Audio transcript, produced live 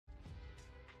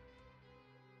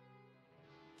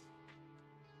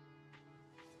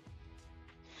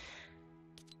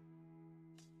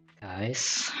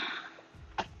guys.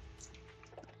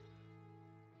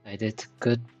 I did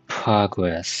good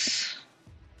progress.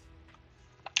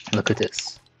 Look at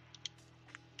this.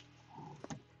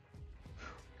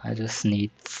 I just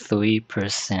need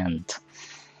 3%.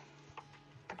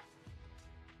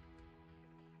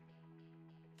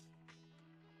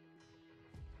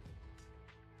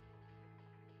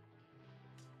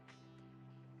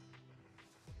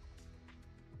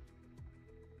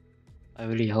 I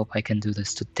really hope I can do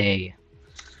this today.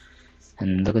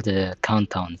 And look at the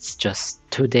countdown, it's just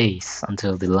 2 days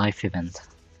until the live event.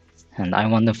 And I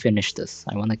want to finish this.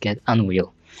 I want to get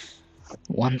Unreal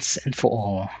once and for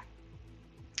all.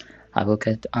 I will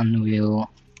get Unreal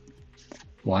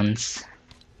once,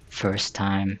 first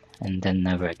time, and then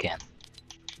never again.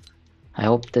 I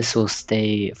hope this will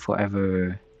stay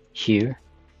forever here.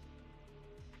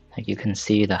 Like you can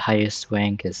see, the highest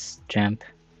rank is Champ,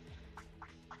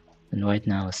 and right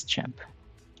now is Champ.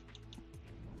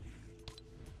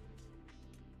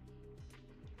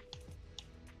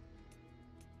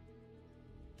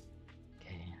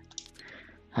 Okay,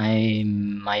 I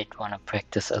might want to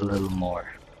practice a little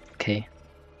more, okay?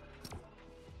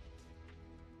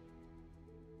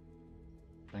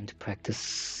 I'm going to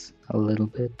practice a little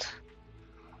bit,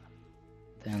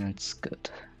 then it's good.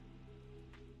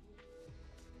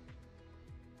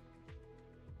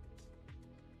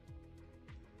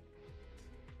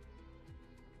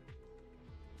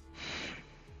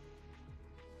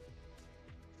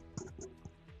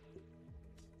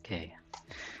 Okay.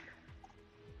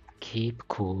 Keep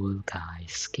cool,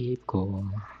 guys. Keep cool.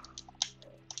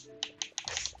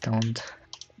 Just don't.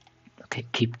 Okay,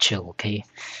 keep chill, okay?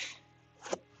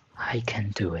 I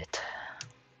can do it.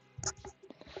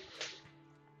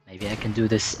 Maybe I can do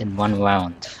this in 1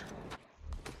 round.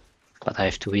 But I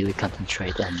have to really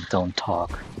concentrate and don't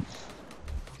talk.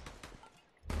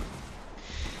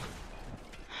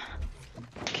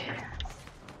 Okay.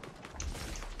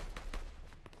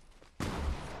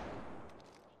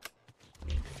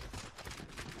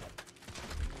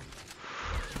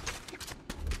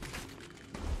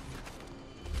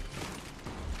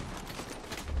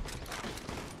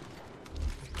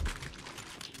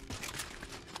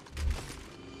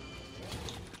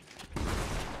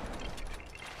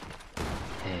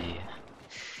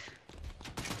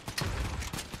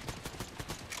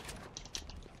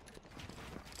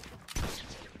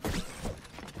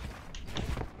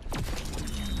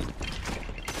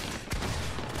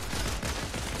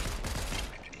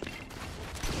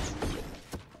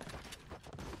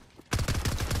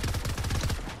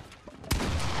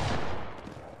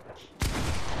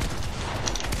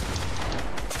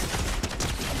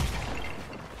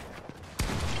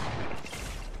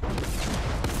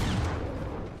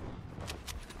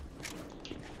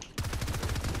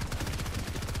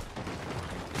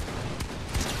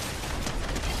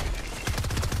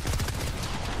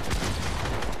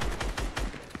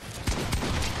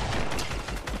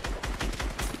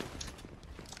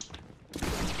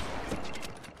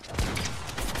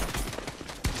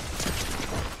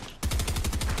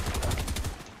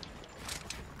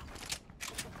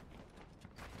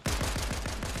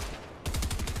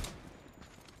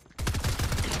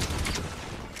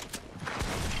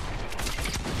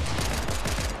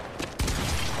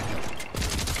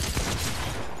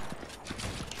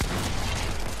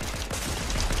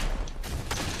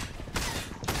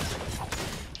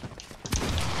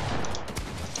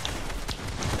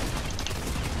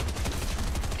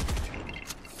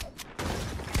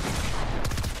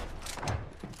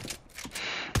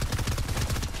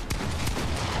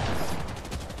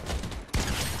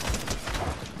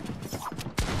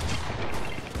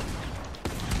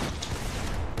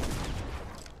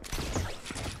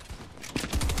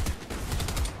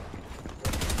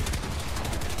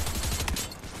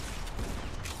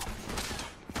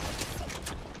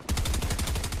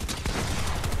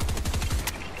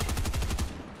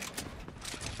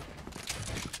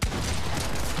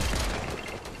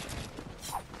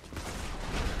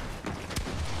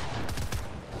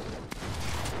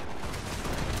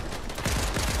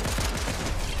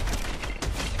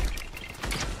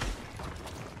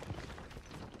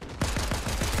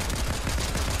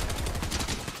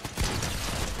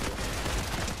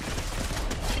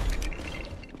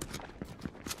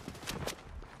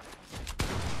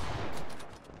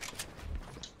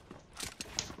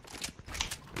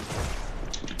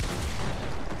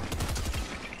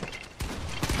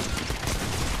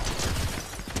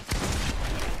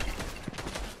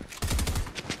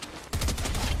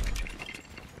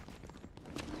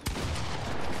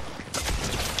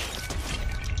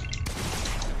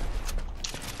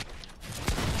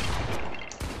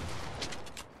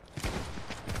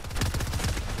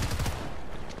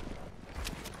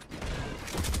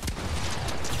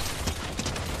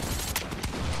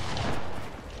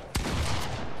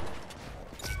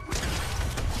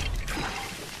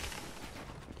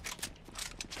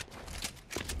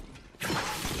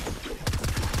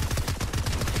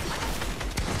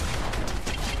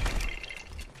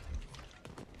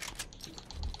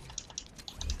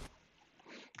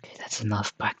 That's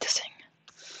enough practicing.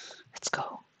 Let's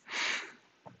go.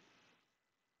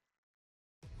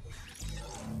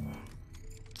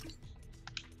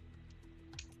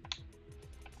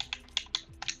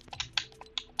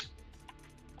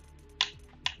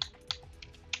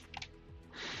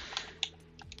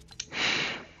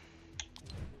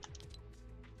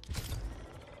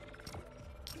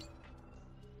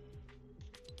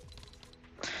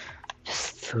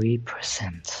 Just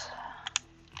 3%.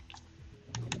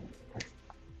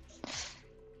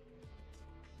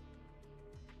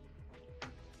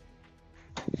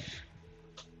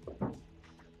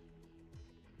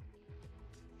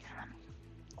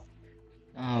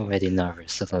 Already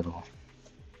nervous a little.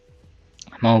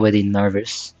 I'm already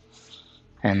nervous.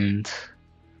 And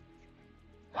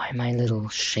why am I a little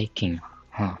shaking?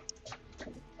 Huh?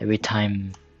 Every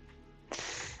time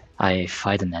I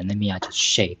fight an enemy, I just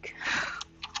shake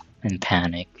and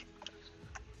panic.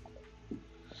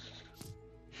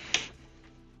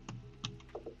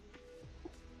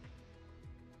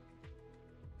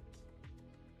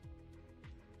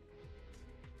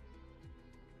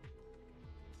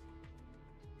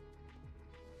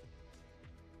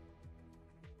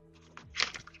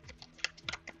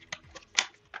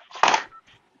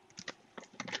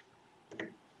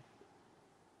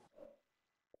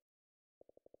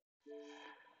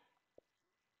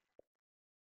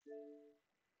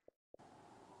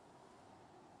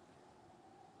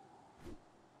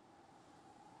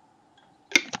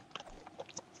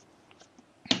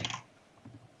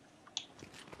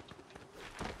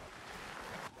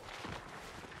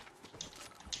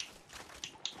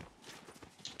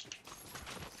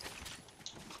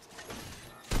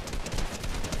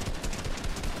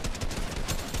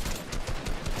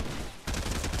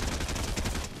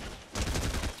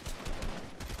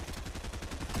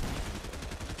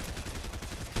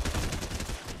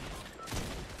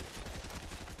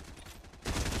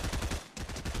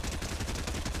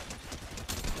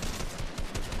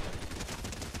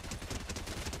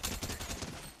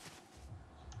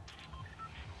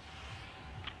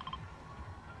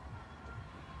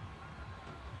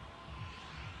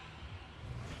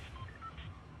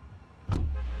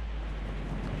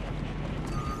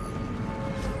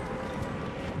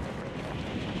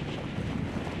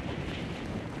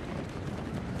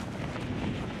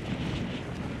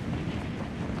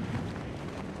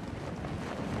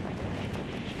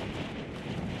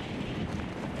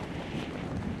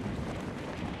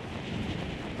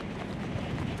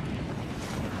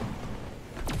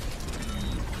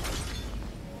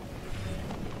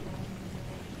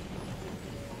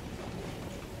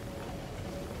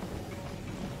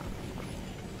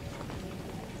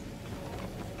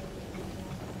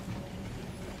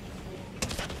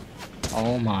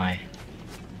 Oh my.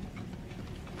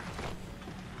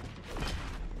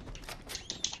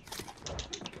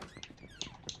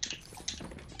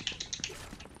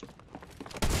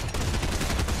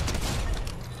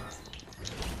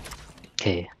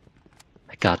 Okay,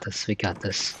 I got this, we got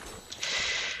this.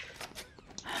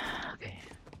 Okay.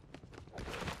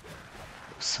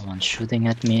 Someone's shooting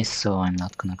at me, so I'm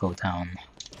not gonna go down.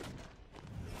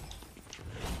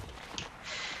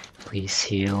 Please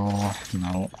heal.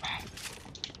 No.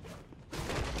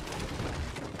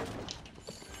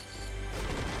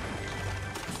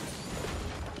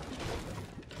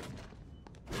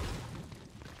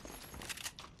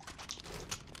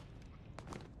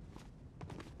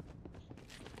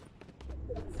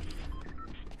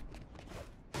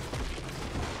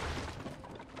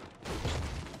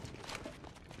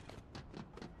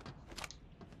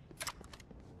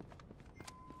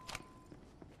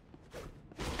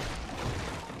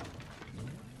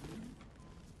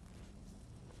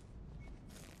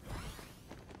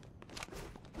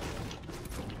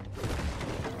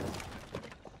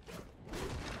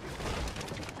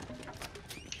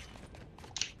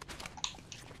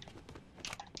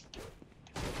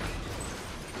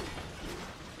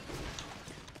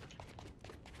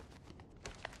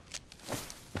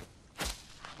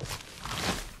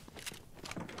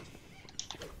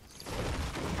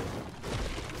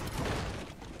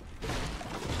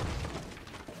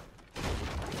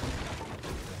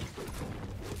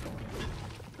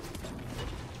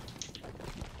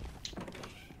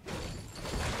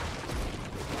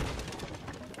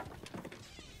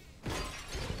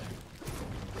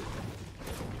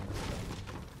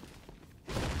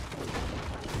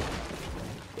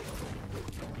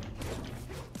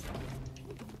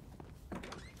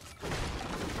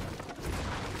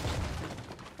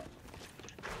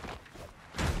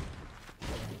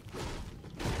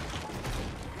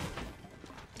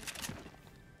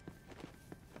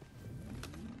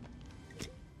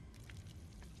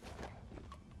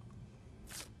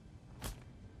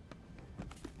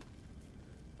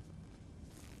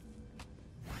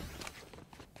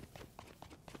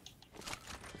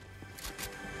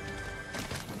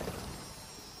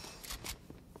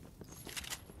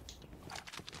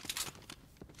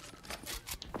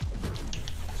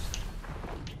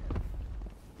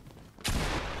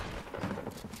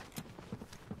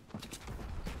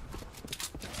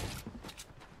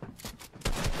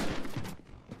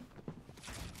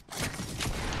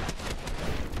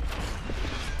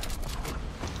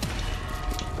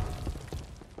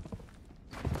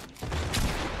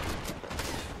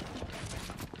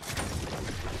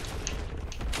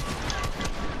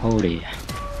 Holy.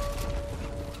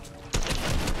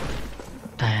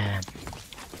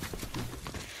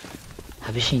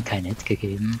 Habe ich ihm kein Hit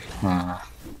gegeben? Ah.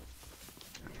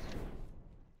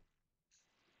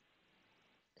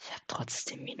 Ich habe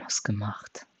trotzdem Minus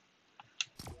gemacht.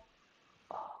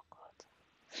 Oh Gott.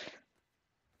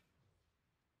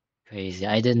 Crazy,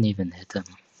 I didn't even hit him.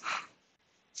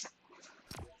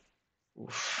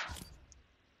 Oof.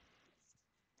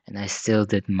 And I still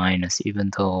did minus,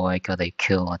 even though I got a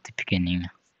kill at the beginning.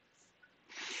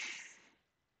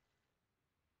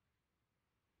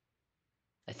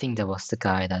 I think that was the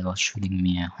guy that was shooting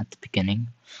me at the beginning.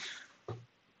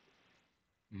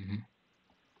 Mm-hmm.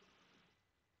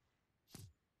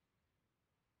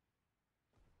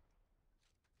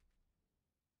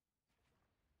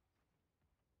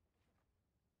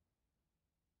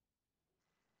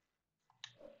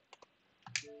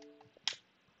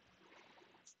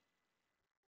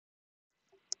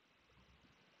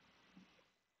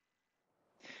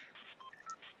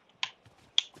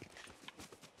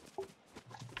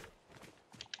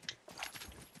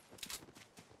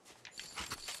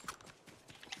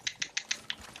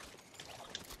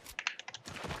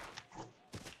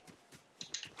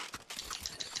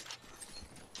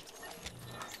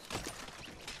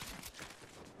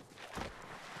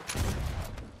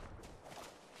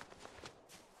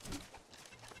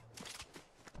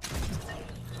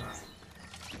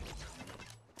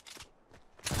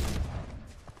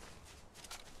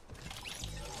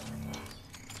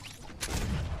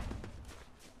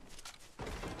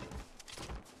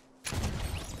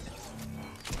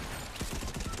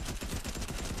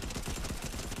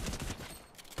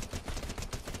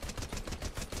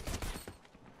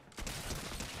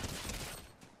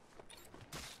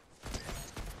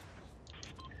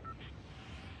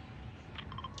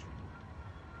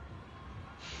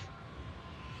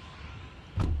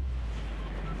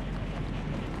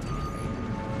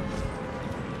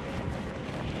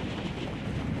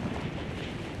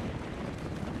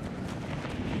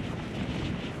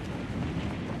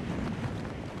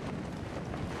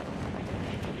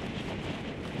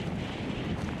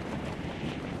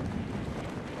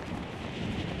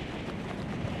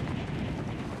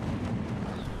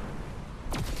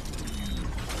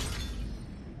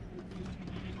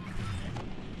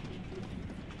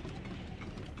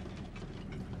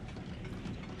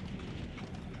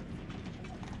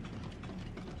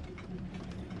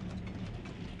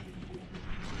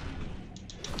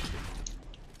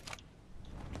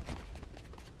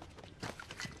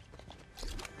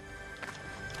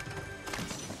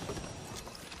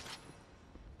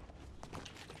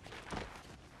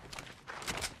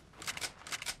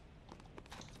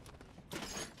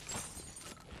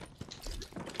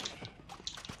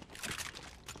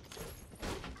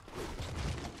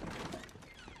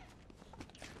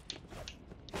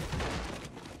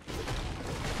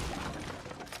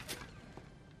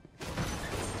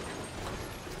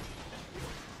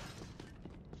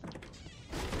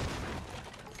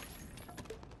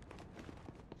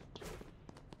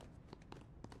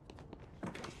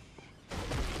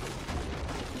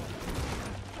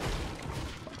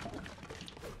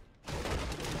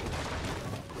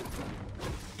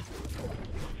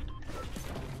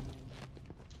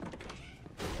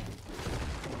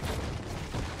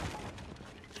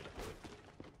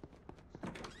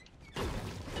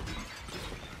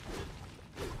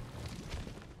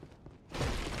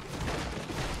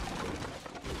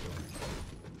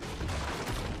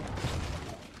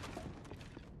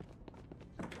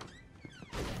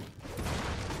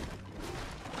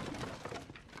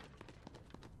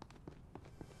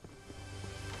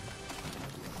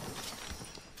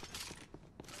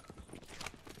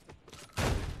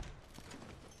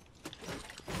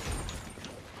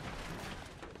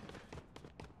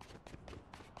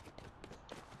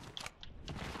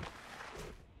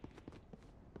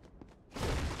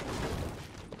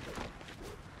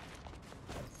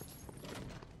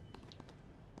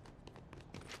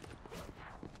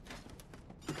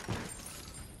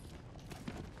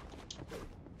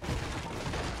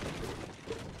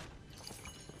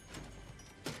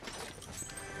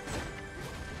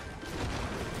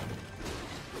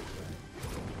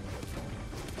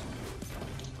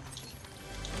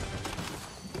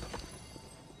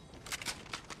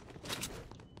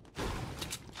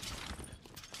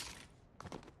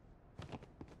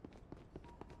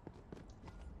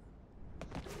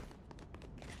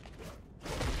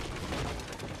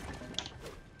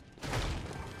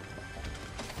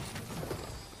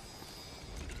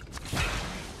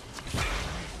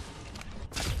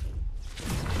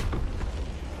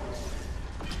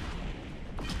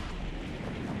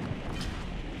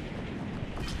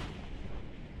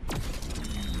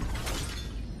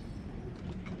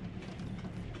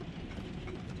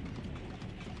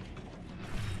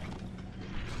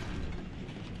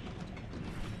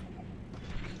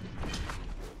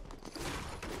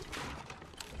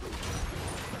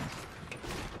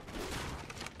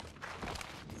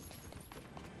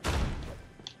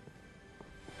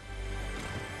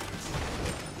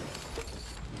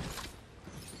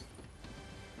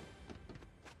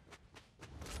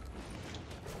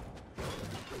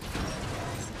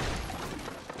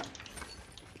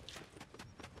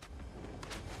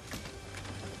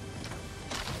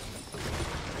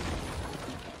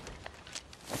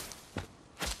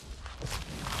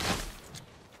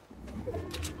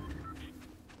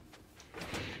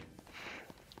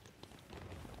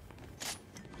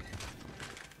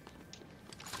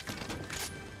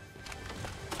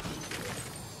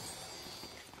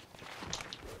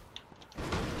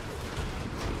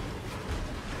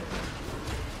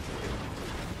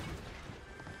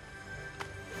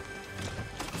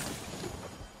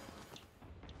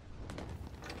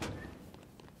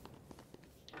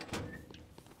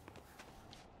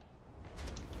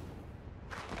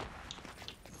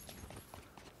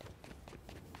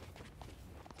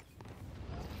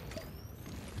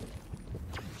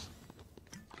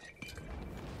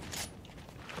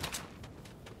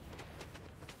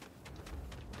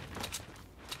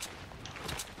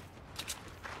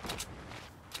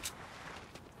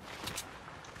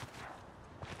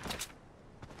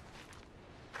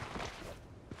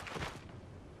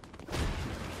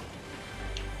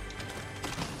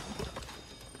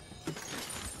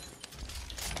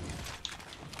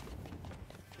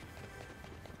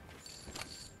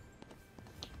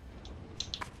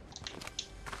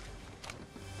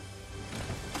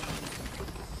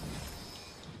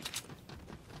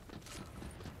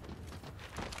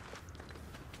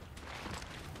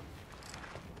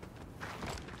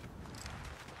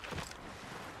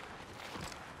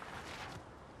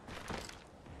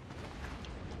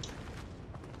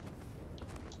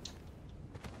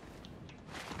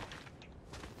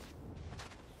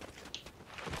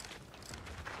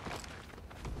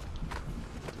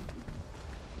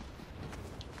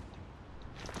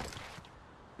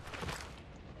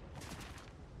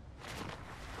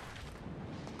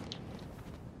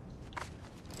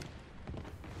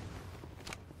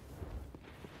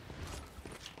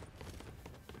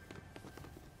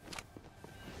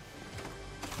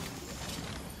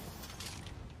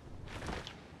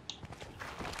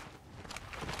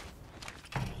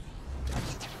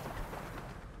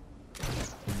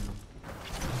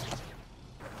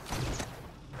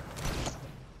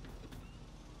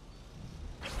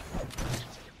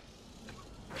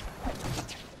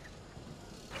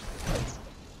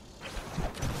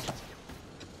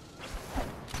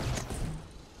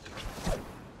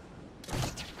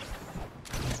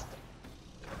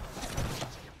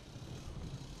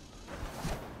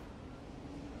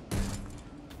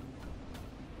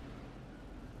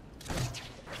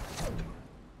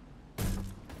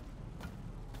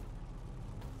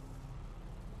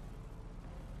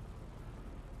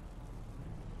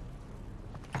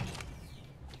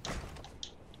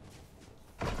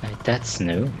 That's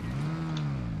new.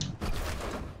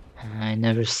 I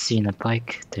never seen a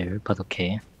bike there, but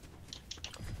okay.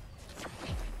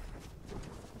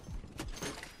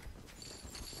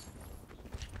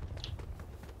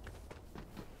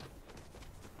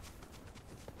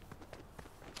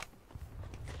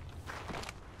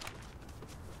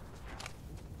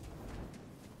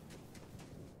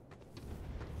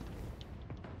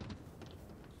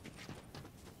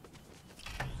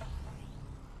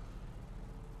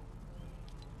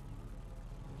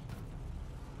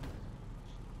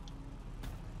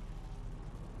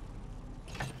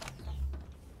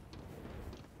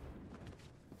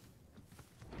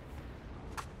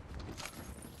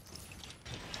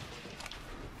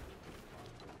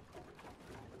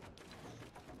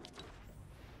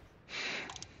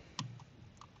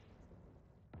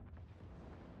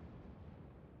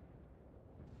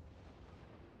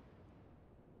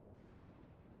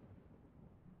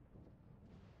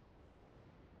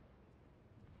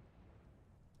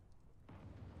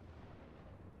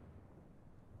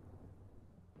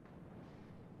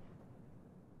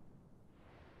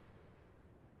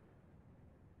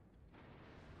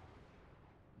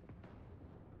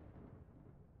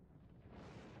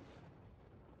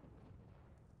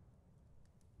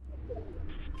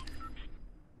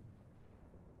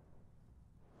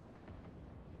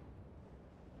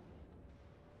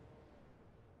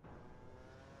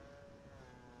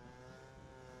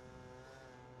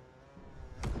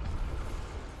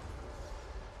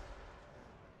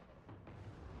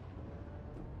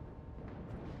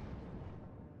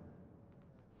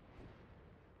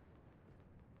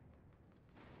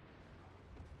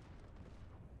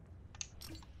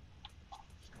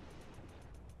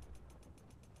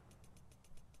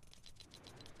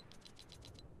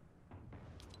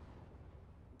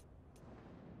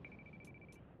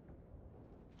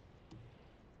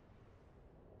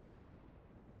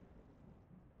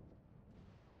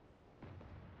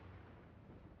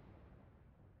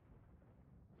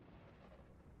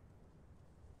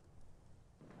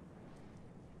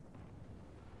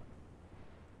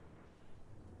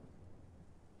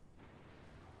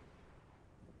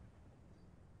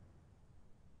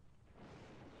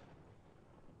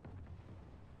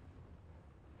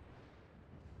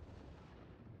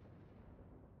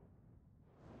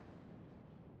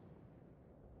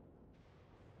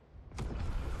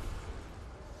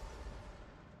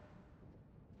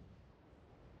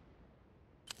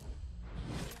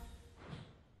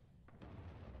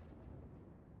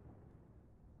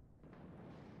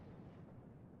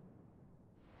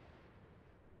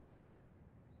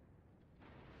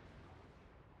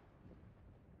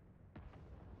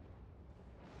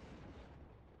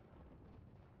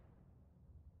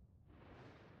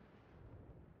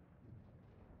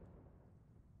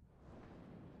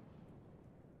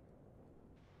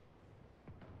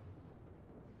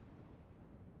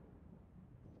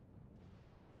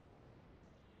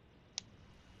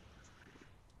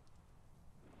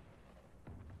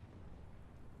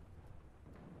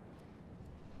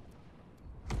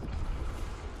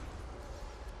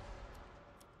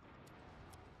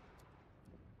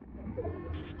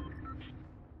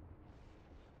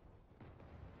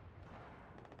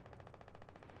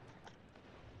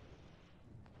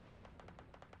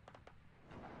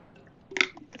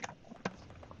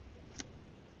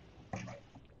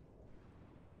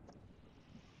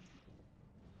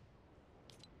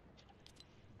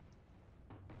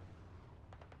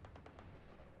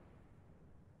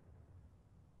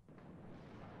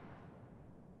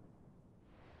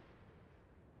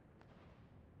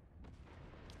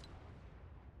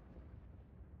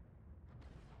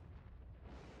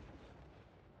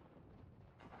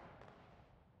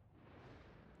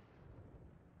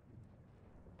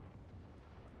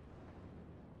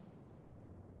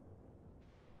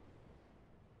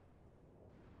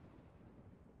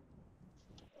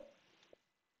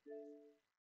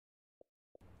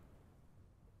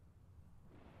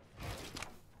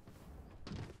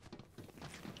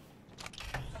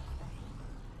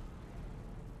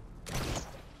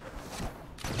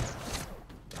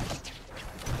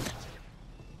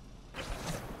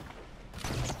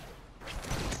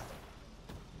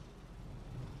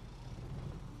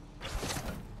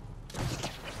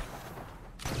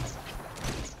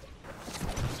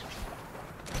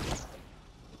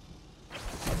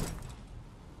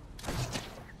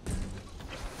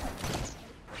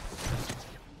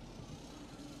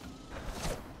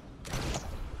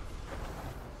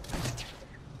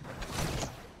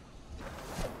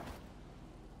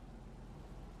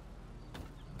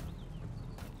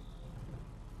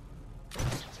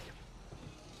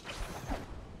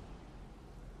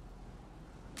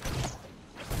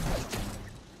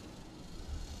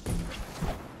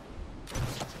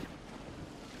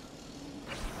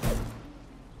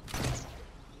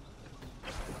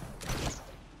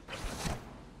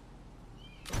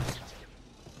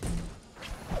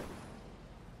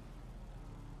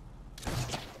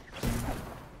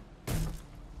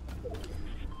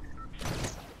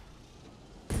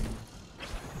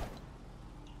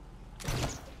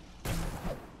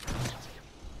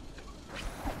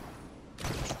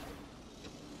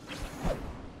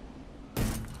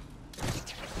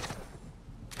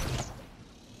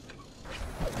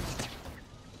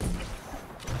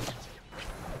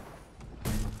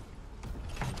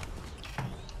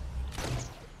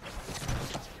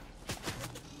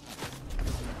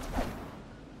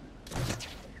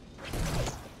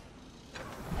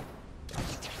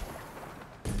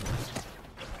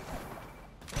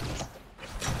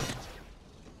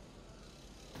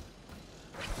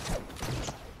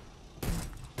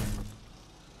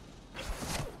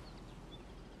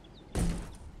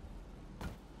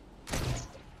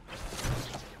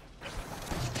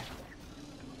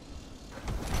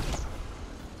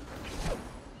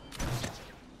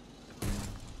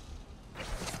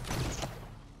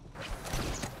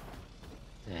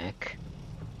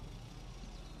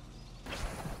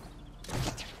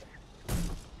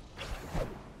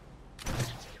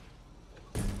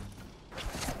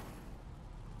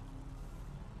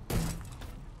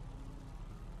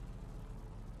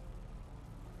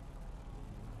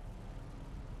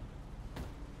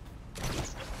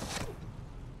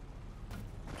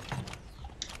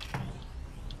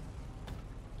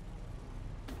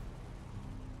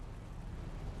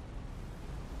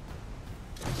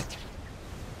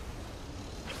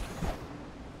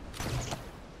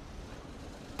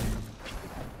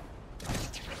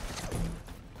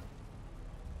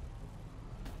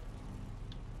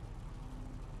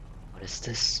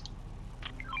 this?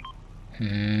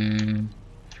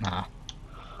 Nah.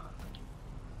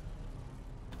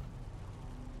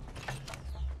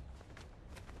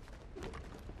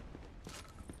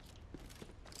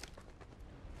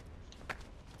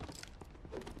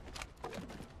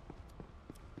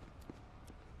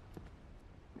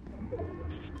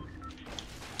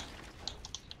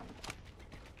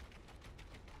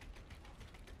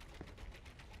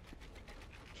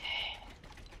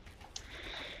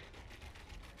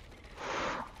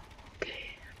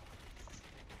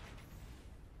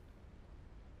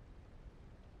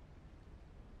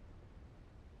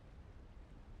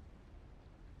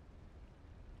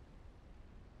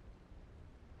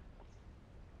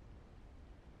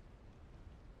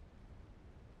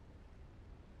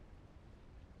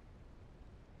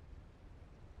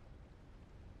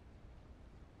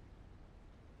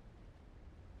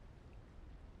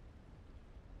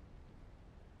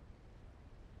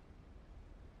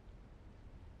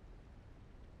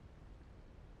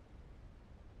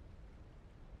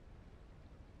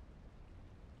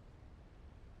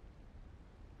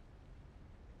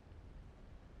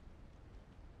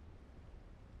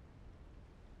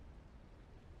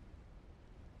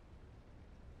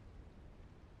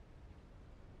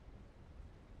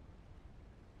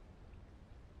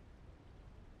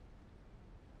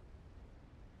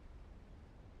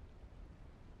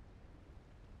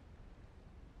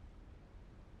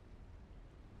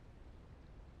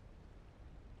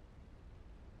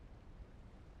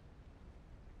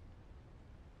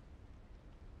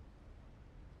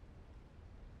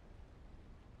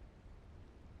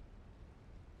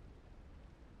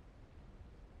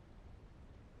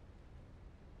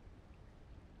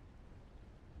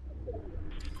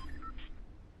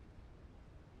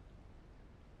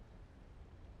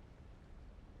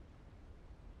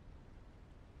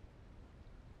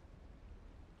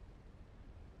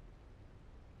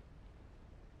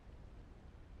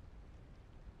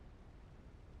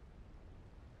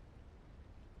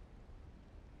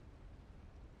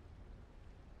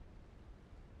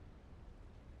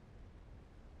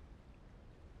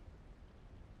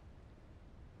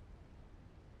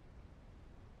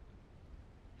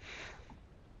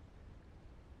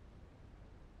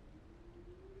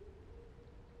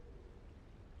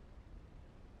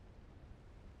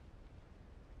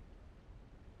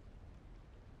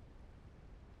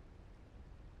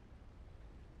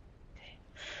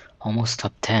 Almost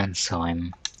top 10, so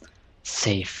I'm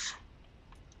safe.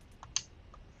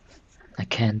 I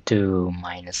can't do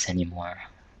minus anymore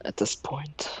at this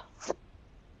point.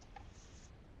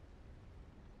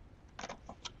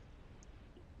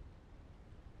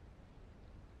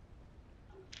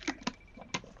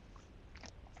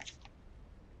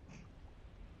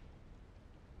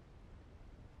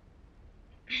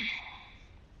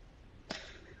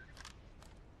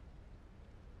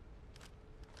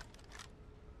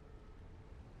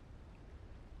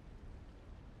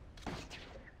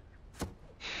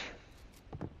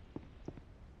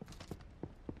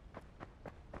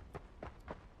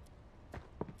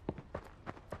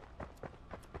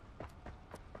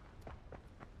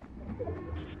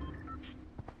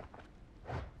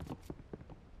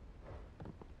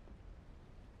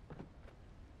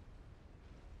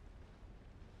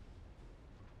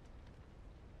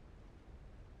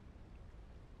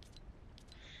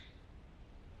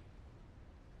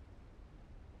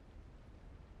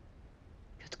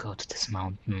 Could go to this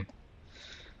mountain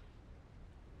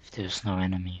if there's no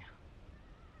enemy.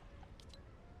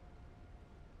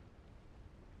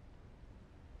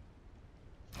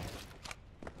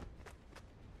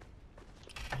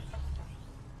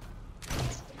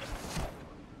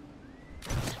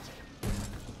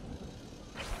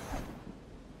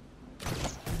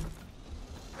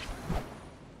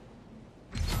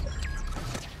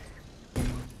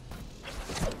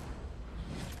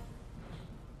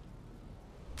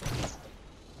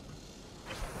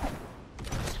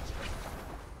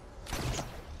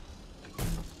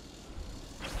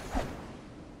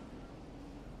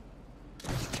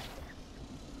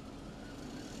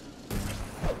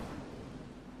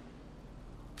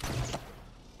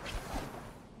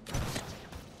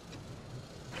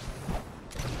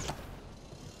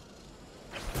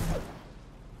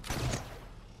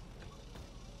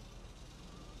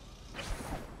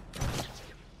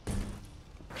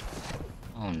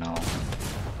 Oh no.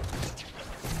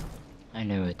 I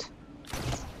knew it.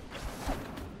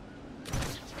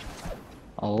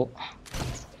 Oh.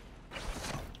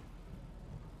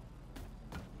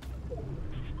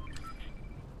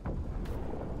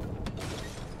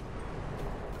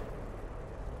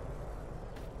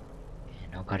 Okay,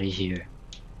 nobody here.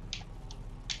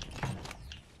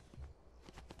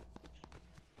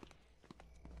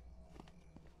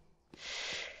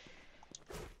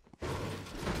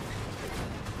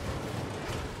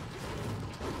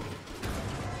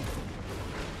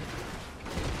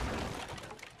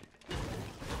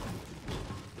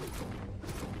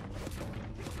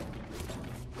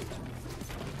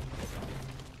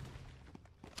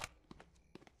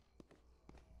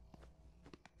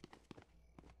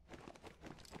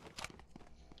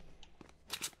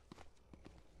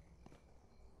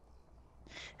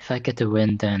 If I get the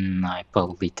win, then I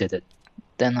probably did it.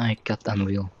 Then I got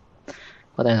Unreal.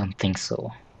 But I don't think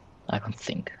so. I don't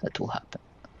think that will happen.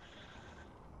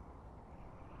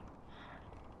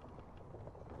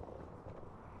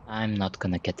 I'm not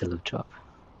gonna get the loot drop.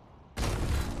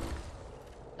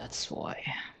 That's why.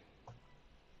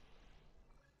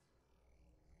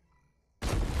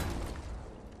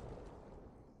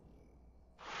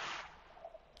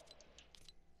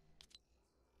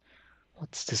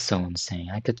 What's the zone saying?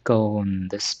 I could go on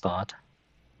this spot.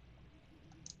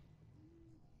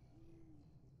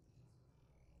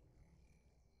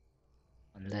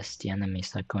 Unless the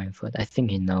enemies are going for it. I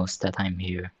think he knows that I'm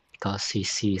here because he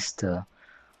sees the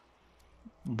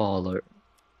baller.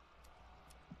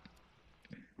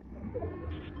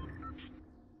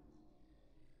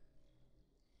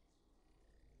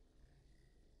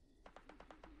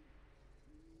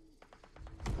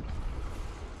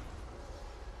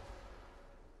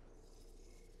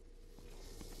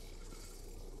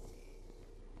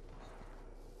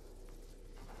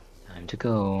 Time to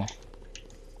go.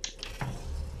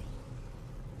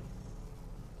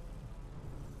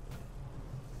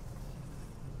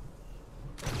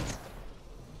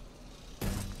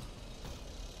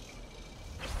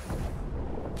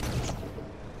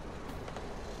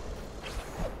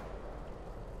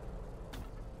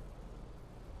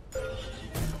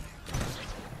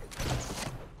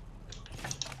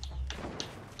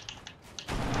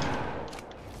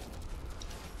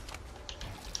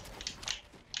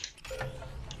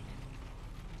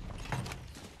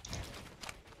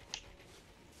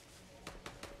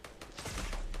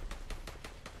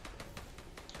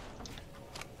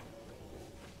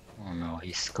 Oh no,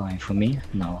 he's going for me?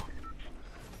 No.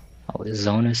 Oh, the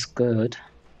zone is good.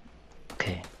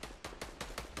 Okay.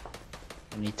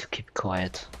 I need to keep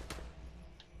quiet.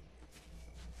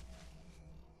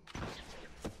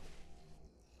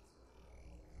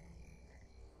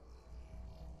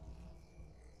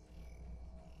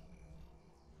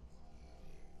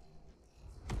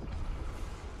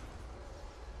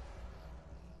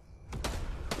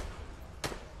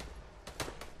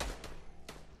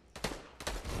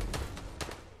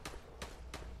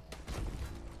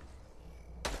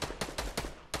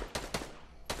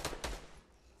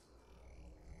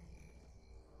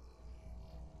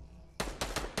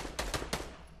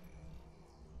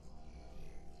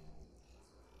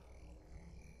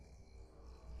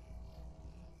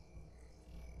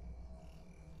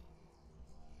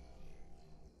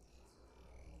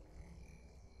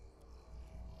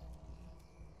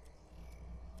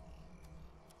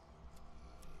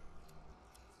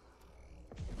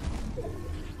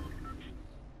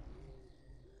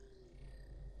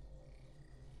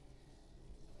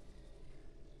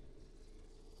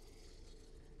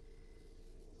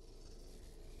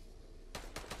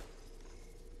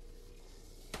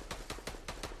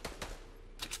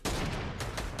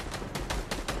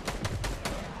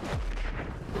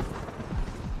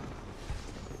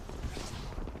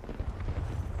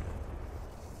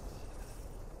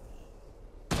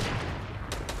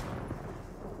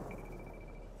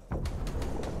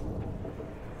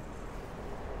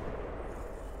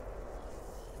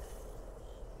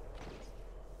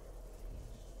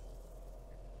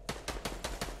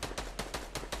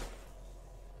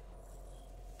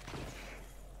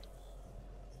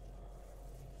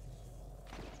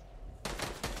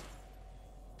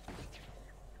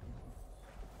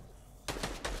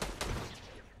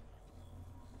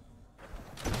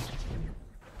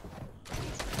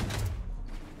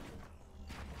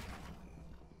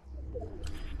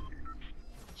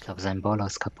 Ich glaube, sein Baller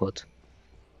ist kaputt.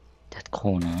 Der hat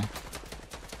Krone.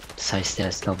 Das heißt, der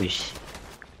ist, glaube ich,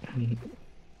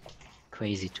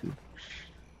 crazy Typ.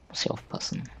 Muss ich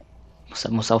aufpassen.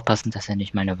 Muss aufpassen, dass er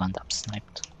nicht meine Wand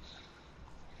absniped.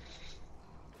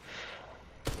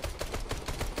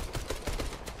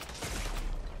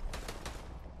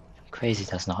 Crazy,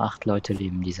 dass noch 8 Leute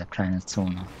leben in dieser kleinen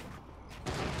Zone.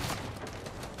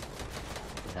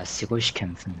 Lass sie ruhig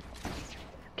kämpfen.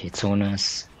 Okay, Zone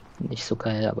ist nicht so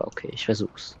geil, aber okay, ich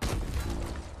versuch's.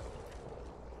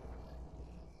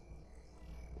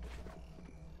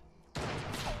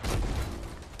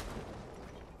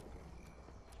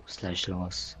 Ist gleich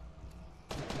los.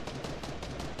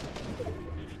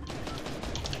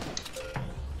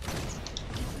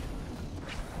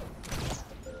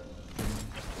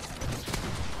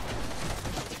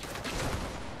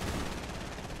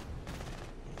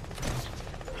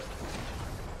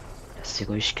 Lass sie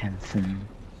ruhig kämpfen.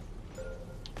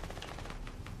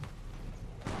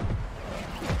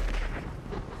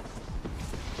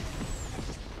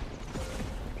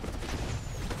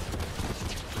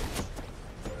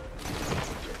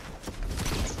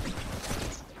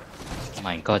 Oh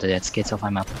mein Gott, jetzt geht's auf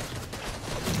einmal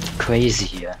crazy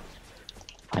hier.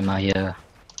 Auf einmal hier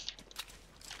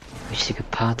richtige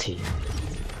Party.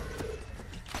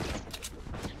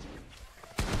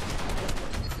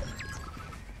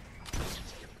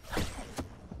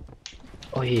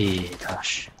 Ui,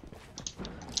 Tasch.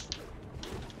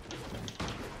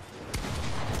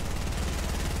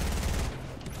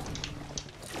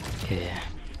 Okay.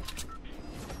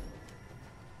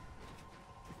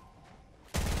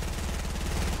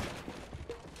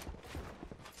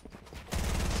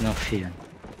 Noch fehlen.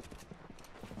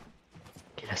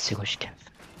 Okay, lass sie ruhig kämpfen.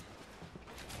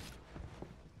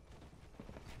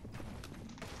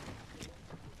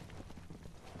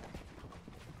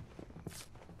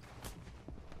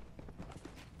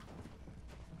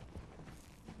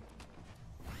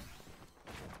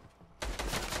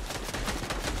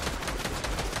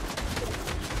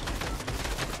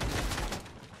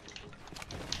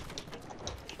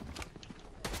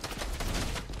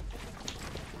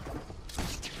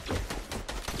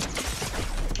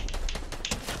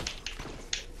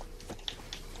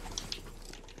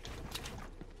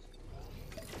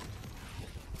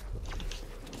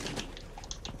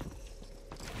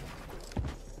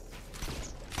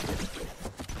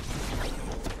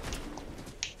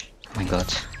 Oh mein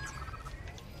Gott.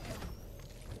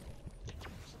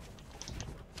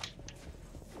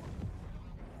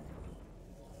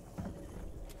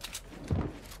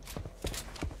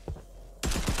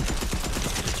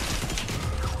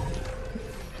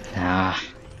 Ja.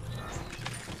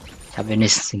 Ich habe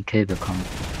wenigstens den Kill bekommen.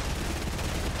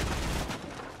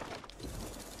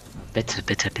 Bitte,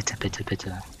 bitte, bitte, bitte,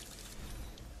 bitte.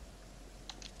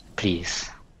 Please.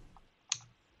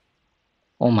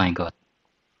 Oh mein Gott.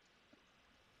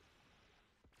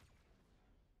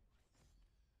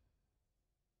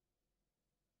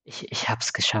 Ich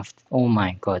hab's geschafft. Oh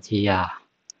mein Gott, ja.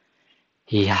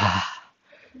 Ja.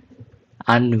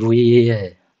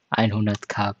 Unreal.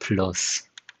 100k plus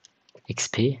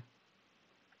XP.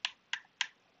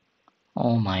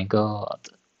 Oh mein Gott.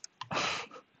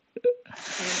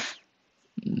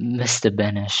 Mr.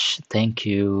 Banish, thank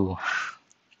you.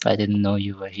 I didn't know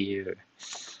you were here.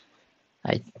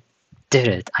 I did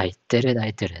it. I did it.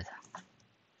 I did it.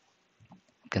 I'm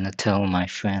gonna tell my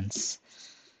friends.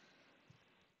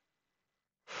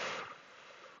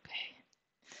 Okay.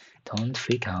 Don't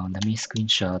freak out. Let me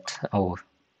screenshot. Oh,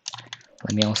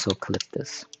 let me also clip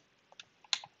this.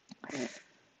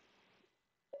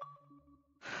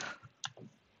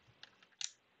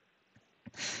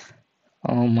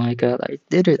 Oh my god, I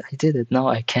did it. I did it. Now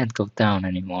I can't go down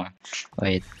anymore.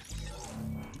 Wait.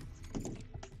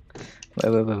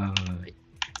 Wait.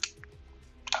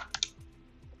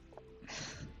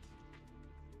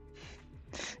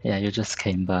 Yeah, you just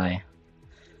came by.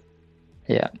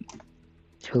 Yeah.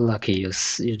 You're lucky you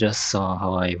just saw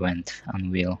how I went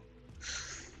unreal.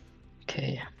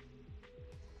 Okay.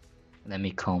 Let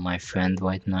me call my friend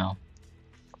right now.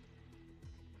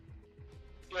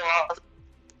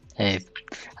 Hey,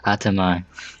 warte mal.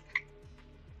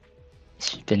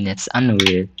 Ich bin jetzt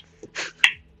unreal.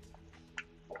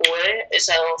 Cool,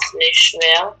 ist auch nicht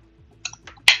schwer.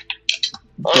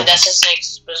 Und Doch, das ist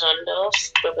nichts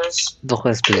Besonderes. Du bist doch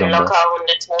ist besonders. locker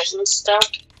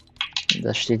 100.000.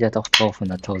 Da steht ja doch drauf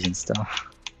 100.000.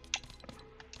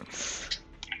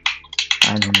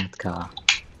 100k.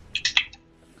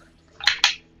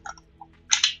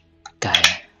 Geil.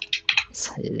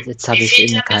 Jetzt habe ich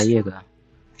eine Karriere.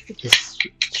 Es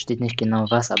steht nicht genau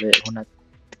was, aber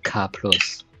 100k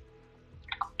plus.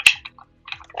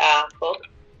 Ja, guck.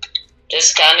 Das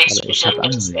ist gar nichts Aber ich hab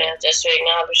Besonderes Unreal. mehr. Deswegen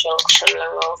habe ich auch schon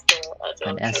lange aufgehört. Also Mein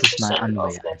schon erstes Mal bisschen Unreal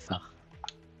aufgehört. einfach.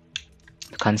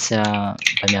 Du kannst ja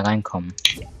bei mir reinkommen.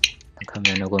 Dann können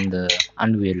wir eine Runde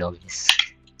Unreal Lobbys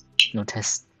nur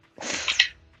testen.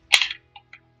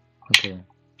 Okay.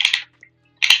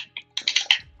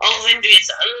 Auch wenn du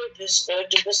jetzt an bist,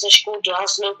 du bist nicht gut, du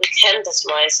hast nur gekannt das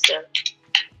meiste.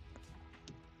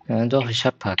 Ja, doch, ich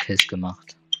habe ein paar Kills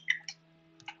gemacht.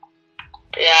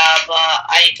 Ja, aber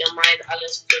allgemein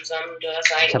alles zusammen. Du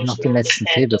hast eigentlich Ich habe noch den nur letzten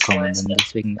gekannt Kill das bekommen meiste. und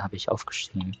deswegen habe ich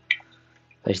aufgeschrieben.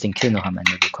 Weil ich den Kill noch am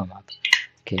Ende bekommen habe.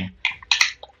 Okay.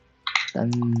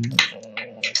 Dann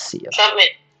see ya. Schau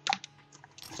mit.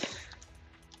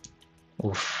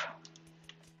 Uff.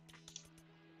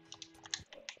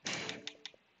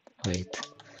 Wait.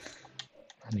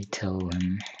 Let me tell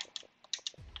him.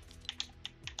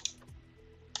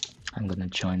 I'm gonna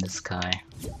join this guy.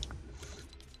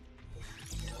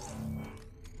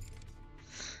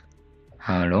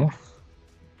 Hallo?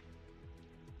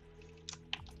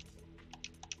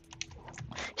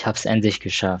 Ich hab's endlich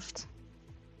geschafft.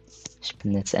 Ich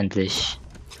bin jetzt endlich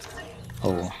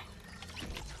Oh.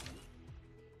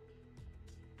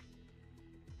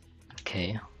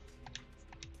 Okay.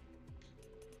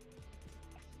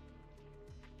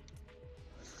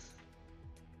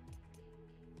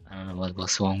 I don't know what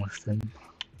was wrong with them.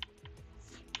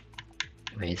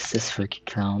 Wait, is this freaky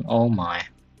clown? Oh my.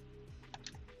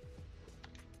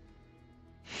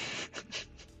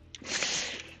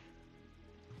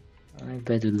 I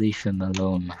better leave him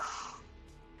alone.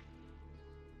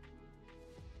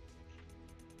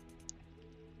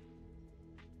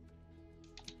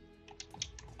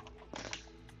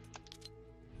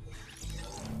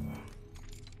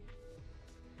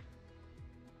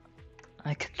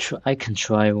 I can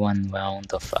try one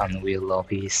round of Unreal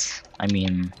lobbies. I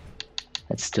mean,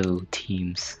 let's do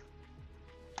teams.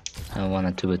 I don't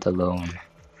wanna do it alone.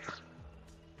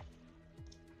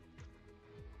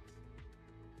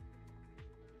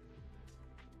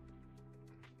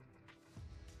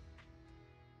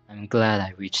 I'm glad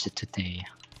I reached it today.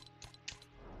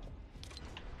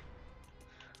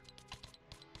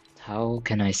 How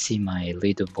can I see my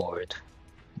leaderboard?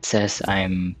 It says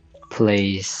I'm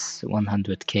place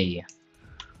 100k.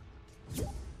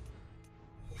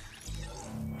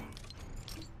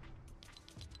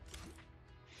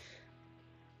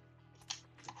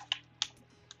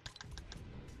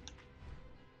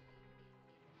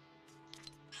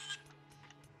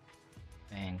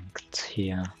 Ranked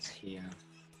hier.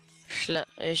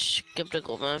 Ich gebe dir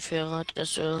Gruppenanführer,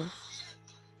 dass du.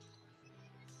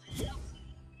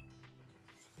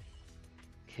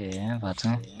 Okay,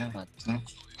 warte.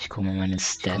 Ich gucke mal meine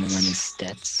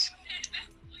Stats.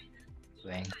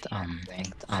 Ranked an.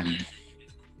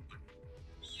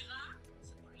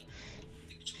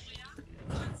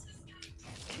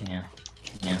 Okay.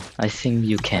 Yeah. I think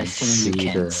you can see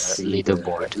the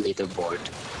leaderboard.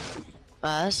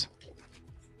 Was?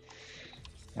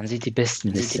 Man sieht die besten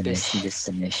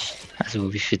Liste nicht.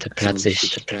 Also wie viel Platz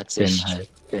ich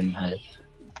bin halt.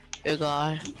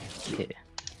 Egal. Okay.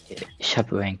 Ich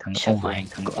habe Ranking. Oh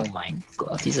mein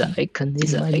Gott. Dieser Icon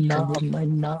neben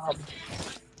meinen Namen.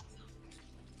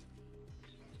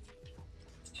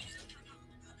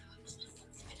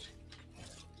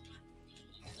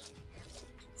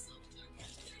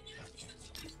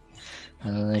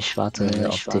 Also ich warte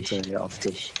auf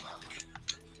dich.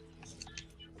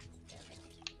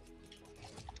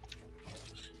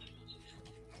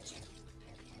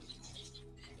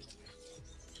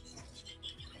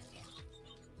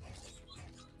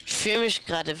 Ich fühle mich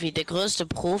gerade wie der größte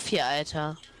Profi,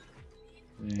 Alter.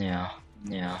 Ja.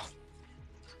 Wir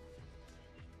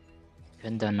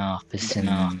können danach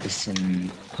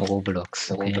bisschen Roblox,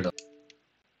 okay?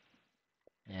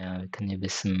 Ja, wir können hier ein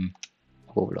bisschen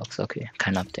Roblox, okay.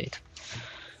 Kein Update.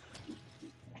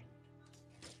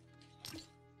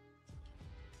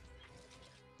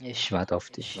 Ich warte auf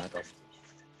dich.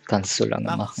 Kannst du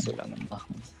lange machen.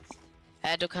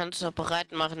 Ja, du kannst doch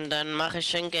bereit machen, dann mache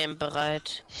ich in-game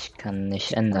bereit. Ich kann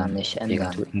nicht ändern,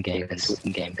 während du in-game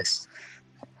bist.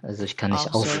 Also ich kann nicht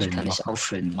Ach so.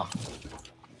 auffüllen machen.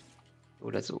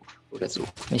 Oder so.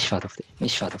 Ich warte auf dich.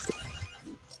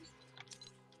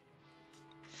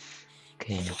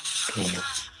 Okay.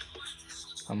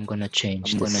 I'm gonna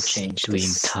change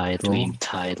dream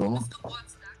title.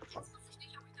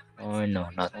 Oh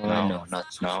no, not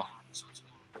now.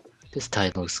 This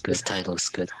title is good.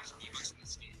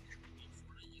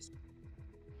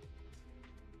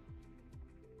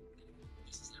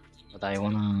 But I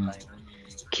wanna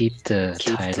keep the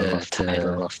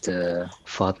title of the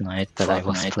Fortnite that I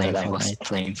was playing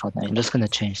Fortnite. I'm just gonna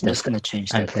change that.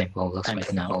 I'm playing Roblox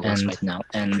right now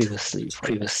and previously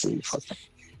Fortnite.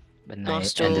 When I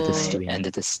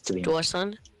ended the stream. Du hast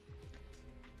an?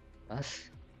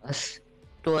 Was?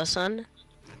 Du hast an?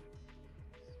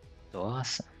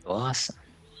 Duos.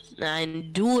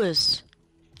 Nein, du es.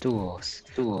 Duos.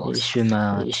 Ich will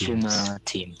mal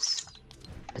Teams.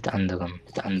 Mit anderen.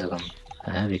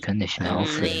 Wir können nicht mehr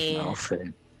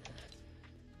auffüllen.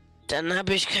 Dann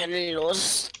habe ich keine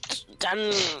Lust.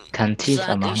 Dann kann tiefer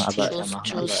sag machen, ich aber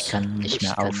tschüss. ich kann nicht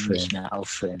mehr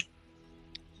auffüllen.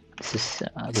 Es ist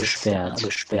gesperrt.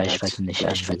 Vielleicht, weil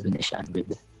du nicht an.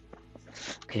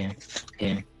 Okay.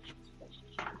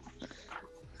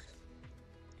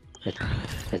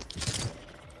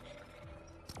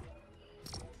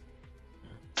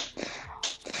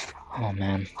 Oh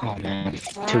man.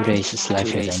 2 days is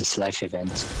live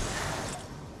event.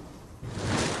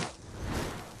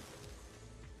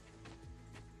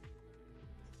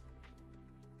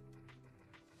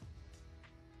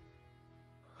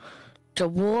 To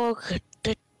walk.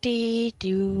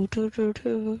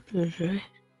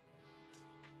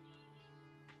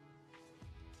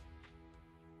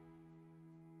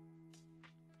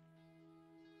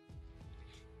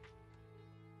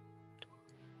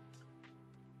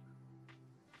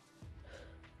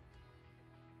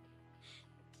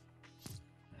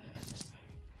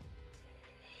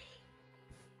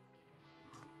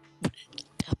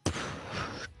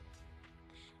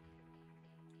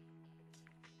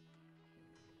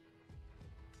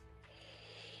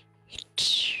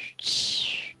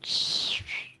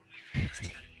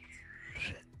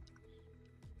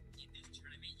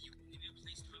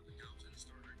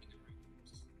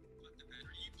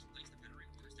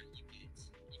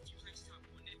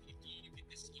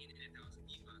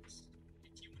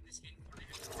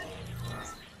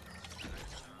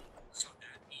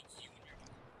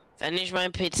 Wenn ich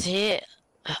mein PC...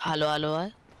 Hallo,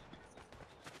 hallo?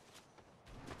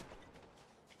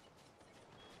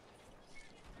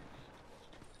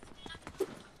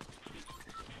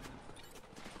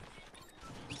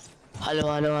 Hallo,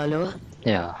 hallo, hallo?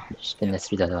 Ja, ich bin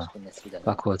jetzt wieder da.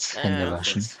 War kurz Hände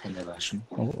waschen.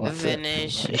 Oh, warte. Wenn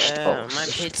ich Licht mein aus.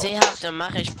 PC habe, dann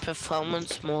mache ich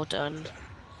Performance Mode an.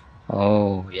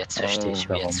 Oh, jetzt verstehe ich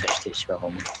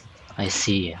warum. I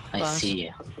see. Was?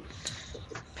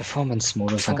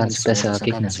 Performance-Modus, dann kannst du besser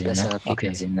Gegner sehen, ne?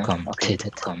 Okay, komm,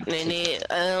 tilted. Nee,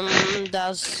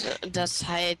 das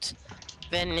halt,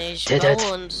 wenn ich Tilted.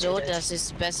 baue und so, dass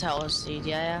es besser aussieht,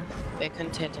 ja, wer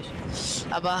könnte tätig.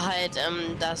 Aber halt,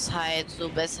 das halt so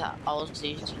besser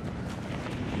aussieht.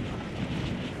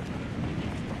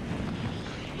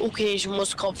 Okay, ich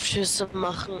muss Kopfschüsse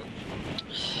machen.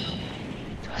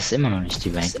 Du hast immer noch nicht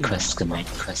die Ranked Quest gemacht.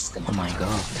 Oh mein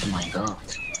Gott.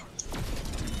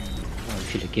 Oh, wie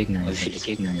viele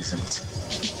Gegner hier sind.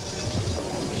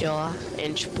 Ja,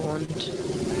 entspannt.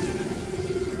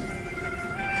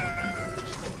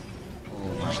 Oh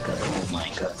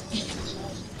mein Gott.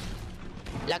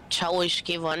 Lack, ciao, ich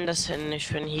gehe woanders hin. Ich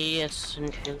bin hier jetzt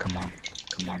hinten. Come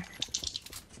on.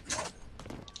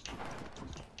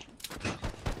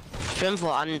 Ich bin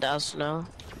woanders, ne?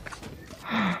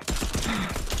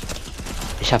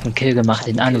 Ich habe einen Kill gemacht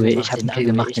in Unreal.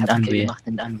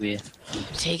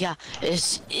 Digga,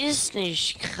 es ist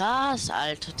nicht krass,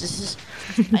 Alter. Das ist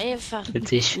einfach Für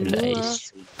dich nur...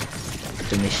 vielleicht.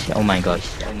 Für mich. Oh mein Gott.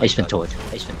 Ich bin tot.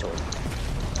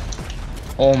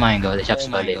 Oh mein Gott, ich hab's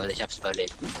überlebt.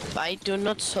 Why do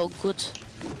not so good? Ich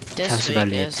hab's Deswegen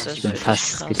überlebt. ist es Ich bin wirklich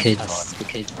fast krass.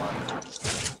 gekillt worden.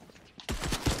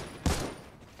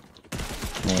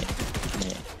 Nee.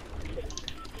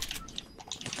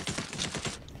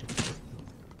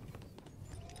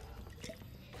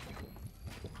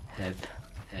 Help.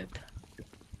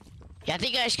 Ja,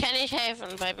 Digga, ich kann nicht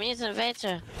helfen. Bei mir sind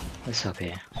welche. Ist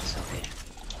okay.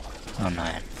 Oh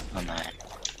nein.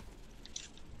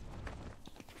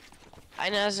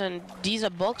 Einer ist in dieser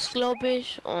Box, glaube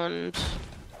ich, und...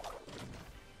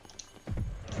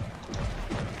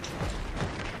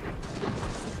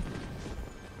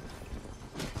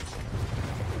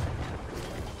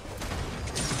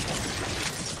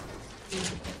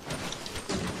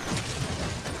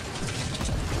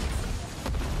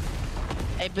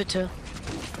 Ey, bitte.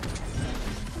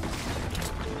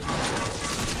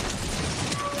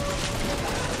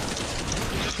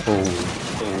 Oh.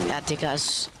 Ja, Digga,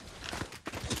 ist...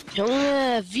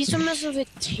 Junge, wieso müssen wir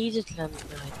Tedet landen,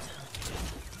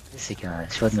 Alter? Ist egal.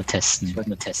 Ich wollte nur testen.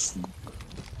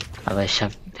 Aber ich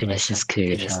habe wenigstens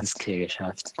Kill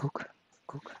geschafft. Guck.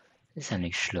 Ist ja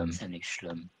nicht schlimm.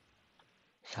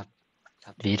 Ich hab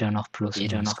weder noch Plus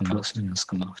minus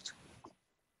gemacht.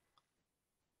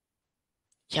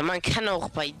 Ja, man kann auch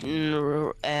bei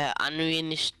Unreal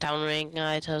nicht downranken,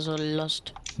 Alter, so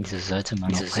lost. Wieso sollte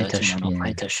man noch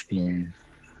weiterspielen?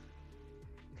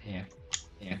 Okay.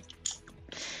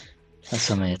 Was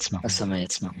sollen wir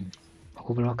jetzt machen?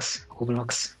 Roblox?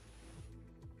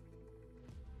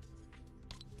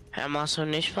 Ja, machst du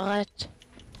nicht bereit?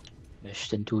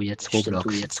 Möchtest du jetzt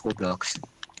Roblox?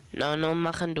 No,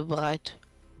 machen du bereit.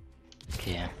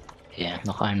 Okay.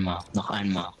 Noch einmal.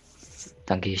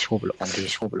 Dann gehe ich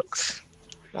Roblox.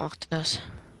 Mach das.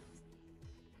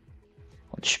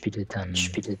 Und spiele dann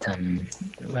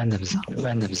random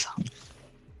Sachen.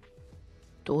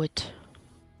 Do it.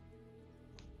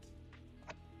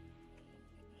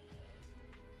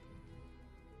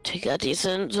 Digga, die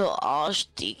sind so Arsch,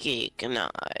 die Gegner,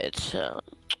 Alter.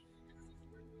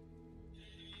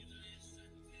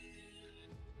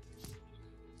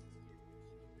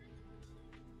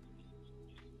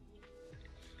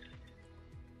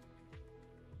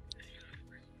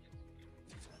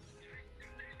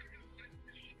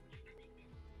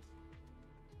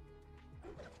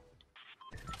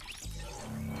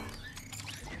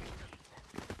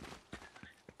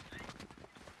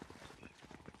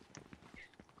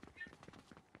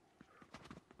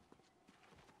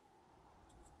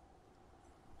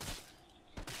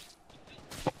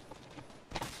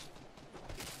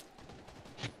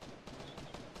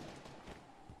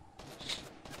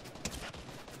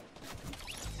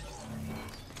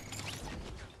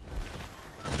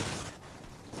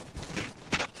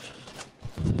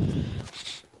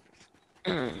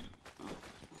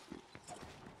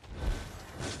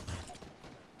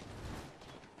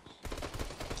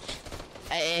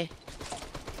 Ey.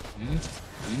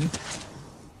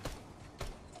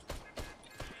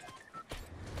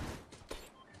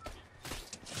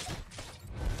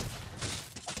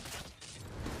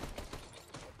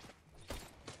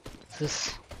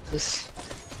 Was this.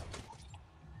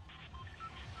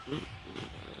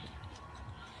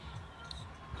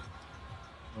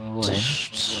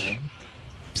 Wohin?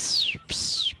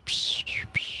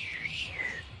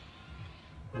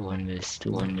 Wohin willst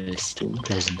du? Wohin willst du?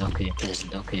 Pleasant, okay.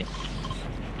 Pleasant, okay.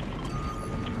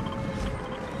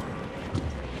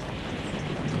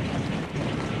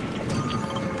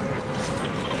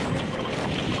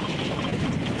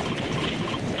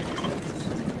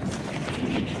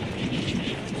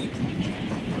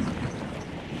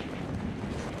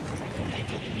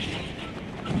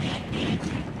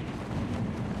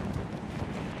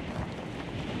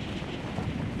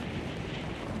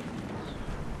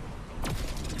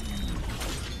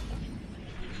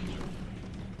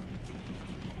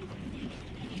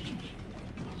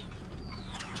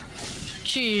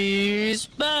 She's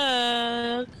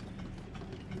back.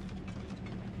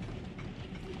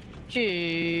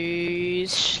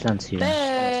 She's Stand hier.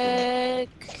 back.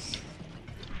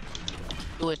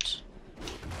 Do it.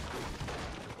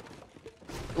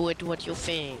 Do it what you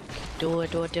think. Do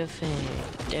it what you think.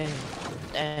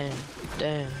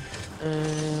 Damn.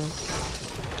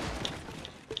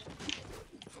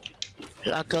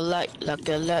 Like a light.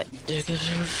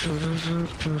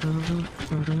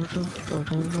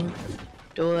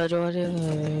 Do it.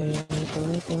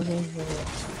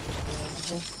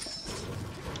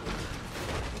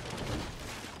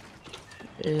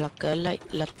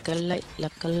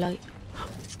 Like a light.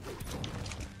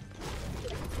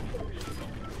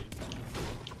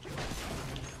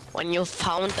 When you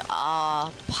found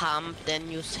a pump, then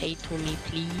you say to me,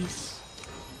 please.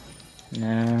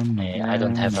 No, I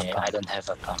don't have a pump. I don't have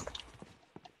a pump.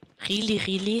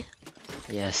 Really?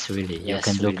 Yes, really. You Yes,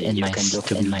 can look really. in You my can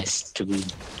look in my stream.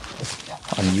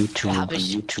 on YouTube. Hab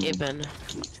ich eben.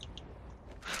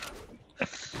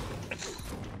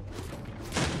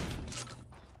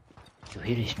 Du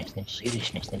redest mich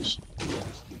nicht.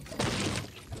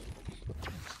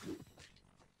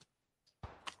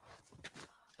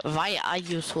 Why are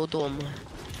you so dumb?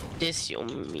 This you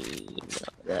mean.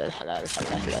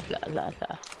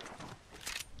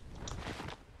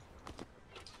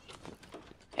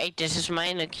 Ey, das ist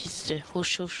meine Kiste.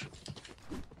 Husch.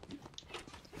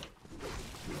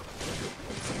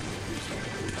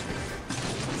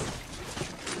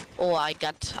 Oh, I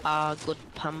got a good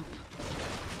pump.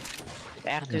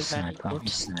 Very Sniper. good.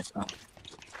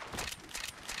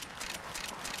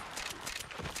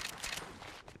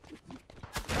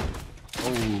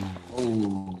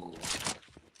 Oh.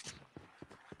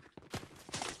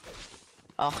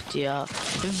 Ach der.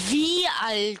 Wie,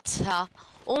 Alter?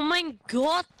 Oh mein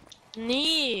Gott.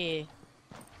 Nee.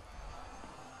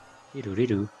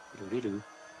 Ridu.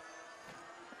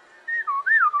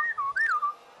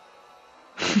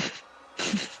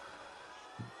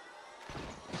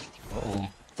 Oh.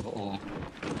 Oh.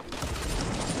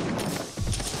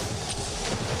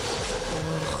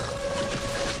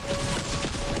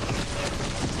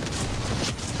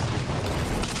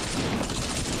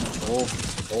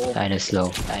 Deine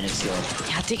Slow.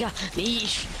 Ja, Digga. Nee,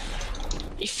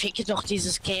 ich ficke doch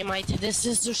dieses Game, Alter. Das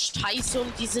ist so scheiße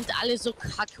und die sind alle so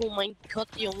kacke. Oh mein Gott,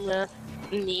 Junge.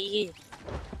 Nee.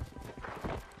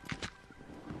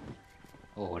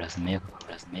 Oh, das sind mehrere.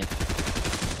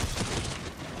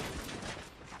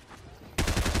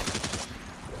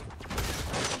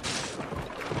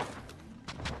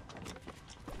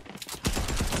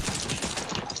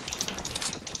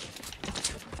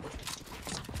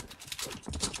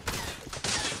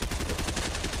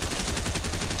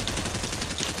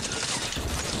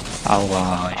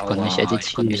 Aua, ich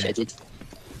konnte nicht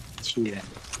editieren.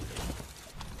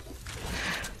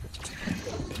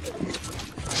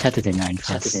 Ich hatte den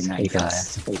einfach. Egal.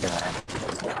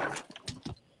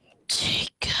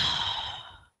 Digga.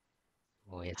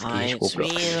 Oh, jetzt gehe ich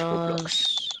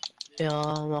Roblox.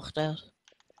 Ja, mach das.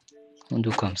 Und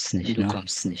du kommst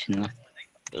nicht, ne?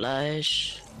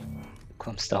 Gleich. Du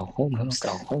kommst auch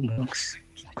Roblox.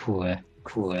 Cool.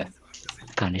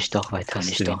 Kann ich doch weiter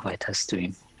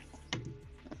streamen.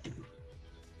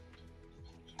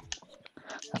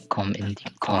 Komm in die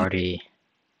Party.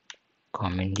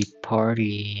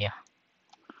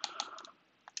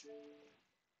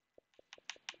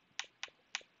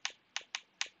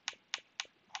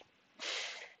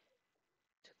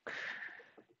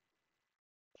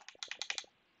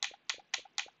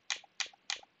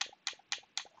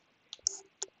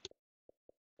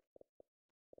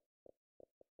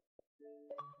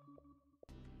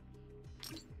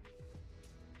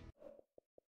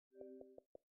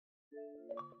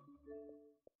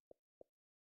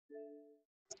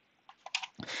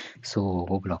 So,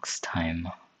 Roblox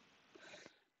Time.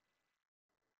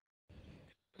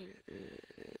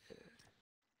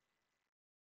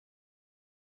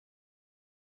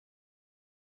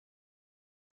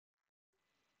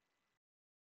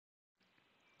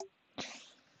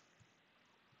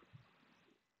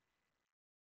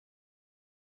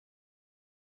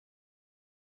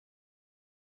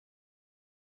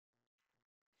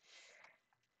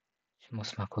 Ich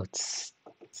muss mal kurz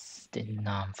den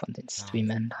Namen von den Stream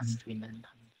ändern.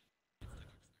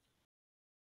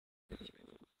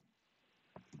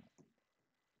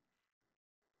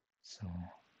 So.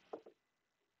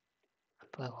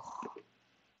 Abbruch.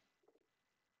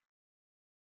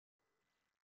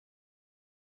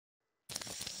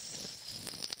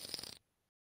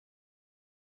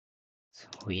 So,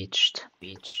 reached.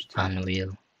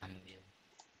 Unreal.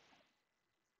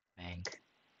 Bank.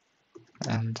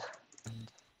 And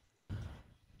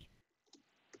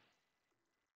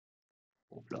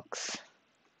ROBLOX.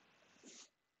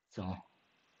 So.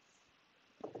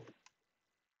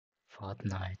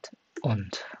 Fortnite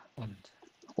und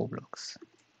ROBLOX.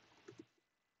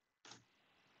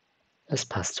 Das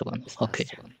passt sogar noch. Okay.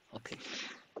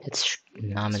 Jetzt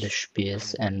Name des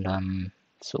Spiels ändern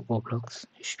zu ROBLOX.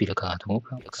 Ich spiele gerade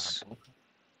ROBLOX.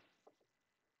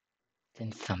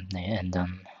 Den Thumbnail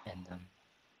ändern.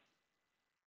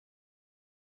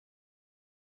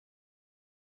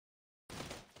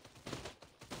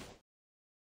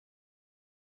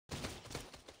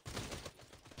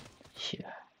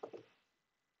 Hier.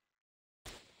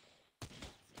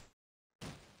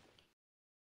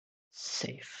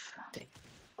 Save.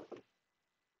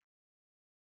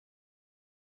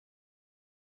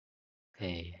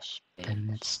 Okay, ich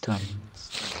bin jetzt dran.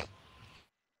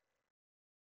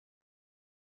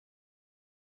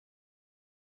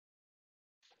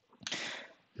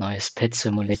 Neues Pet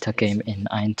Simulator Game in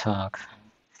 1 Tag.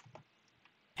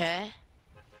 Hä?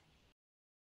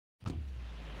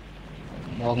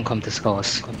 Morgen kommt es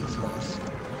raus.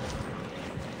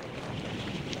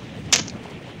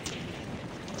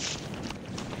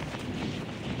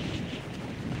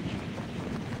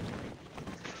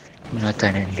 Man hört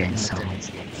deinen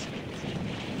Ingame-Sound.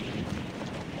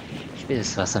 Ich spiele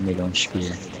das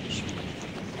Wassermelonenspiel.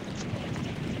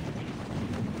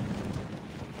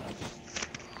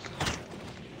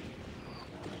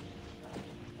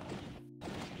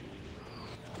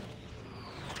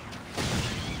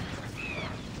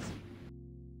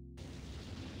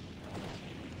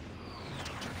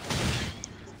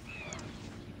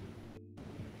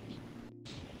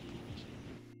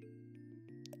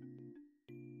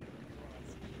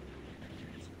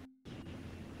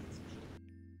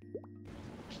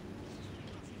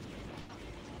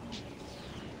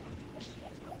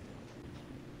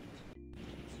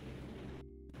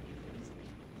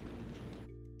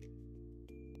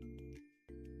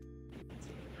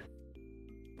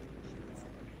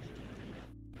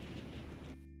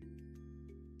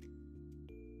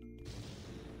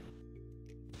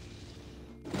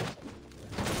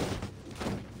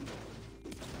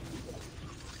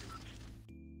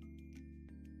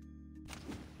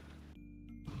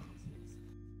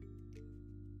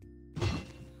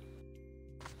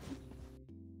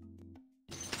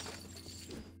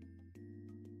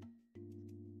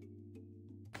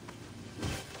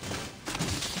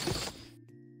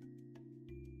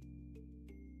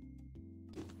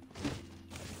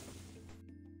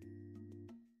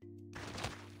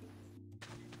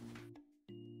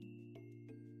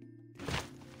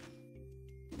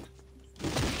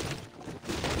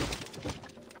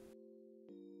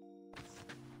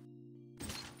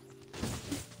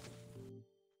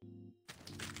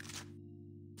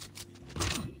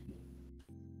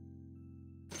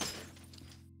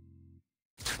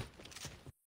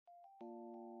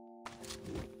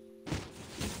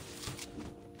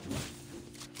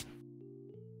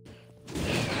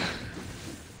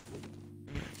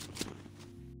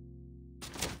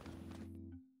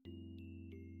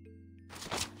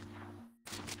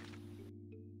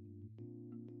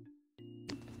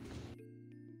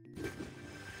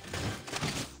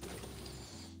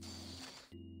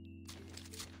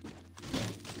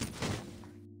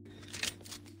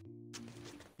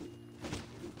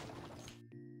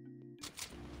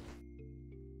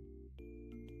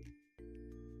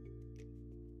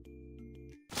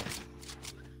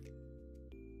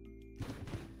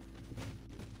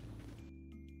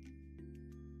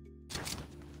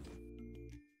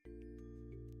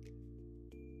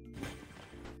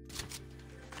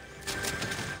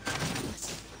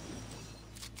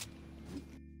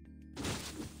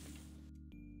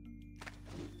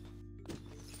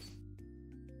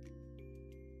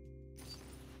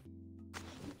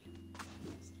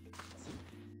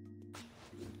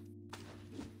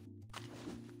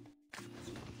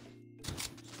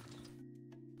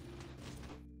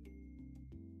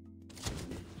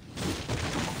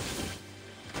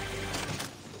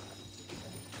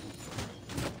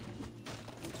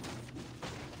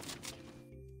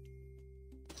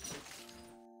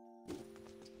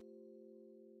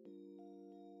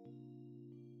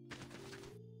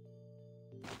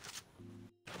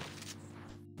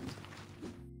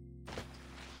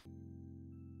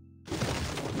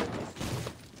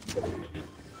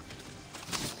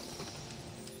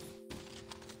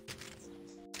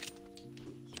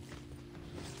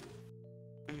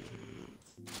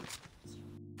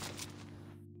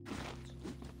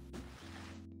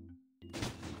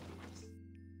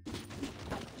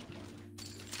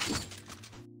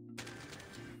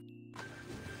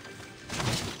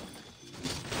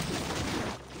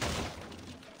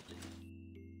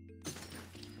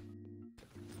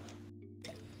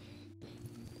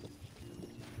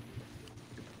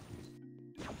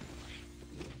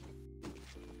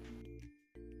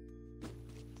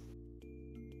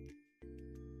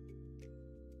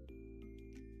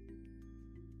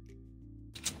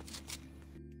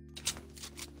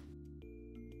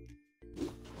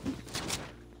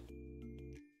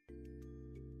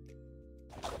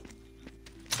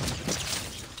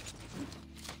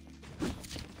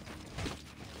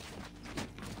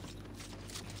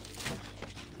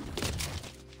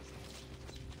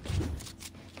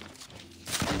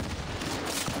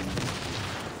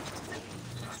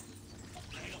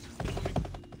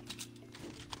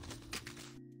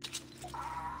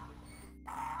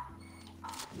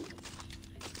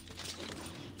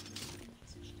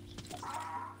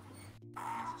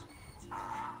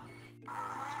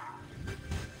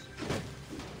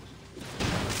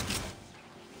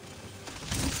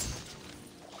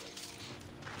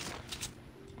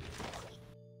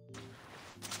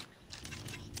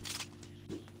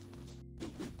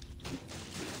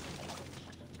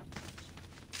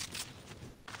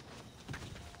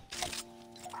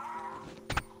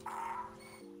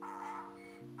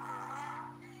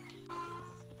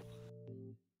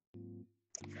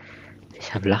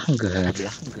 Ich habe Lachen gehört.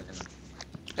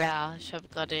 Ja, ich habe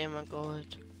gerade jemand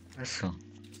geholt. Achso.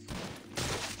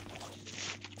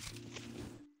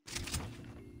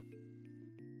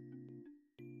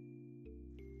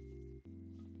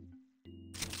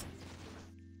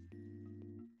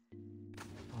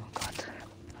 Oh Gott.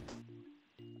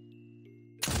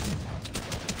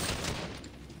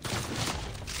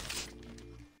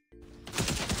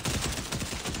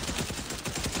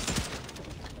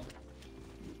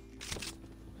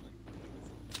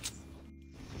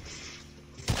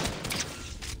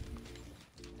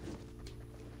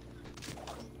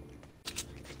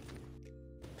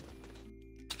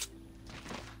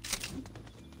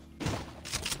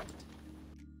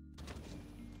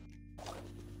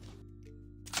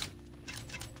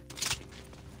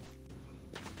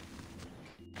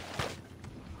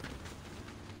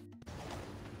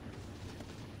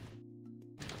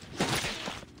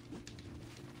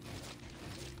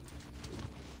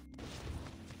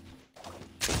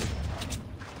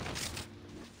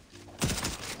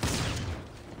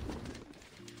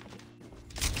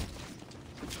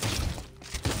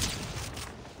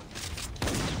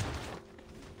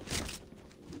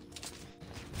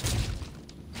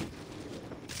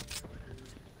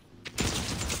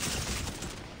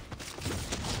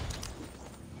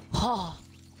 Oh,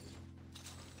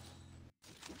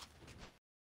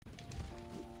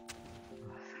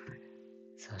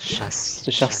 So,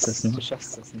 du schaffst es,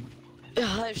 ne?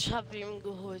 ja, ich habe ihn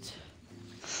geholt.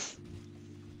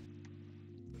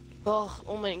 Och,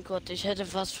 oh mein Gott, ich hätte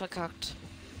fast verkackt.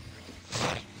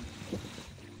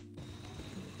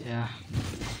 Ja.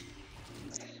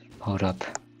 Hold up.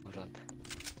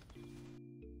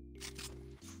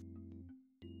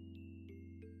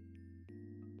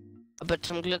 Aber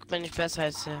zum Glück bin ich besser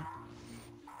als er.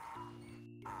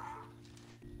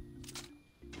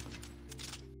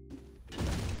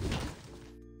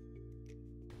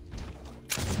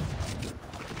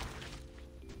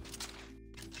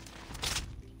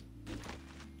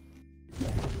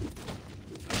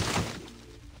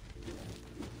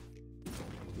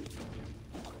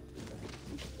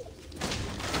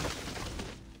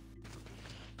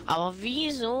 Aber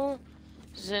wieso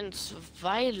sind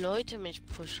 2 Leute mich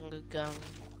pushen gegangen?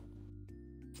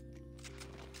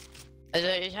 Also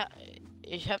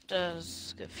ich hab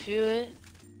das Gefühl,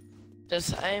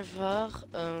 dass einfach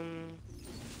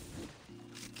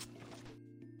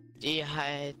die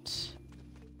halt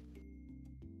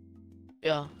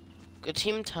ja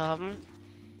geteamt haben.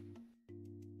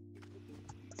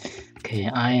 Okay,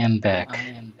 I am back.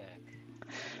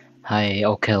 Hi,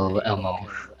 Okel Elmo.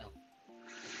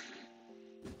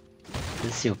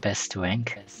 This is your best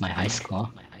rank? My high score?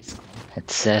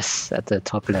 It says at the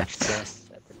top left.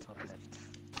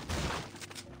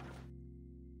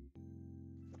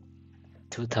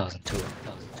 2002.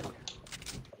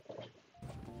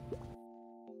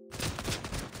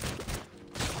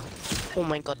 Oh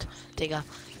mein Gott, Digga.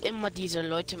 Immer diese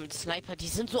Leute mit Sniper, die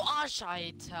sind so Arsch,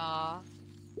 Alter.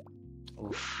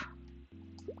 Uff.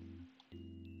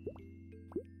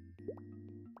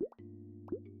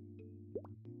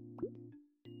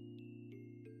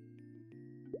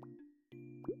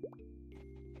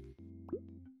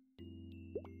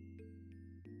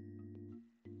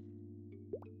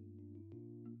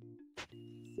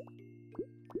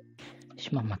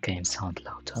 Ich mach mal Game Sound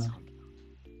lauter.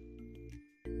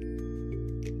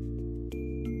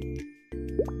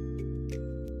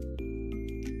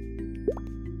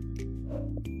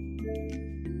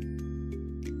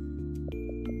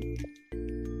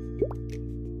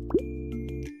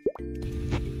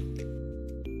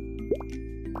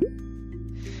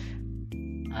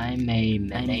 I'm a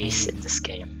menace in this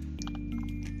game.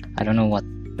 I don't know what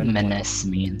menace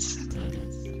means.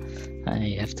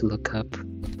 I have to look up.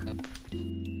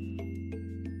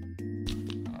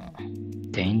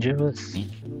 Dangerous?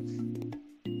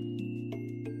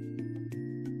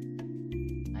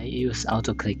 I use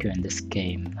autoclicker in this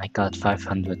game. I got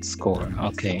 500 score.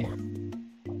 Okay.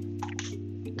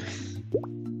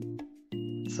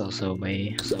 It's also a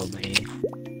way.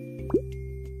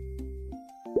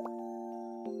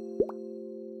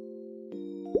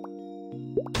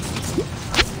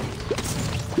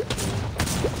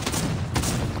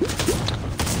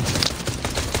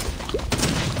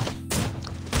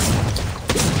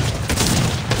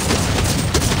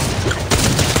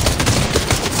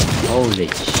 Holy.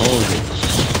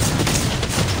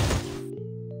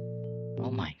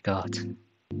 Oh my god.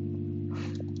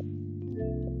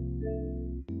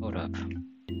 Hold up.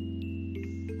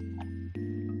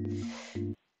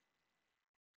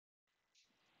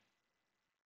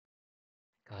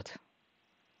 Gott.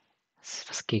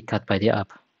 Was geht gerade bei dir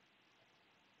ab?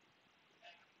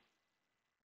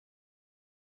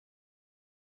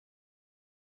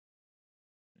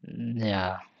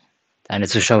 Ja, eine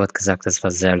Zuschauer hat gesagt, das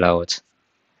war sehr laut.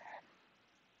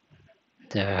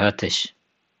 Der hört dich.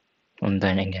 Und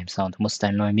dein Ingame-Sound. Du musst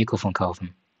ein neues Mikrofon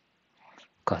kaufen.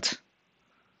 Gott.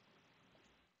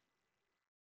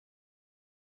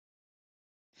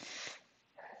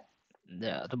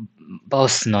 Ja, du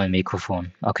brauchst ein neues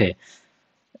Mikrofon. Okay.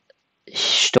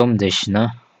 Ich stumm dich,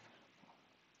 ne?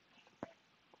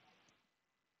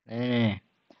 Nee.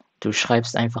 Du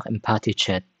schreibst einfach im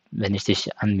Party-Chat, wenn ich dich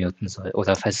unmuten soll.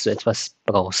 Oder falls du etwas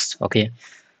brauchst, okay?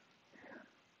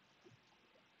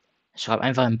 Schreib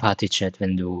einfach im Party-Chat,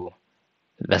 wenn du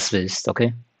was willst,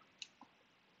 okay?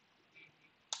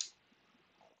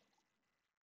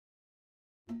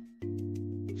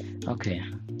 Okay.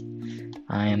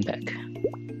 I am back.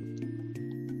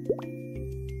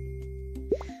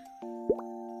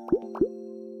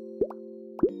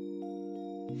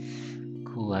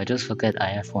 Cool, I just forget I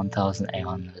have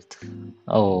 1800.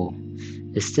 Oh,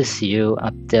 is this you,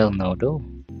 Abdel Nodo?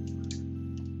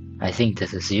 I think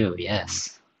this is you,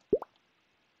 yes.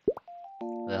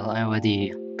 Well, I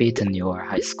already beaten your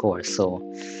high score, so...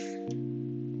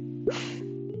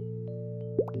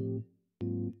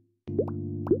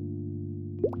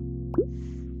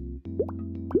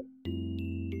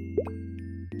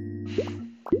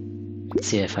 Let's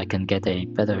see if I can get a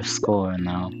better score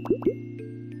now.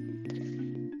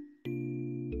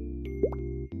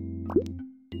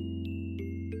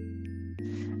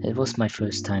 It was my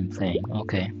first time playing,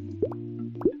 okay.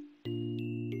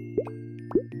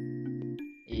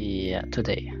 Yeah,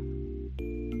 today.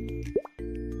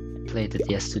 I played it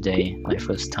yesterday, my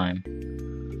first time.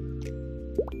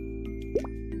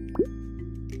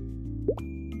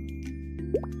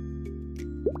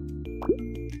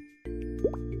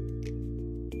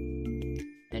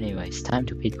 Anyways, time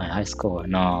to beat my high score.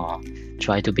 No,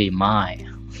 try to beat my.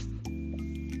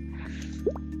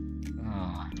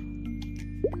 Oh.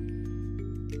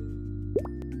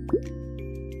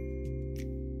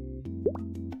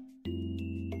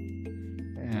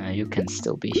 You can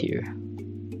still be here.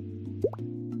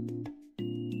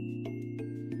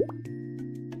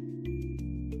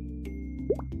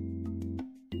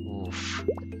 Oof,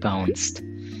 it bounced.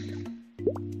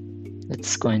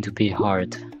 It's going to be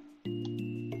hard.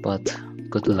 But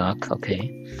good luck, okay.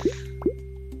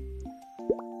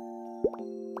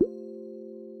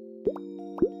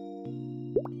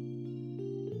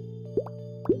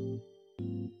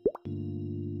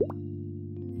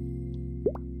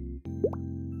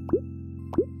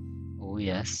 Oh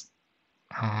yes.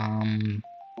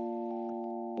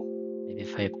 Maybe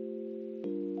if I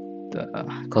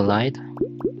collide?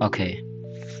 Okay.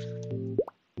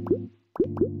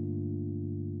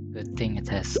 Good thing it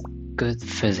has good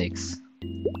physics.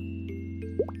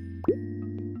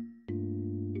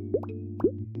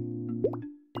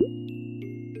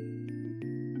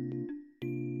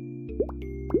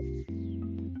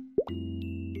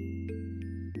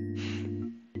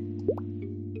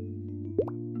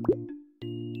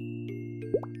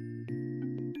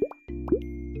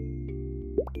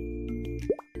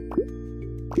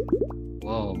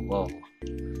 Whoa.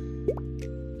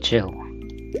 Chill.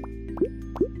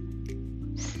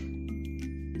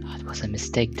 It was a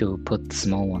mistake to put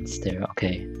small ones there,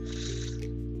 okay.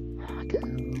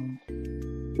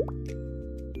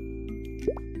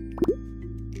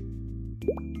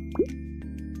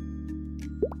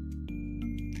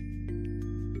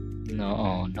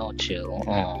 No chill.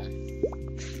 Oh.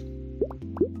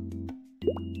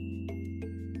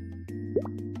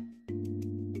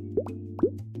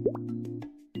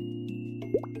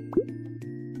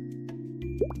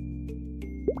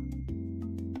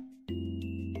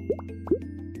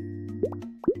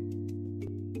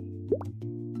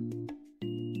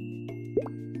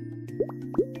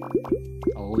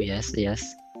 Oh yes.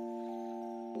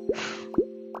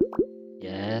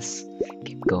 Yes.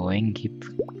 Keep going. Keep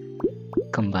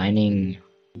combining.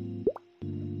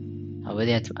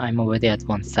 I'm already at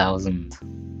 1000.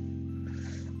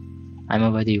 I'm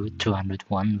already with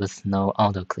 201 with no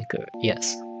auto clicker.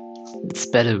 Yes, it's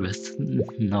better with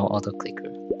no auto clicker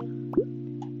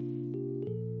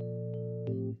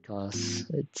because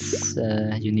it's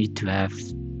you need to have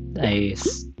a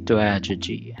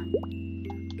strategy.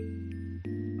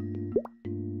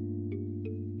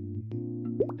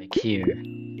 Like here,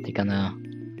 they're gonna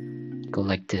go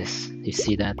like this. You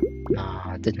see that? No,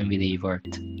 it didn't really work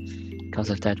because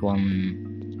of that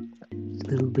one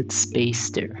little bit space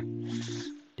there.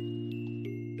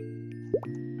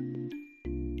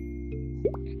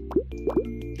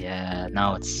 Yeah,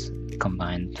 now it's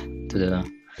combined to the...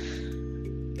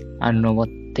 I don't know what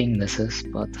thing this is,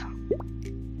 but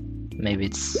maybe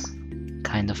it's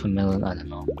kind of a million, I don't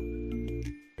know.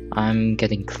 I'm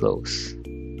getting close.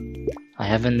 I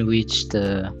haven't reached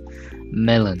the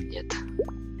million yet.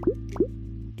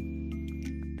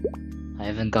 I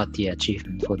haven't got the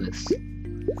achievement for this.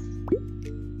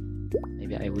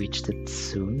 Maybe I reached it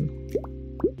soon.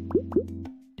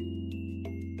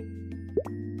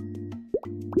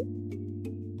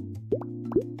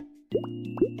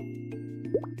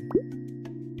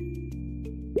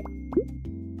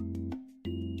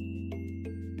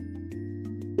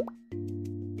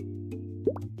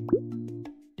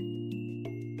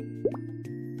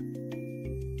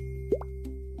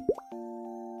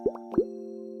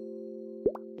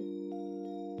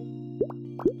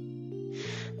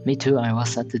 Me too, I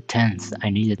was at the 10th. I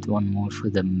needed one more for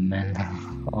the men.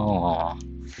 Oh,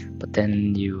 but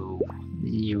then you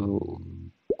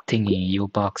thingy, your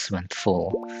box went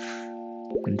full.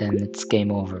 And then it's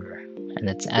game over. And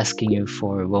it's asking you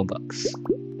for Robux.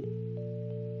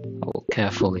 Oh,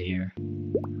 careful here.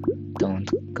 Don't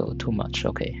go too much,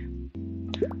 okay.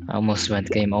 I almost went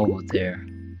game over there.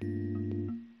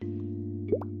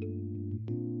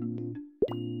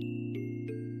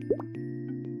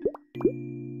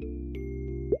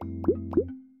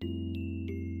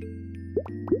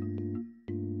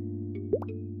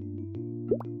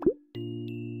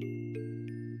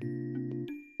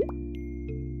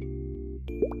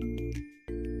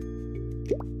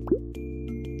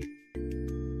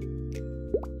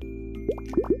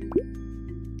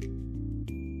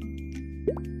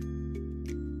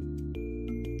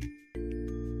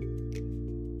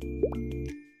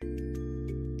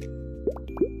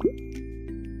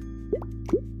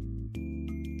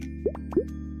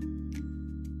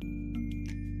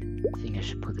 I think I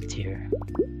should put it here.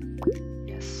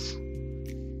 Yes.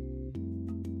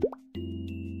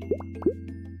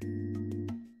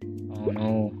 Oh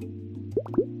no.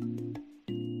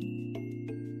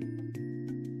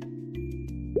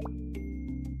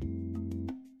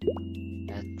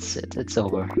 That's it, it's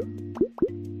over.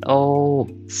 Oh,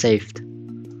 saved.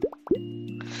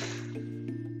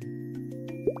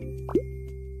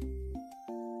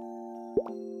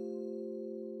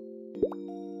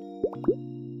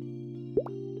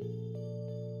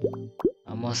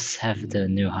 Almost have the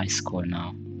new high score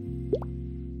now.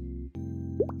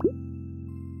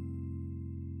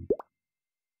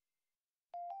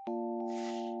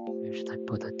 Where should I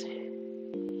put it? Here?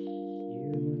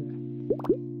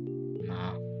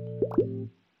 No.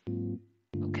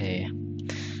 Okay.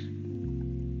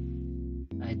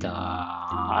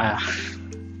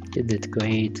 You did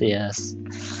great, yes.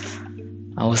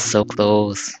 I was so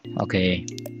close. Okay.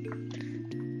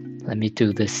 Let me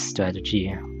do this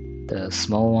strategy. The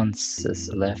small ones is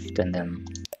left and then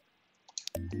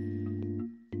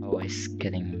always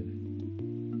getting,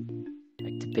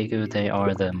 like, the bigger they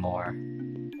are, the more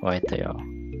right they are.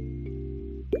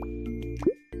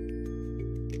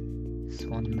 This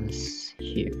one is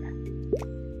here.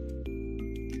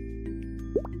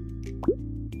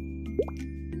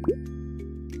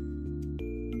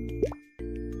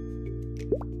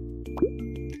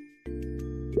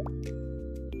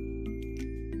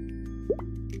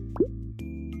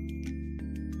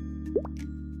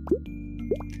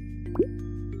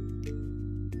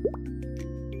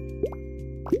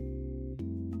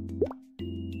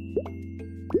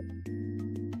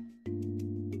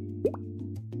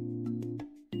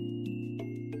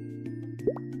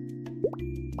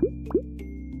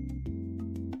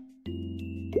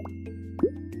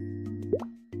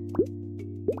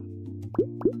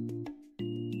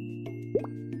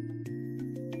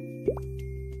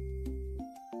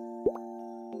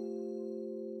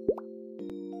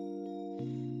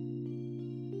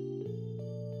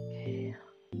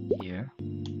 Here.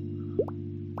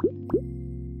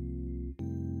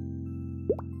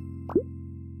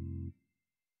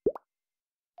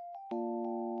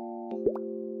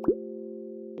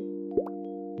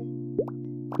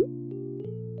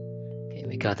 Okay,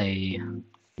 we got a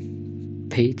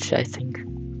page, I think.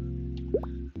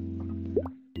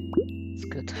 It's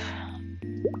good.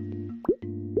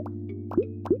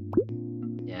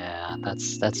 Yeah,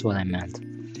 that's what I meant.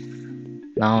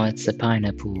 Now it's a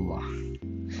pineapple.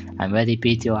 I'm ready to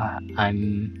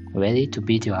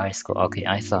beat your high score. Okay,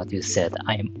 I thought you said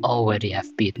I already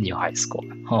have beaten your high score.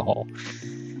 Oh,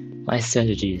 my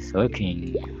strategy is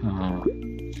working.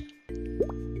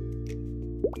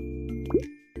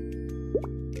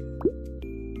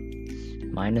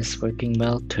 Mine is working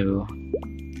well too.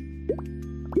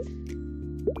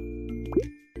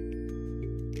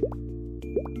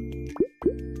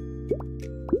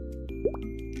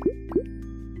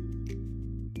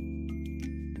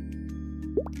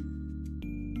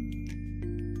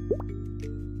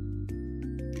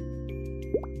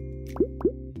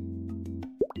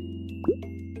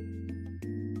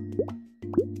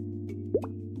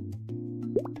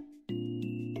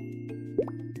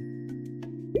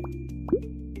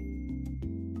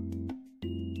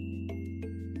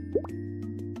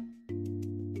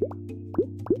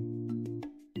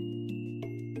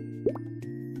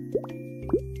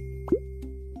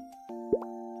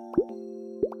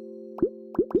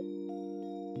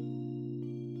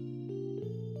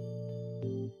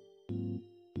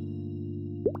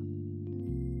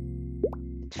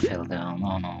 fell down.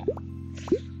 Oh no.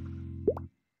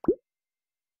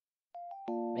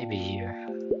 Maybe here.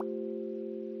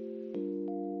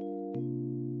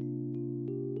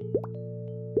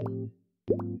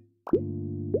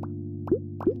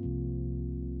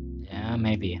 Yeah,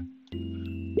 maybe.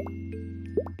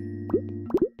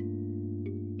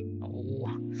 Oh.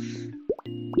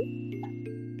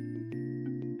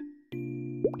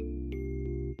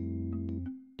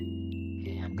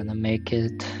 Okay, I'm gonna make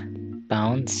it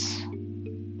bounce,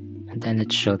 and then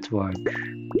it should work.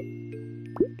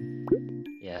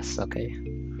 Yes, okay.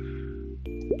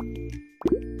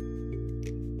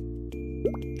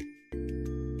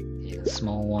 Okay, the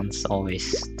small ones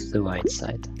always to the right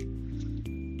side.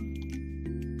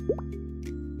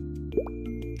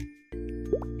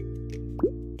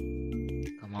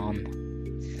 Come on.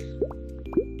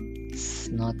 It's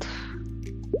not...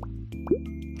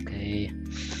 Okay.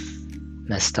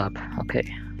 Messed up. Okay.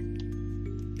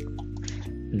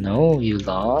 No, you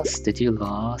lost. Did you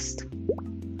lost?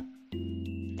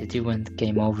 Did you win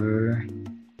game over?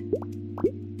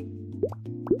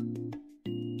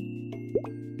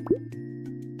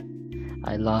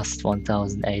 I lost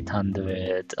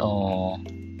 1,800. Oh.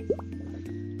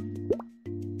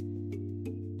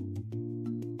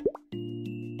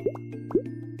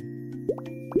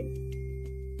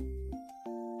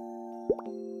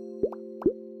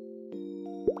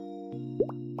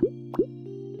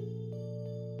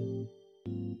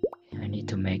 I need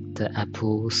to make the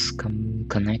apples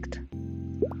connect.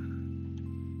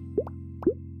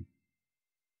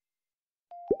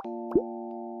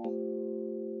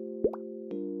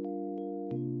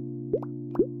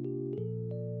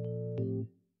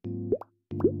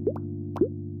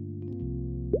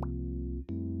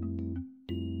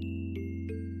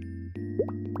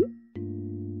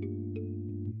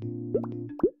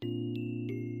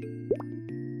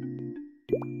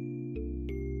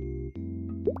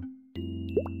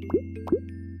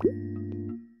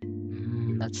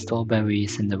 That strawberry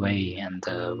is in the way, and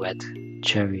the red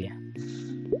cherry.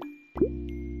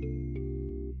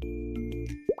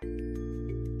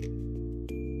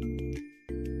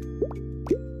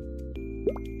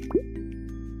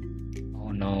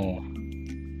 Oh no.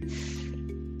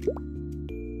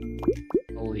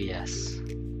 Oh yes.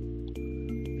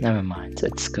 Never mind,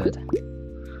 it's good.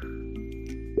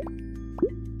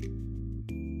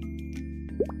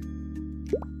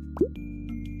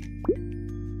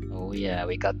 Oh yeah,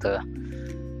 we got the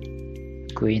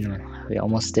green one. We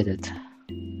almost did it.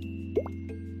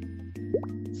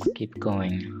 Let's keep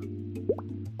going.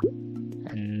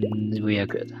 And we are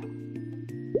good.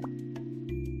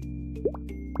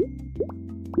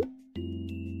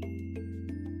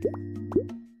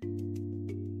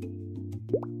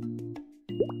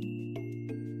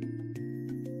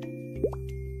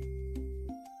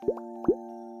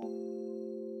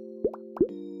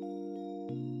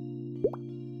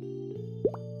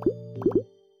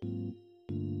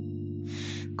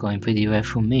 Going pretty well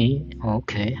for me.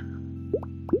 Okay.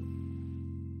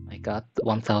 I got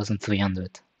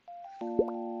 1,300.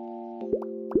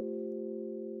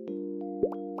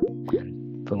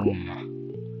 And boom.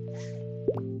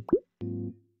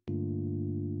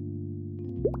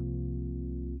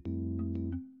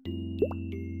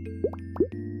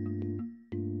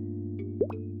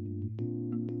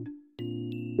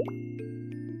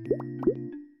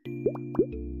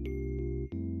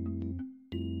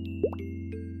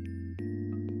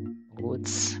 Oh,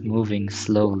 it's moving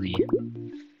slowly.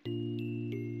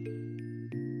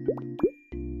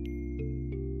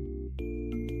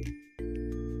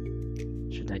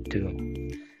 Should I do?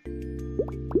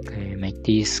 Okay, make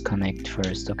these connect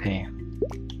first, okay.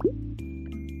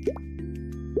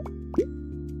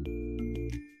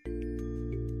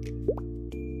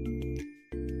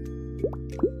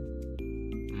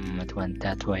 It went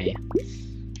that way.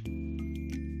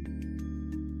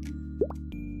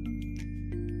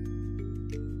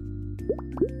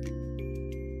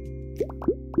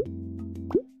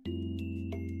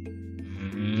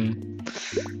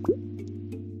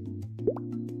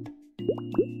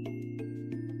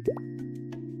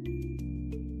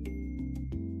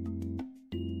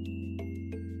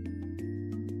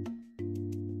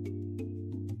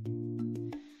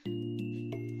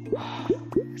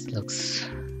 This looks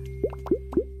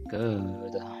good.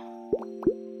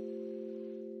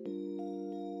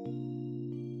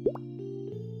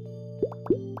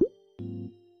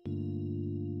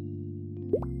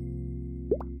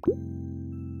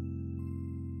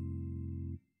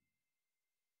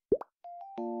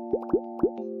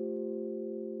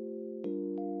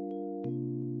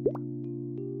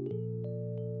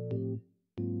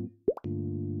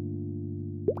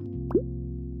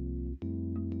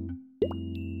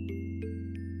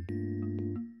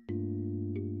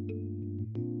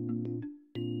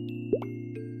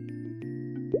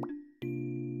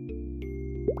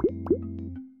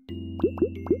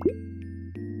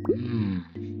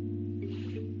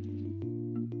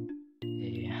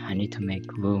 Okay, I need to make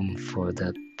room for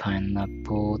the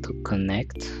pineapple to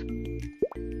connect.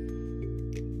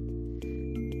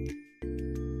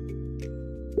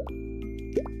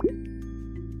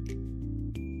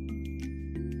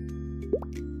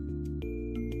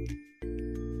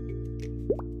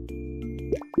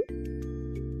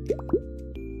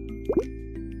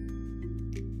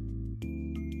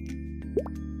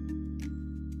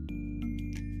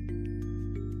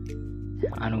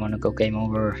 I don't want to go game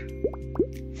over.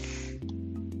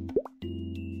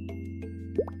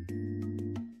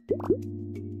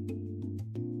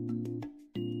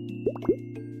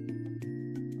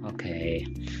 Okay,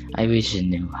 I wish I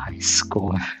knew high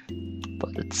score,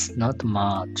 but it's not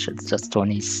much. It's just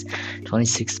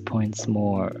 26 points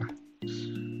more.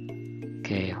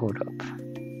 Okay, hold up.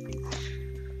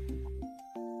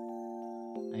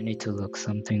 I need to look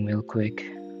something real quick.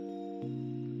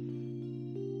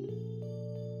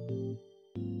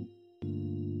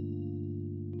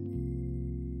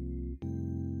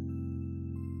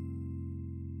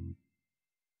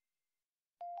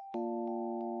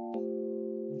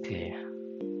 Okay.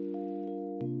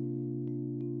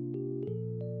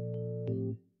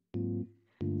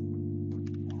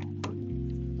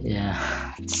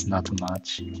 Yeah, it's not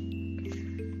much.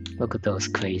 Look at those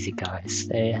crazy guys.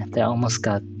 They almost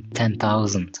got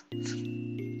 10,000.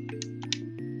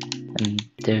 And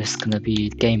there's gonna be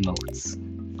game modes.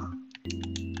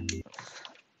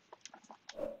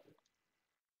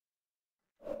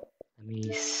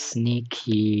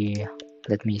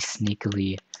 Let me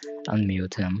sneakily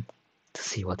unmute him to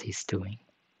see what he's doing.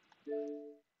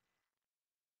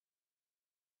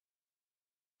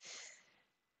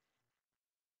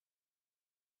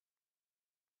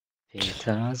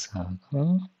 Peter, sage.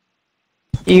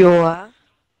 Joa.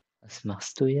 Was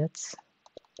machst du jetzt?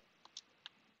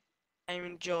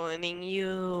 I'm joining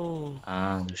you.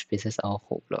 Ah, du spielst jetzt auch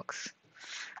Roblox.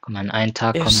 Komm, an einen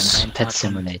Tag Yes. kommt ein Pet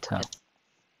Simulator.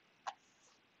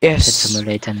 Yes. Pet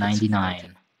Simulator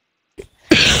 99.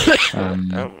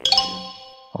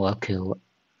 Oracle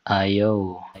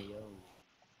IO.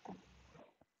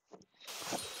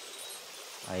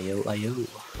 IO.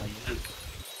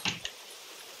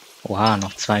 Oha,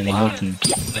 noch 2 Minuten.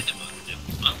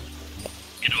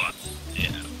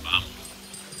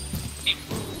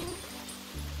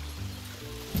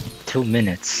 2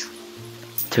 minutes.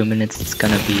 2 minutes, it's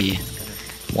gonna be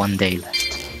 1 day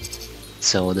left.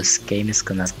 So this game is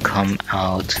gonna come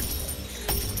out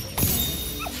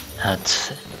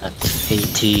at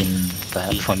 18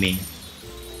 for me.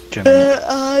 Germany.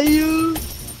 Are you?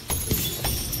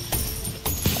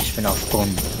 Ich bin auf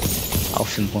Brunnen.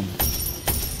 Auf dem Brunnen.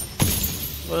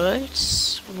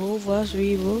 Was? Wo war's?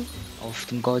 Wie? Wo? Auf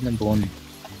dem goldenen Brunnen.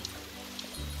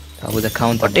 Da wo der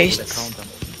Counter Und ich- ist.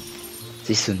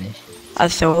 Siehst du nicht?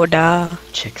 Also da.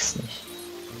 Check's nicht.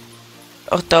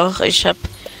 Ach doch, ich hab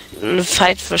einen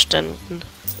Fight verstanden.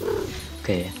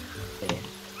 Okay.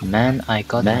 Man, I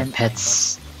got my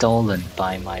pets stolen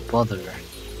by my brother.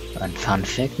 And fun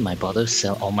fact, my brother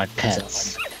sell all my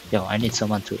pets. Yo, I need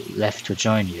someone left to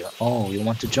join you. Oh, you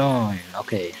want to join?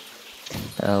 Okay.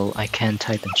 Oh, I can't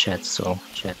type in chat, so.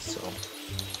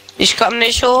 Ich komm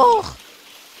nicht hoch.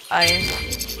 Ei.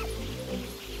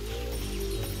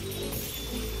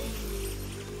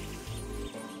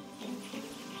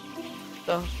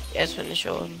 So, jetzt bin ich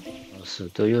oben. So,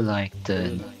 do you like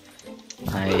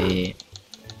I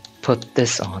put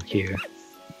this on here.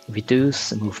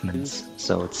 Reduce movements,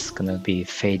 so it's gonna be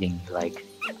fading like.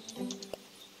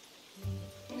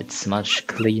 It's much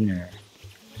cleaner.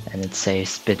 And it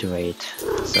saves bitrate,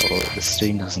 so the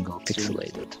stream doesn't go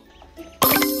pixelated.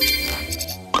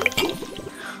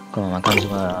 Guck mal, man kann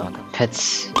sogar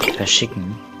Pets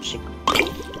verschicken.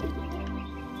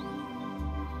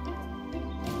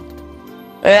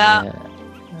 Ja.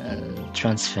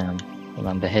 Transfern. Und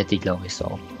man behält die, glaube ich,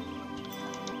 so.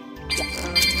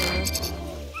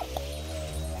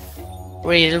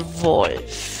 Real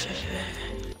Wolf.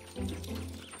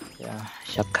 Ja,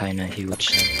 ich habe keine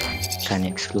keine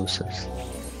Exclusives.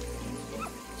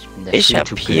 bin der Ich hab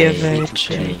Free-to-Play. hier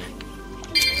welche.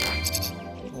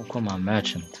 Oh, guck mal,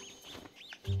 Merchant.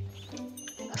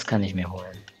 Was kann ich mir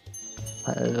holen?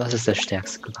 Was ist der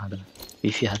stärkste gerade?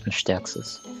 Wie viel hat ein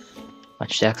stärkstes? Mein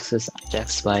stärkstes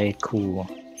ist 2 Q.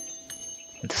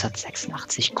 Und das hat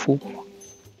 86 Q.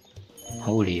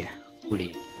 Holy.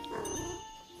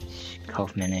 Ich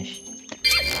kauf mir nicht.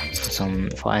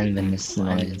 Vor allem, wenn es ein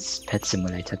neues Pet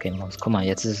Simulator Game raus. Guck mal,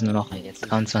 jetzt ist es nur noch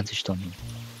 23 Stunden.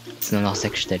 Jetzt ist nur noch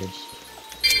 6-stellig.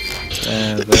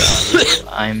 Where are you?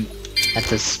 I'm at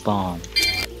the spawn.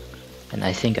 And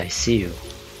I think I see you.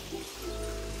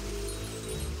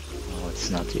 Oh, it's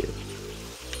not you.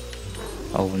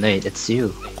 Oh, wait, it's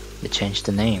you. You changed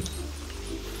the name.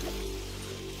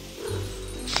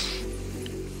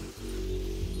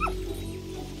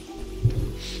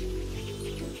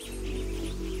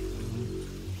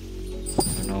 I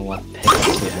don't know what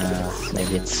pets you have.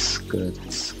 Maybe it's good.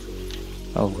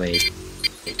 Oh, wait.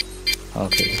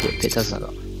 Okay, hier,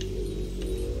 Petersalat.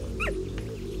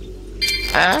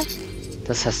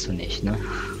 Das hast du nicht, ne?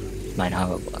 Mein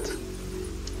Hoverboard.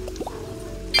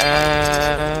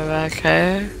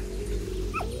 Okay.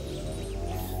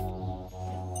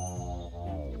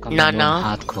 Na.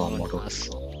 Hardcore-Modus.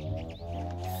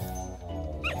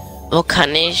 Wo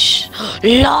kann ich?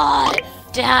 LOL!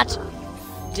 Der hat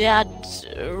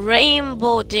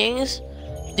Rainbow-Dings.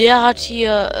 Der hat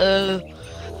hier,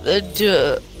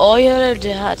 The Oil,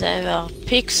 der hat einfach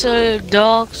Pixel,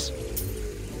 Dogs.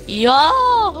 Ja,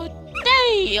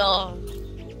 der.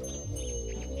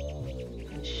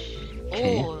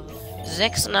 Okay. Oh,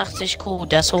 86 Q,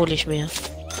 das hole ich mir.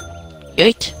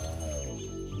 Gut.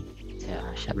 Ja,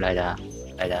 ich habe leider.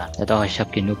 Ja doch, ich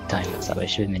habe genug Times, aber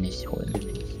ich will mir nicht holen.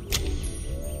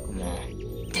 Guck mal.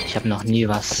 Ich habe noch nie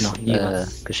was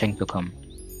geschenkt bekommen.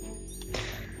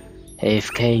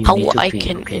 AFK, you How need to I pee.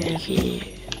 can Okay.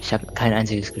 Ich habe kein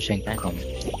einziges Geschenk bekommen.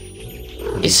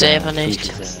 Ich selber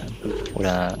nicht.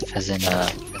 Oder Versender.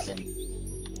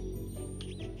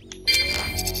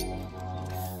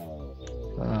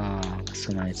 Was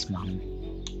soll man jetzt machen?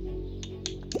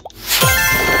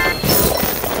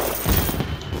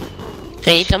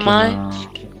 Rede mal.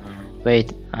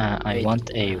 Wait, I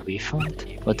want a refund?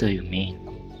 What do you mean?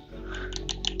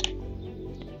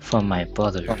 From my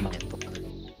brother.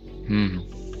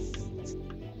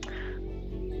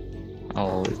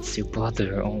 Oh, it's your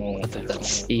brother. Oh,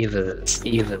 that's evil.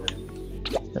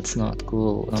 That's not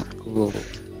cool.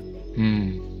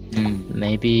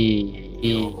 Maybe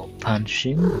you punch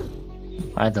him?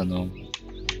 I don't know.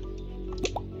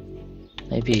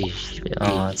 Maybe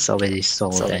it's already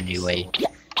sold anyway.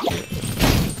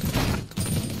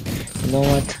 You know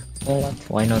what?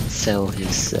 Why not sell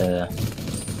his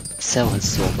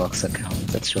ROBLOX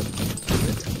account? That should do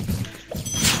it.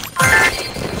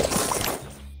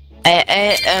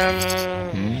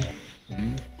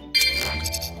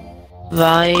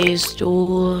 Weißt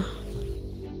du,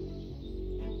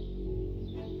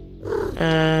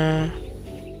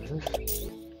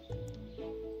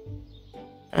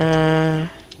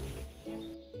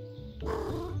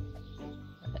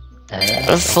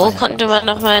 wo konnte man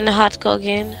noch mal in Hardcore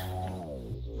gehen?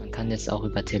 Man kann jetzt auch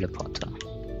über Teleporter.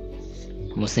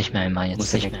 Man muss nicht mehr einmal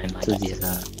zu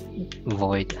dieser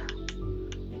Void.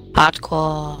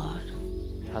 Hardcore.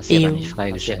 Hast du aber nicht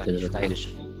freigeschaltet, oder?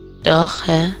 Doch,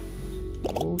 hä?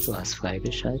 Oh, du hast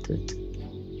freigeschaltet.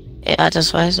 Ja,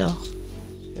 das weiß ich auch.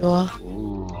 Ja.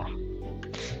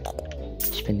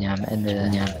 Ich bin ja am Ende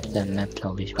der Map,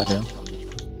 glaube ich. Warte.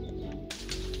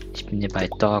 Ich bin hier bei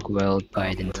Dog World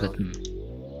bei dem dritten.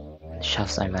 Ich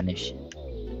schaff's einfach nicht.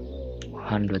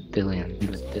 100 Billion.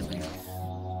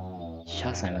 Ich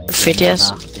schaff's einfach nicht. Fehlt dir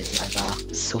es? Einfach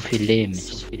so viel Leben.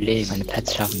 Meine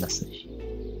Pets schaffen das nicht.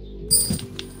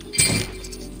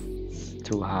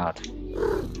 Too hard.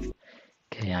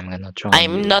 Okay, I'm gonna join.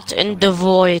 I'm not in the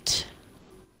void.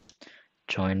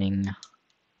 Joining.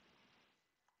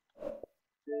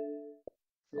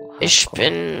 Ich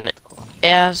bin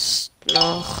erst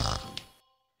noch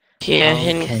hier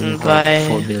hinten bei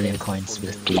 4 billion coins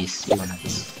with these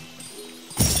units.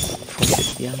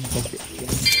 4 billion.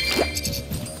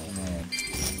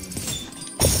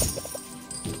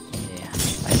 Yeah,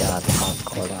 I got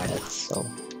hardcore pets, so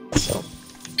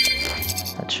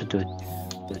that should do it.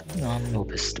 Wo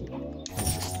bist du?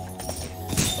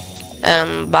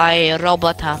 bei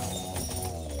Roboter.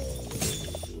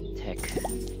 Tech.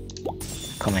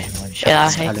 Komm mal hin, ich hab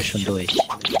das alle schon durch.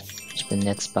 Ich bin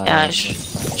jetzt bei... Ja,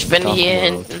 ich bin hier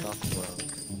hinten.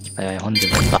 Bei Hunde.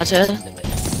 Warte.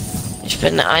 Ich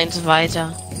bin eins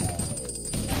weiter.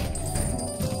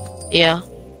 Ja.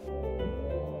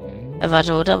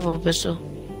 Warte, oder? Wo bist du?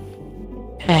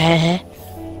 Hä?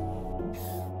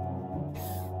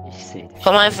 Ich seh dich.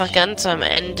 Komm einfach ganz am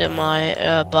Ende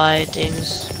mal bei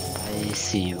Dings. I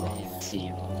see you.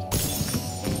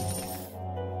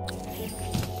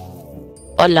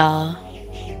 Hola.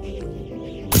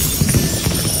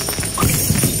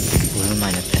 Wo sind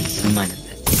meine Pets?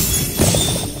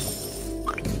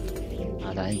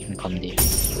 Da hinten kommen die.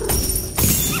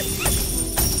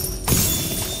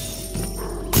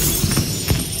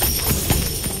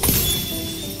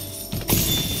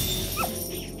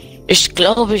 Ich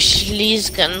glaube, ich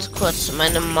schließe ganz kurz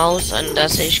meine Maus an,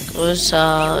 dass ich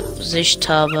größer Sicht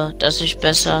habe, dass ich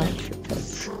besser...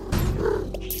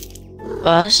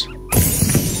 Was?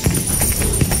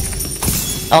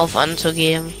 Auf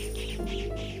anzugeben.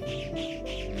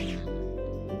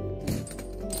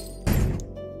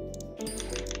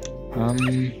 No,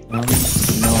 my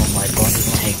bot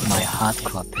will take my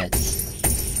hardcore pets.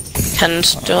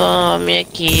 Kannst du mir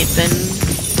geben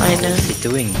eine? How is he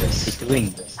doing this?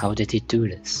 How did he do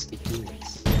this?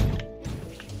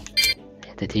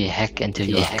 Did he hack into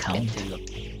your account?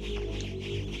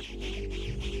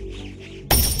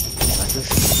 Was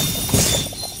ist?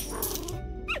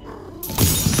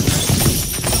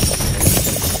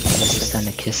 Das ist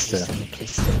eine Kiste.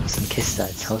 Das ist eine Kiste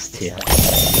als Haustier.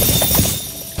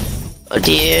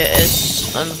 Die ist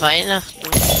von Weihnachten.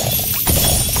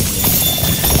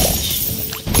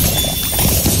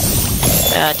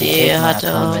 Ja, die hatte...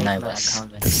 When I was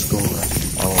at school.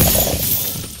 Oh.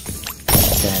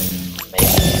 Then maybe...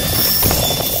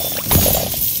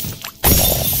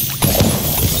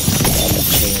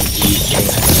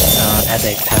 Add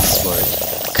a password.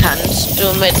 Kannst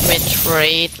du mit mir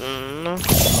traden? Oh,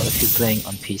 if you're playing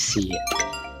on PC.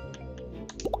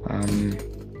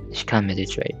 Ich kann mit dir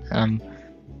traden.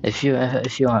 If you are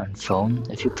on phone,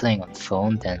 if you're playing on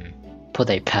phone, then put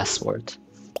a password.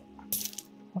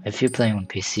 If you're playing on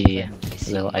PC,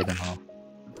 well, I don't know.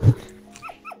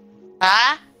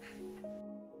 Ah?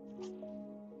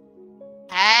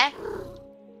 Hä?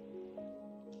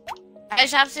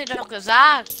 Ich hab's dir doch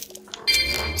gesagt.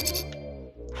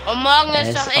 Und morgen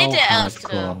ist doch eh der erste.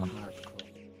 Hardcore.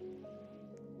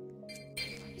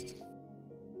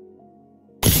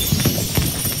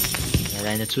 Ja,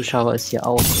 deine Zuschauer ist hier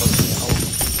auch.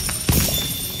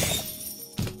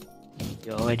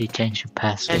 You already changed your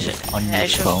password on your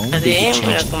phone. Did you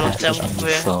change the password on your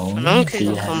phone? Do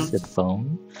you have the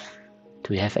phone?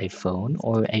 Do you have a phone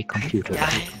or a computer? Ja,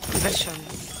 ich weiß schon.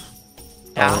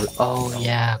 Ja. Oh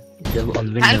yeah,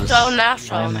 on Windows. Kannst du auch Why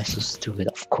nachschauen. am I so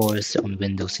stupid? Of course, on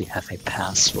Windows you have a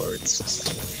password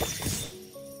system.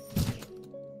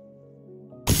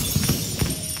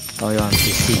 Oh, you're on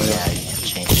PC. Yeah, you can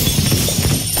change it.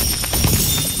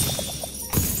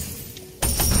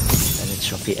 And it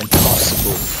should be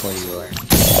impossible for your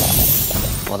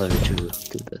brother to do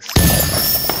this.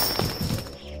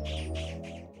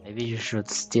 Maybe you should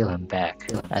steal him back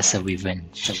as a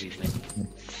revenge.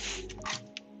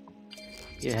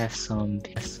 You have some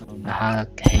HC.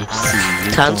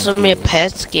 Kannst du mir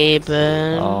Pets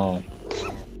geben? Oh.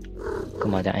 Guck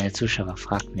mal, der eine Zuschauer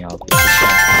fragt mir, ob ich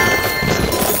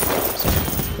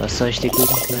was soll ich dir geben,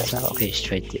 Klasse? Okay, ich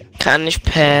trade dir. Kann ich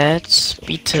Pets?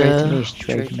 Bitte.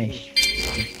 Trade mich.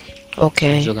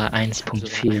 Okay. Sogar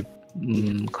 1.4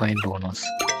 Coin-Bonus.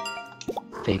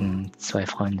 Wegen 2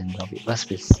 Freundinnen, glaube ich. Was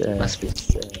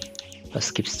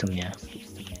gibst du mir?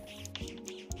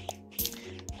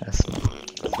 Das.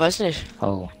 Weiß nicht.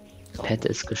 Oh, Pet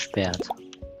ist gesperrt.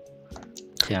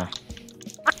 Tja.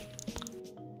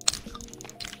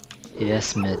 Wie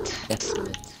wär's mit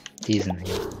diesen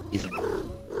hier?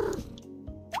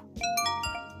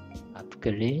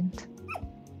 Abgelehnt?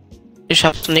 Ich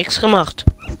hab nichts gemacht.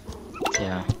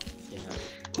 Tja.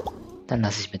 Dann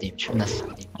lass ich mit dem schon.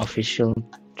 Official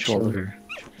Troller.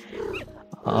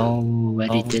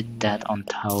 Already did that on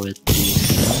Tower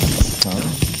Defense.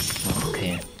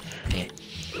 Okay.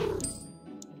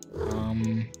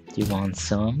 You want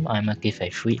some? I'ma give a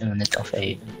free unit of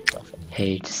a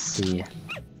HC.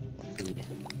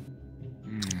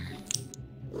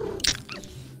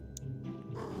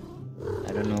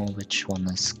 I don't know which one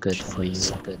is good for you.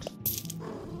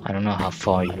 I don't know how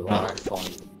far you are. I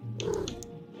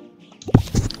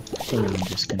think I'm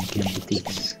just gonna give you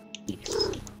these.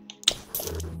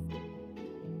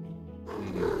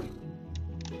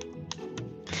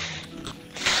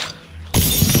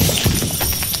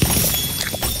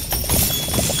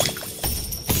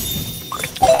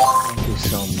 Thank you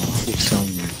so much.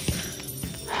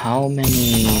 How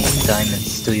many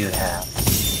diamonds do you have?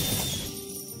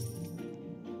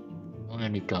 How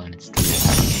many diamonds do you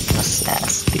have? Just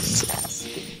ask.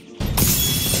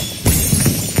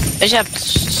 Ich hab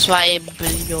 2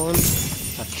 Billionen.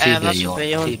 4 Billionen?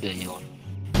 4 Billionen.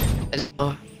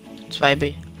 Also, 2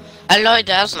 B. Ah, Leute,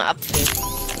 da ist ein Apfel.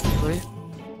 Cool.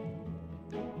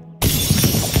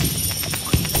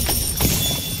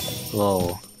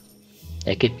 Wow.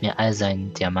 Er gibt mir all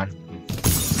seinen Diamanten.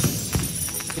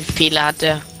 Wie viele hat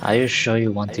er? Are you sure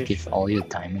you want to give all your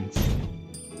diamonds?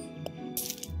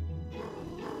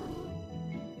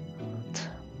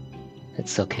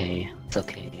 It's okay. It's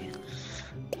okay.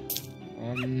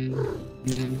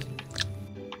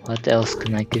 What else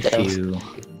can I give you?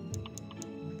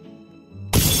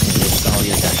 Okay, that's all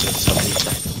your data.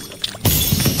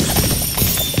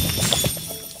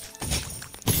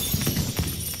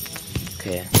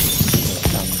 Okay,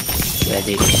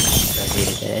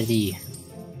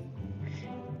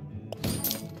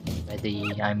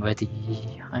 I'm ready.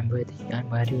 I'm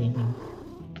ready.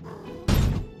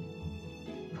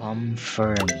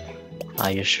 Confirm.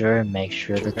 Are you sure? Make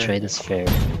sure the trade is fair.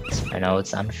 I know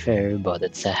it's unfair, but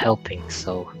it's a helping,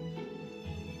 so...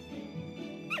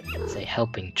 It's a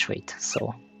helping trade,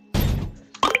 so...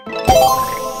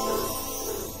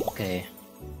 Okay.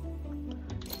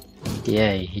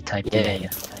 Yay, he typed yay.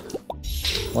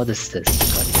 What is this?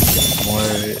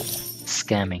 More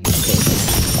scamming, okay.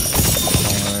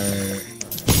 More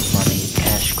money,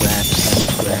 cash grabs.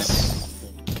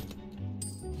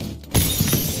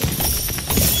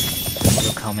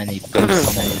 Look how many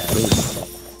boosts I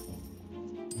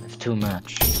have too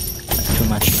much. Too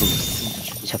much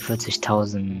boost. Ich habe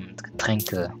 40.000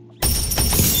 Getränke.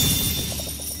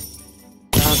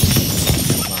 Too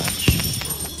much.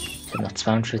 Ich habe noch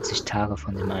 42 Tage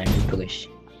von dem einen übrig.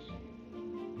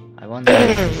 I want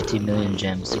 50 million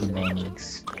gems remaining.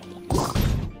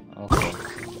 Okay.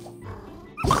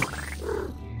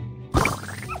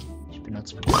 Ich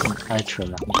benutze ein bisschen Ultra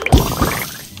Luck.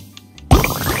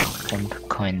 Und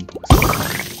Coin Boost.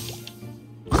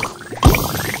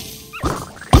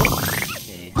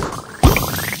 Okay.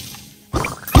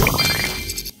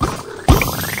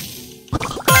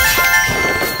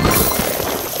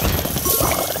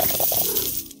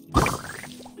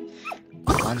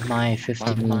 Want my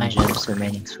 50 million gems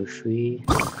remaining for free?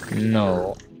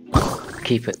 No.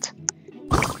 Keep it.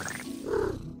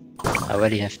 I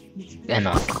already have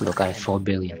enough. Look, I have 4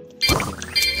 billion.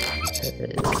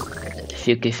 If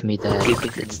you give me that,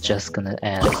 it's just gonna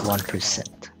add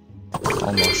 1%.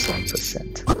 Almost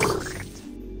 1%.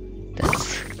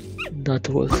 That's not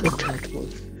worth it.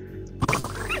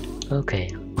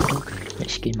 Okay.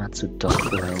 Ich gehe mal zu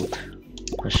Dog World.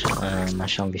 Mal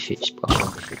schauen, wie viel ich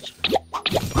brauche.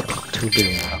 2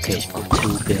 Billion. Okay, ich brauche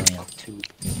 2 Billion.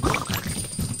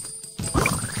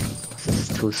 This is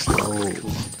too slow.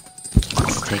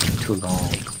 It's taking too long.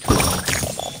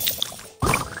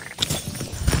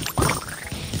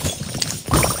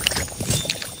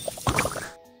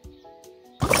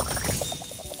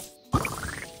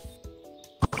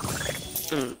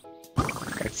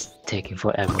 That's taking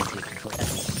forever.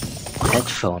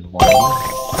 Headphone 1.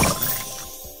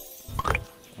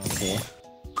 Okay.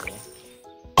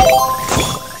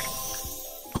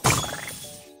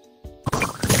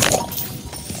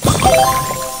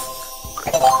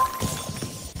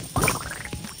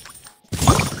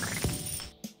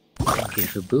 Thank you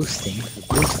for boosting.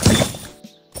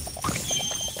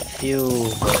 If you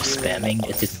were spamming,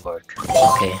 it didn't work.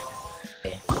 Okay.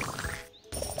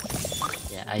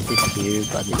 Yeah, I did hear,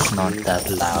 but it's not that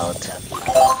loud.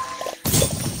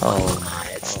 Oh my,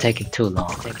 it's taking too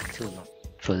long.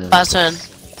 For the... Was denn?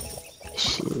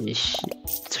 Ich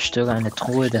zerstöre eine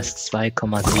Truhe, das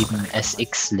 2,7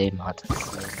 SX Leben hat.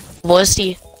 Wo ist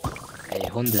die? Hey,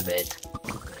 Hundewelt.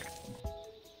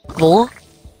 Wo?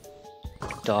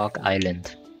 Dog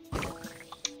Island.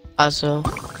 Also.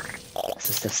 Das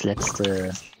ist das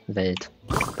letzte Welt.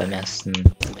 Beim ersten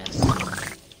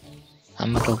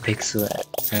Hamburger Pixel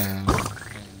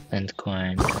and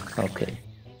Coin. Okay.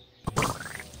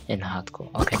 In Hardcore.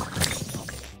 Okay.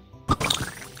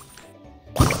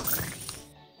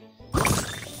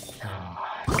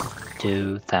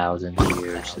 2,000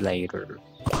 years later.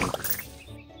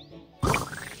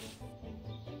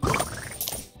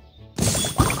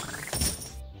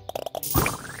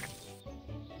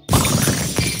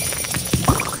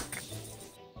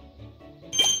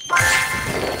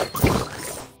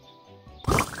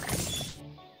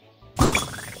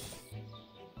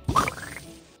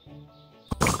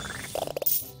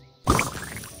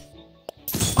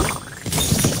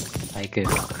 I give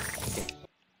up.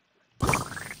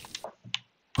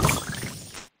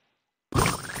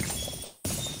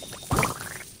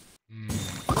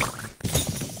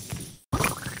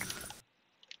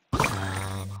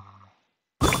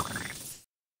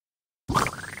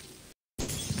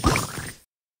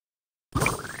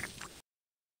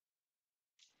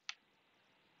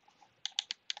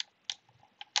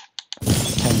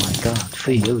 Oh my god,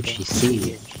 free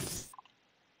UGC.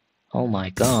 Oh my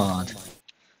god.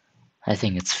 I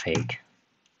think it's fake.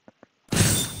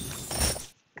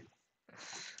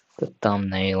 The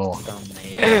thumbnail.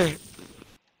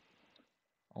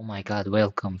 Oh Oh my god,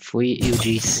 welcome. Free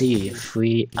UGC,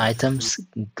 free items,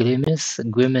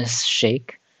 Grimace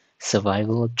Shake,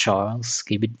 Survival, Charles,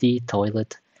 Skibidi,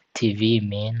 Toilet, TV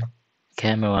Man,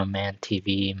 Cameraman,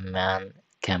 TV Man,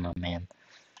 Cameraman.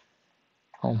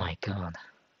 Oh my god.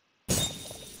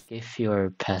 Give your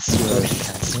password.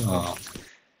 Oh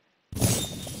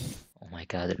my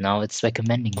god, now it's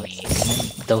recommending me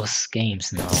those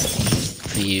games now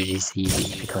for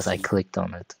UGC because I clicked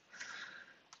on it.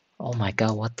 Oh my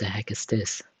god, what the heck is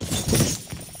this?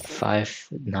 5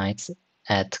 Nights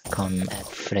at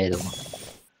Confredo.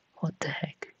 What the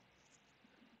heck?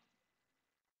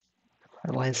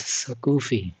 Why is this so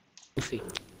goofy?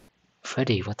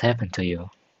 Freddy, what happened to you?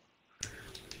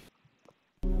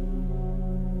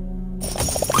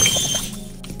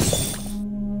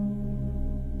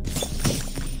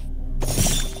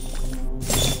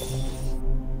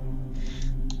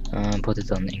 Put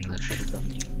it on English.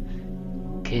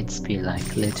 Kids be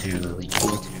like literally.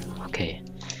 Okay,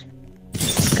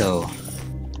 let's go.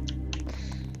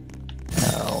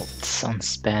 Oh, it's on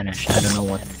Spanish. I don't know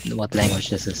what language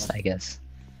this is. I guess.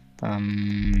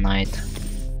 Night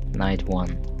 1.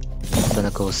 I'm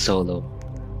gonna go solo.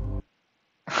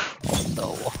 Oh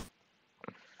no.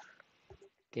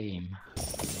 Game.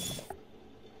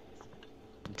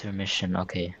 Intermission.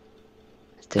 Okay.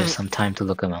 There's some time to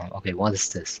look around. Okay, what is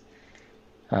this?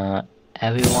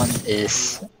 Everyone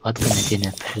is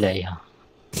Ultimate player.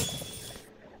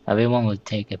 Everyone will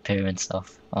take appearance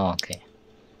of. Oh, okay.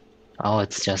 Oh,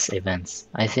 it's just events.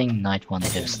 I think night 1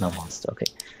 there's no monster. Okay.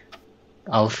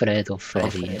 Alfredo,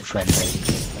 Freddy, friends.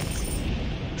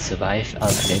 Survive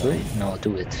Alfredo? No,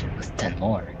 do it with 10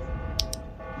 more.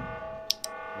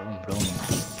 Boom.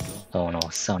 Oh no,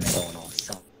 Sonic.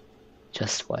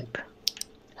 Just wipe.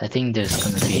 I think there's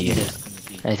gonna be.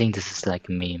 I think this is like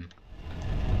a meme.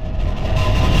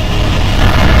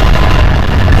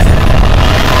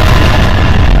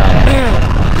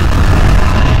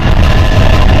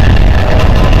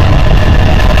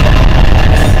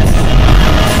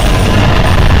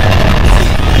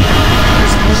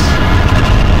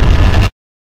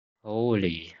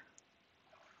 Holy.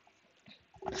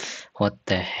 What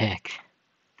the heck?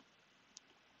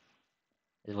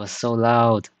 It was so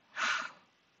loud.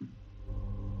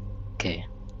 Okay.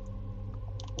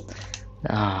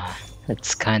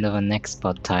 It's kind of an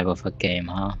expert type of a game,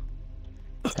 huh?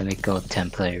 Let me go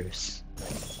 10 players.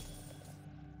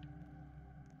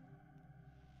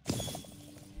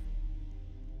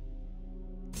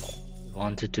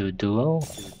 Want to do duo?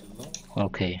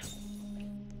 Okay.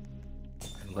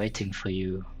 I'm waiting for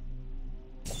you.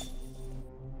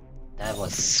 That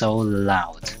was so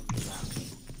loud.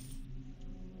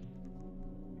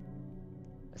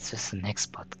 It's just an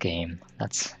expert game.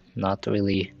 That's not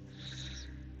really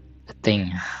a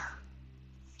thing.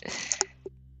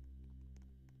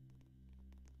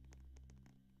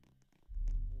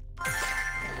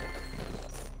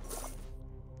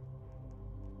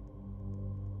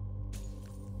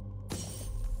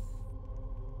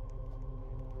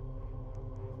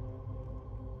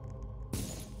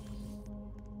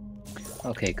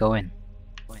 Okay, go in.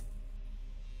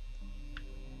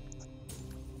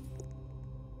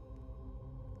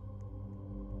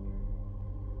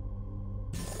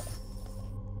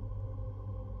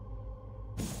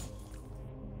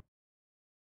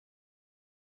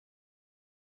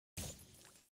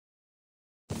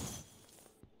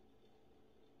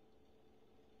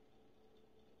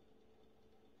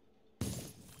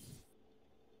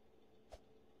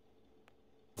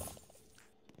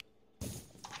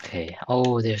 Okay.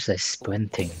 Oh, there's a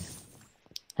sprinting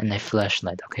and a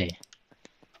flashlight. Okay.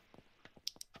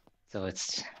 So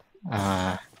it's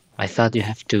I thought you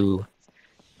have to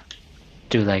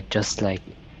do like just like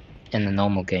in the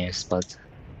normal games, but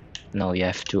no, you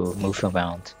have to move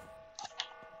around.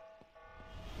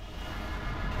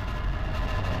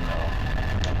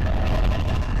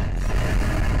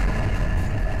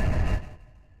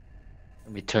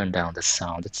 Let me turn down the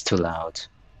sound, it's too loud.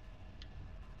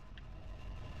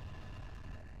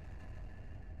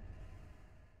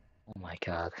 Oh my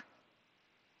god.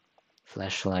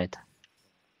 Flashlight.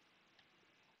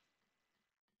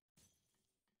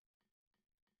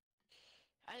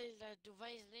 Alter, du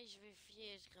weißt nicht, wie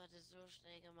viel ich gerade so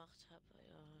schnell gemacht habe.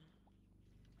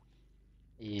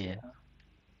 Ja. Yeah.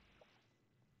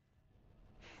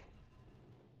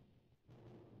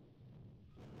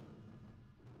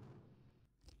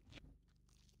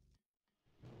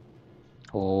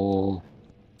 Oh.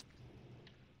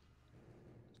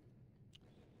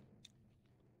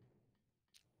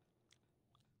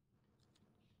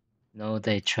 No,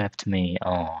 they trapped me.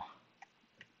 Oh.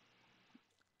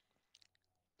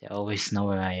 They always know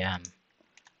where I am.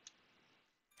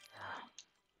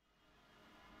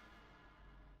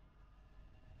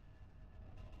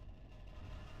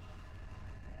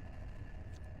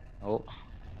 Oh.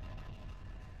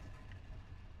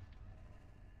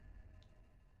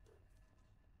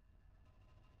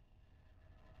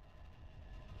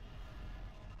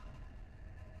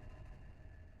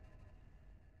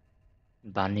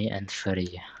 Bunny and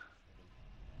Freddy.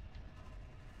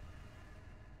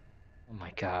 Oh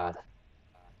my god.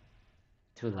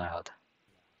 Too loud.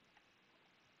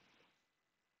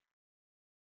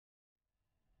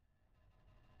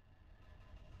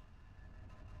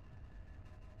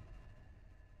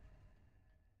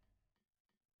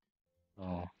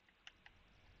 Oh.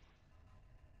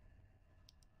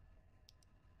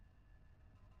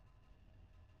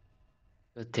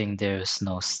 Good thing there's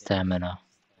no stamina.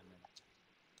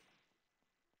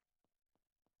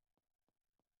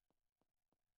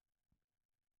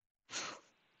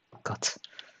 God.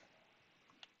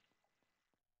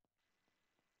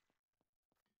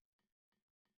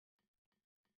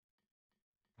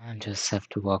 I just have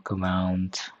to walk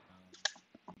around.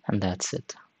 And that's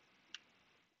it.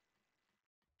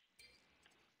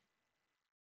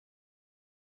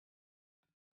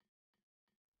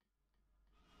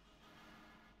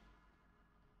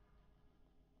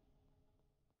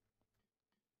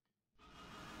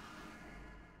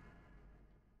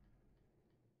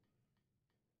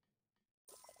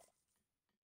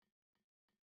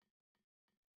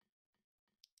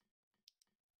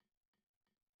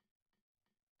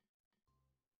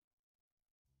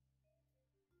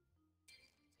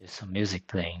 There's some music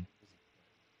playing.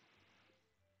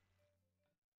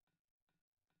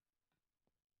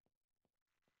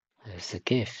 There's a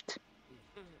gift.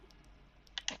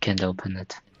 I can't open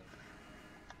it.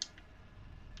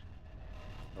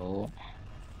 Oh.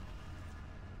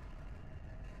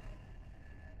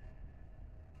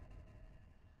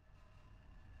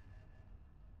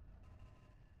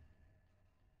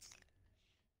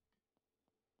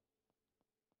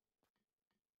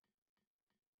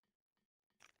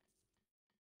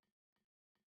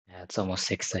 Yeah, it's almost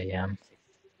 6 a.m.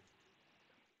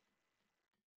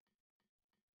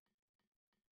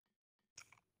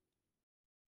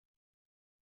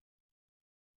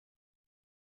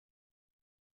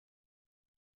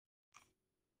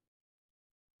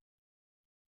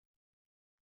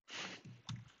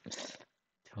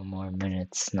 Two more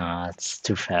minutes. Nah, it's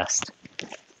too fast.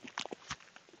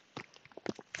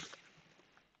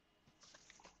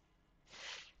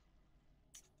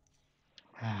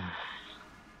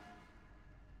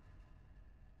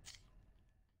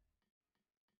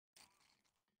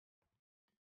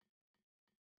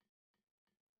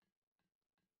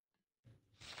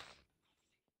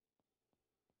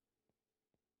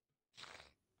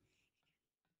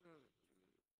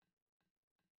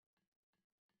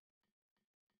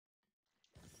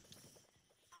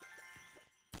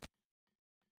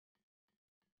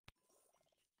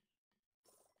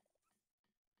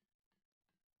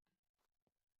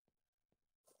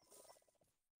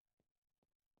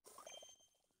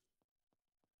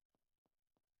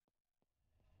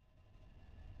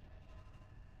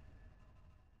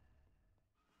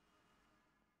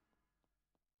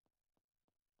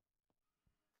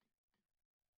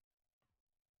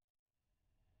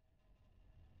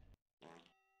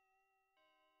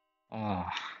 Oh,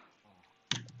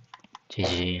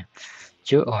 GG.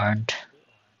 You earned.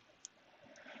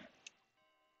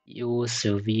 You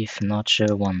survive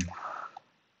notcher 1.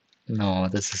 No,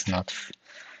 this is not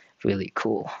really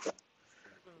cool.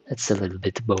 It's a little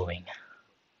bit boring.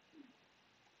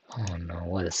 Oh no,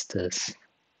 what is this?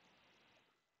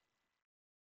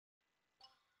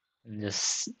 I'm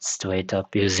just straight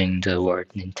up using the word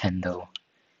Nintendo.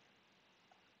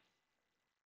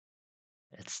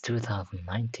 It's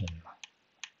 2019. I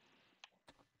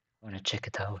wanna check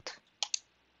it out.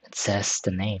 It says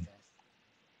the name.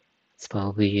 It's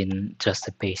probably in just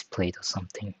a base plate or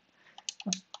something.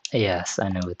 Yes, I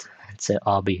know it. It's a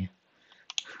obby.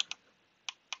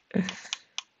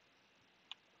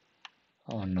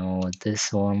 Oh no,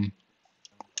 this one.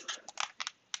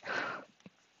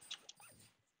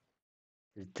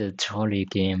 The trolley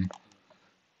game.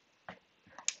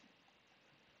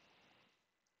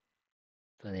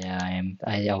 But yeah,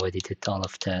 I already did all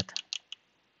of that.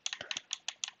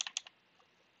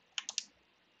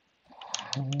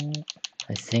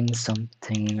 I think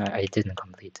something I didn't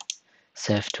complete.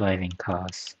 Self-driving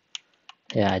cars.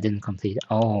 Yeah, I didn't complete.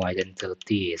 Oh, I didn't do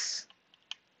these.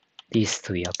 These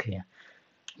 3, okay.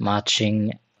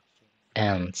 Marching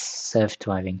ants,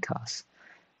 self-driving cars.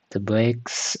 The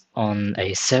brakes on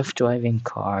a self-driving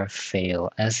car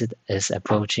fail as it is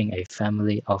approaching a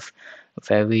family of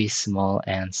very small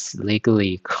ants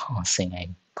legally crossing a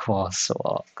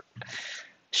crosswalk.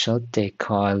 Should the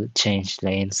car change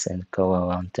lanes and go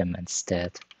around them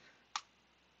instead?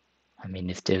 I mean,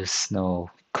 if there's no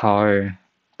car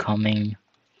coming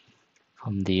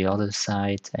from the other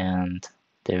side and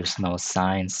there's no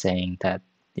sign saying that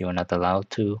you're not allowed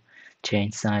to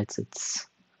change sides, it's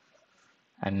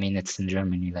in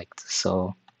Germany, like,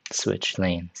 so switch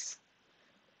lanes.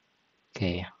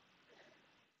 Okay.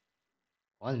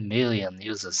 1 million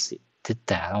users did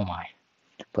that, oh my.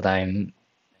 But I'm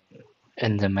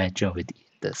in the majority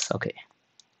in this, okay.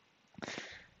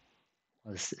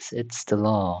 What is this? It's the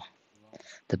law.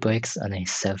 The brakes on a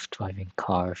self-driving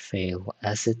car fail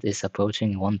as it is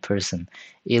approaching one person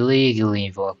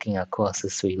illegally walking across the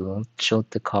street.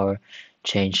 Should the car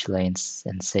change lanes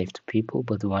and save the people,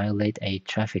 but violate a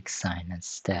traffic sign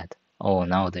instead? Oh,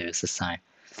 now there's a sign.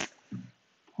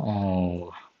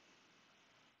 Oh.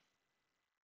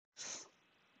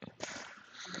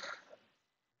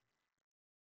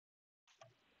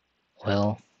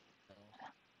 Well,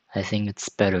 I think it's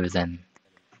better than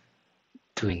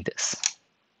doing this.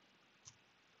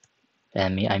 I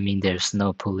mean, there's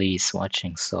no police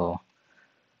watching, so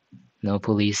no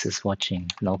police is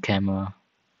watching, no camera,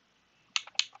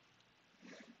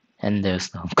 and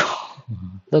there's no call.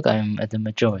 Look, I'm at the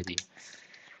majority.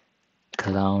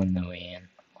 Clown.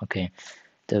 Okay,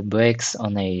 the brakes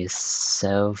on a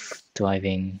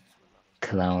self-driving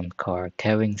clown car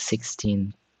carrying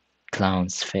 16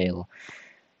 clowns fail.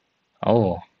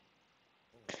 Oh.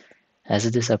 As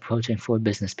it is approaching 4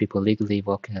 business people legally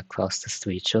walking across the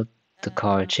street, should the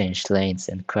car change lanes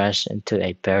and crash into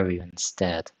a barrier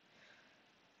instead?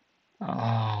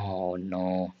 Oh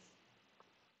no.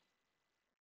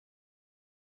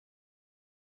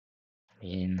 I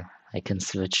mean, I can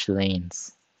switch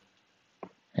lanes.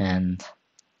 And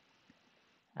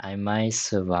I may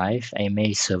survive.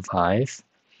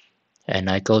 And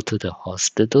I go to the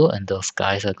hospital and those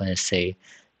guys are gonna say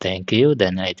thank you.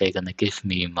 Then they're gonna give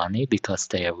me money because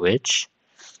they are rich.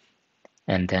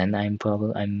 And then I'm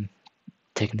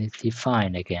technically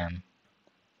fine again.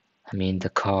 I mean, the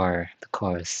car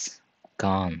is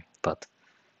gone, but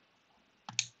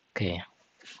okay.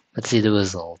 Let's see the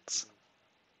results.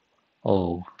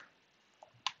 Oh.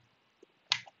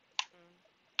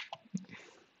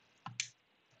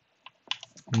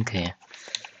 Okay.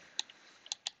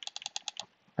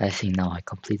 I think now I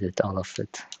completed all of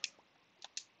it.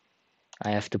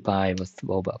 I have to buy with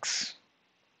ROBLOX.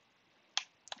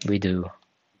 We do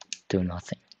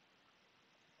nothing.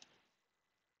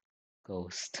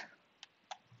 Ghost.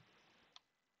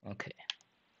 Okay.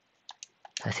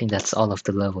 I think that's all of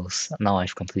the levels. Now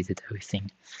I've completed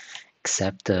everything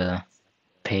except the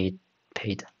paid.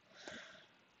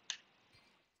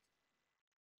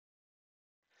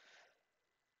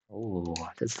 Oh,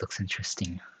 this looks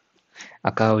interesting.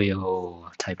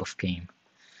 Agario type of game.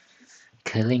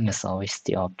 Killing is always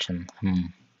the option.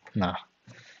 Nah.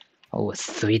 Oh, it's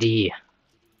 3D.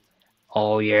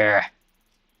 Oh yeah.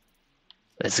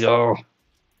 Let's go.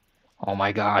 Oh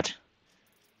my god.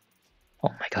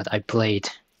 Oh my god, I played.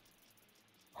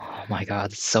 Oh my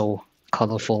god, it's so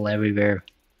colorful everywhere.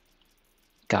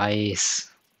 Guys.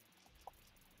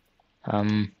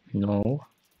 No. Oh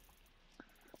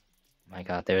my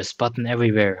god, there's button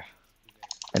everywhere.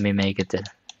 Let me make it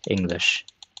English.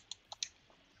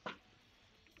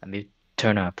 Let me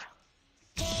turn up.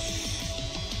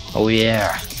 Oh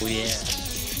yeah. Oh yeah.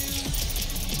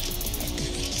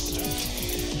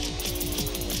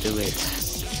 Do it.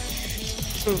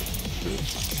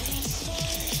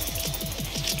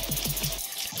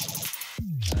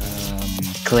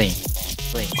 Clean.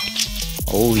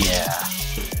 Oh yeah.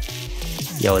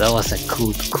 Yo, that was a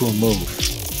cool move.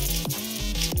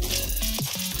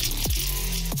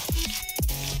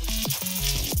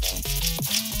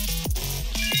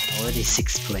 Already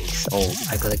 6th place. Oh,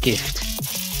 I got a gift.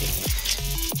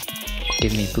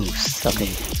 Give me boost.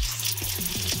 Okay.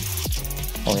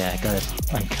 Oh yeah, I got it.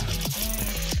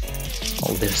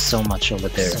 Oh, there's so much over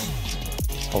there.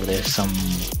 Oh, there's some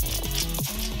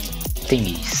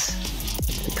thingies.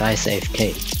 The guy's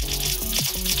AFK.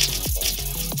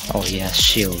 Oh, he has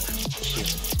shield.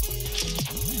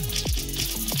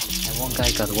 And one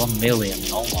guy got 1 million.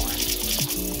 Oh my.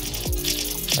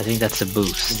 I think that's a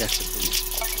boost.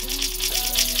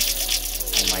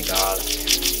 Oh my god.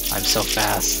 I'm so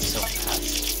fast.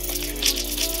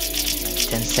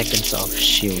 10 seconds of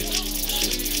shield.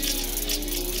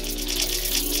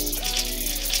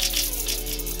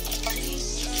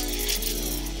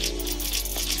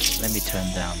 Let Let me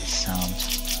turn down the sound.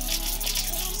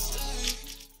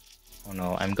 Oh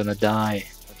no, I'm gonna die.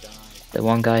 The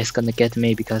one guy is gonna get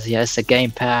me because he has a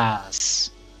game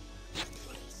pass.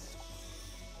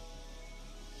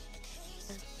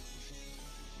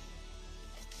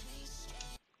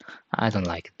 I don't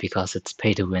like it because it's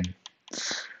pay to win.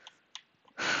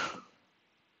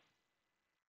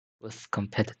 With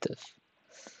competitive.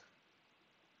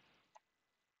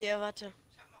 Ja, warte.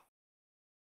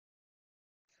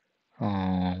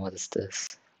 Oh, what is this?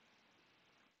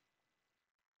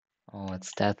 Oh,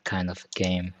 it's that kind of a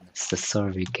game. It's the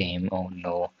survey game. Oh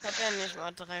no. Ich hab ja nicht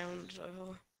mal 300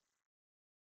 Euro.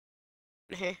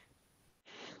 Nee.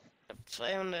 Ich hab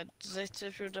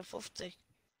 260 oder 50.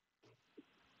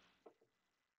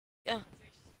 Ja.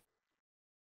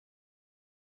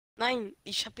 Nein,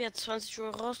 ich hab ja 20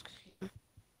 Euro rausgekriegt.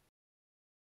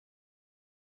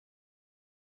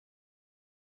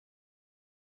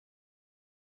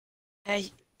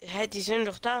 Hey, die sind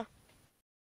doch da.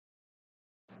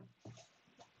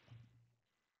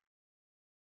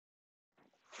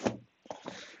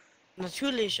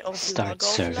 Natürlich auf Start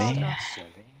survey.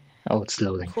 Oh, it's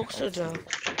loading. Guckst du da?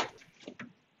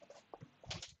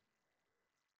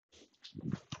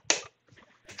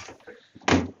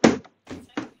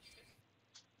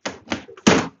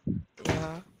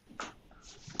 Ja.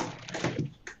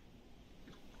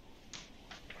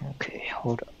 Okay,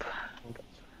 hold up.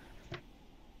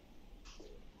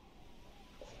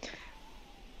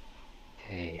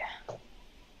 Okay.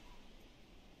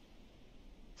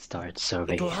 Start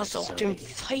survey. Du hast auch den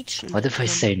falschen. What if I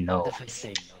say no?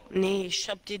 Nee, ich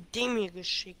hab dir den mir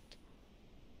geschickt.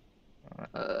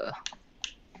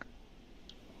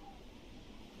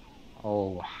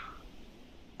 Oh.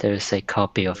 There's a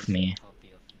copy of me.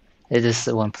 It is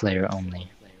one player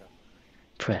only.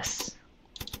 Press.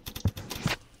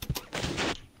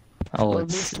 Oh,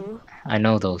 it's... I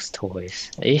know those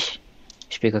toys. Ich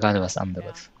spiele gerade was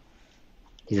anderes.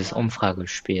 Dieses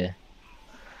Umfragespiel.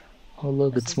 Oh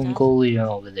look, it's Mongolia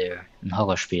over there. Ein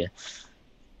Horrorspiel.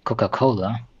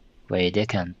 Coca-Cola? Wait, they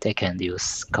can't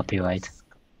use copyright.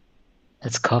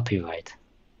 That's copyright.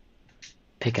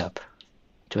 Pick up.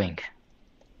 Drink.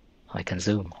 I can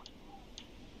zoom.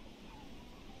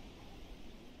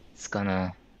 It's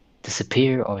gonna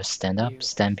disappear or stand up,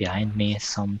 stand behind me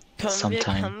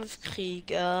sometime.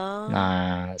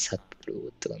 Na, es hat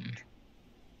Blut drin.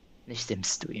 Nicht im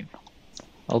Stream.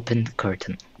 Open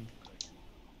curtain.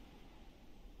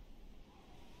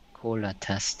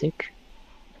 Cola-tastic?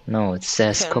 No, it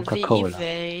says Coca-Cola.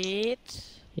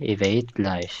 Evade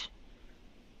live.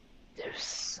 There's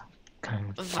some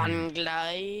kind of... Wann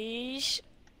gleich?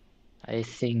 I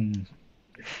think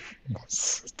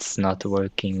it's not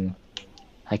working.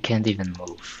 I can't even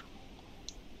move.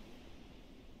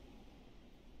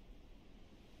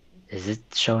 Is it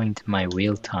showing my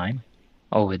real time?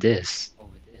 Oh, it is.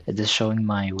 It is showing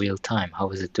my real time. How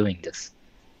is it doing this?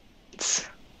 It's...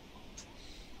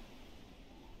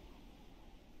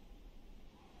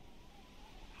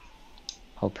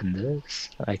 Open this.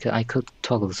 I could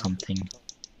toggle something.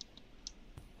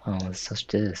 Oh, it's just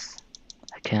this.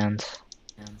 I can't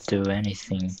do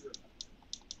anything.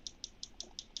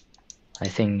 I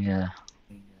think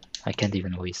I can't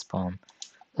even respawn.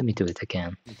 Let me do it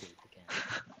again.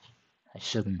 I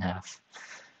shouldn't have.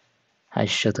 I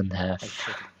shouldn't have.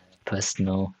 Pressed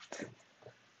no.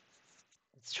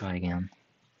 Let's try again.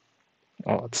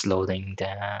 Oh, it's loading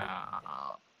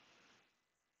down.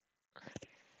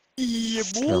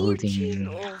 It's loading.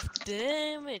 Of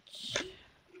damage.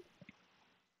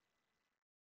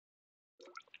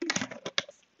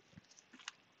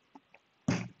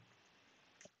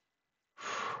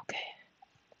 Okay.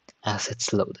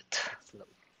 Assets loaded. Be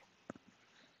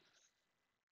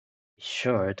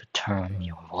sure to turn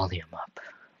your volume up.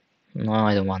 No,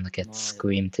 I don't want to get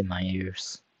screamed in my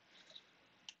ears.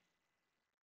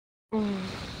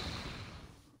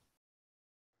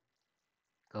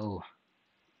 Go.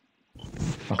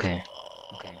 Okay.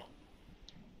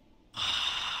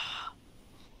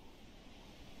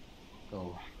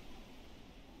 Go.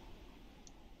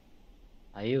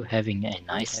 Are you having a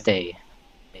nice day?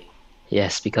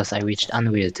 Yes, because I reached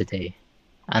Unreal today.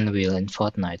 Unreal in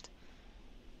Fortnite.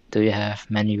 Do you have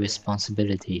many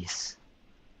responsibilities?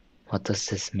 What does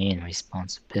this mean,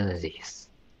 responsibilities?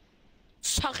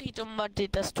 Sorry, du Monty,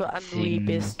 dass du Unreal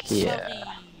bist. Sorry.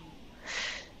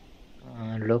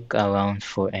 Look around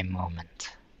for a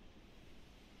moment.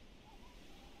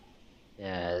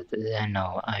 Yeah, I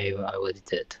know, I already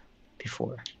did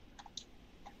before.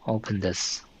 Open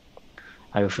this.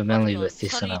 Are you familiar with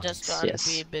this Sorry, announcement? dass du Yes.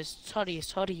 Unreal bist. Sorry.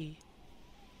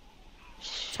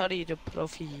 Sorry, du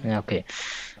Profi. Okay.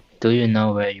 Do you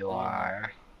know where you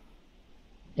are?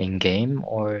 In game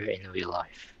or in real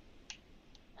life?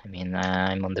 I mean,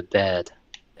 I'm on the bed.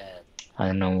 I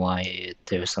don't know why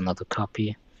there's another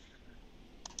copy.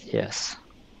 Yes.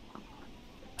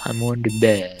 I'm on the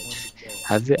bed.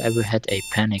 Have you ever had a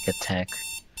panic attack?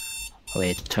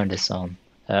 Wait, turn this on.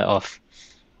 Off.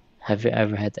 Have you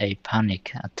ever had a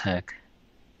panic attack?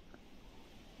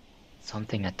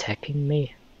 Something attacking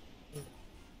me?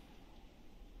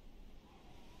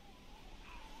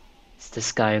 Is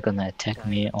this guy gonna attack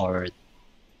me or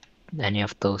any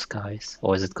of those guys?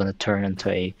 Or is it gonna turn into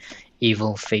a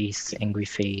evil face, angry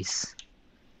face?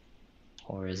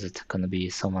 Or is it gonna be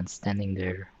someone standing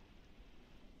there?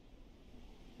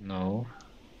 No.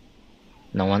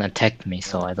 No one attacked me,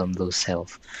 so I don't lose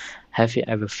health. Have you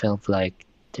ever felt like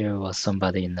there was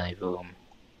somebody in my room?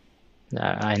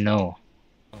 I know.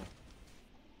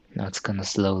 Now it's gonna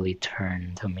slowly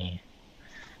turn to me.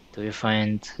 Do you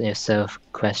find yourself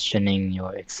questioning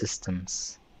your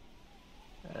existence?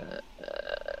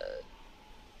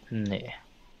 Nee.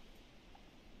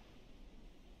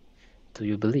 Do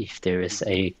you believe there is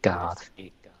a God?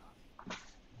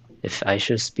 If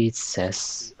Aisha Speed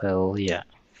says, well, yeah.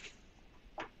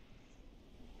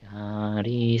 God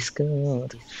is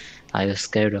good. I was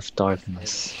scared of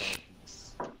darkness.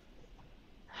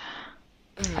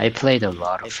 I played a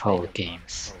lot of horror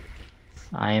games.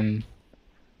 I'm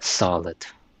solid.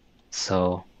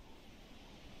 So,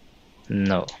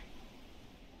 no.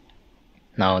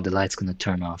 Now the light's gonna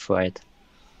turn off, right?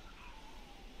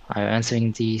 I'm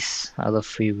answering these out of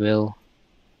free will.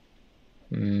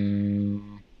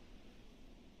 No,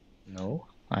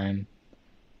 I'm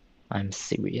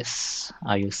serious.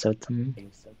 Are you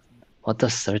certain? What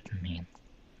does certain mean?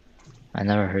 I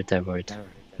never heard that word.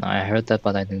 No, I heard that,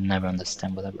 but I didn't never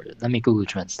understand what that word is. Let me Google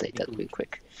Translate that real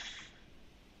quick.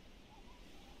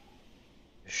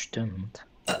 Stimmt.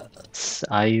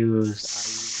 Are you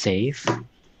safe?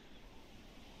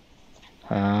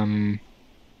 I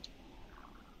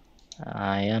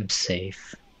am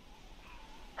safe.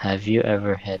 Have you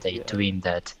ever had a dream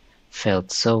that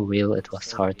felt so real it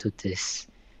was hard to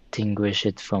distinguish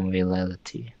it from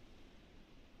reality?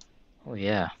 Oh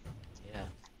yeah.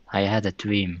 I had a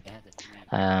dream.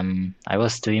 I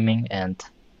was dreaming and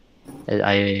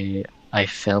I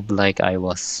felt like I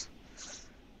was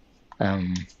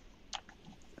I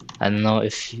don't know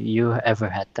if you ever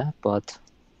had that, but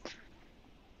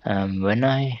when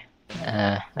I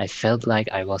felt like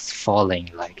I was falling,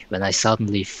 like when I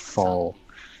suddenly fall,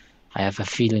 I have a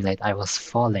feeling like I was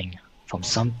falling from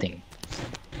something,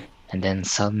 and then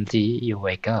suddenly you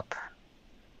wake up,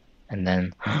 and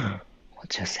then what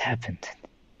just happened?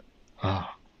 Oh,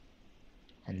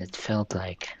 and it felt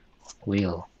like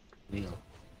real,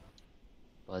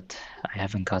 but I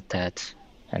haven't got that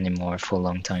anymore for a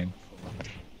long time.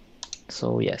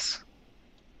 So yes.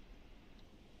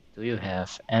 Do you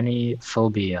have any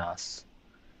phobias?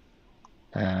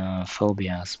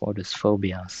 Phobias. What is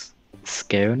phobias?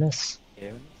 Scariness?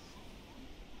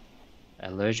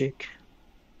 Allergic?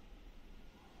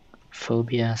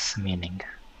 Phobias meaning.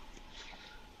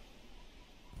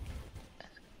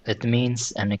 It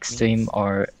means an extreme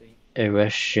or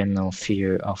irrational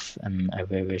fear of an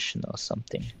aberration or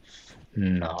something.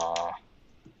 No.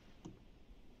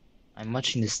 I'm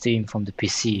watching the stream from the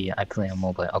PC. I play on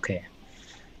mobile. Okay.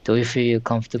 Do you feel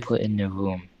comfortable in your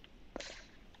room?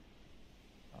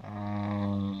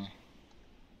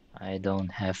 I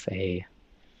don't have a...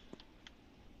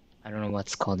 I don't know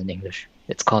what's called in English.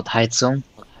 It's called Heizung.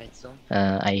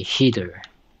 A heater.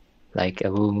 Like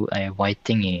a white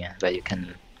thingy where you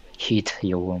can heat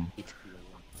your room.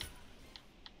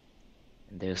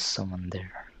 And there's someone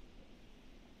there.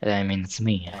 I mean, it's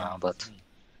me, but...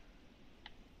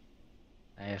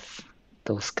 I have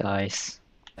those guys.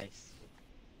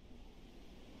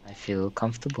 I feel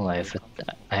comfortable. I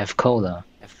have Cola.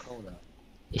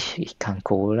 Ich kann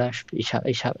Cola spielen.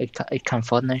 Ich kann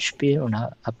Fortnite spielen und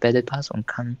hab Battle Pass und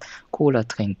kann Cola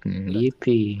trinken.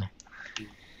 Yippie.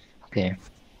 Okay.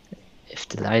 If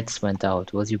the lights went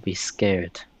out, would you be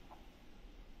scared?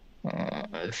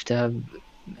 If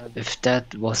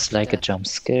that was like a jump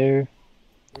scare,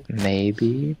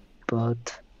 maybe,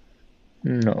 but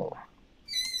no.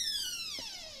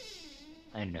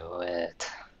 I know it.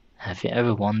 Have you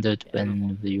ever wondered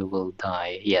when you will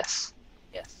die? Yes.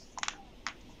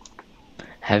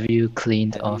 Have you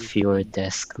cleaned off your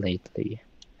desk lately?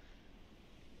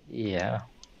 Yeah.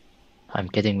 I'm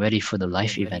getting ready for the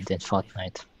live event in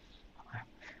Fortnite.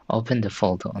 Open the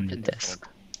folder on your desk.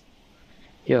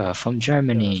 You are from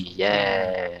Germany,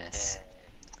 yes.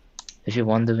 If you're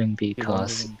wondering,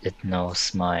 because it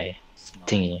knows my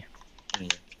thingy.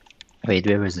 Wait,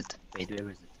 where is it?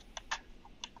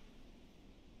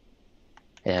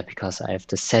 Yeah, because I have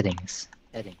the settings,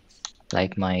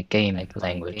 like my game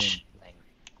language.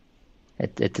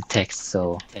 It detects,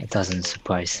 so it doesn't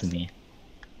surprise me.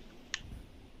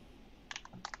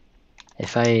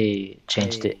 If I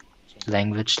change the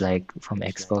language like from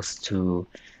Xbox to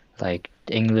like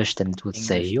English, then it would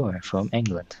say you're from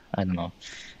England. I don't know.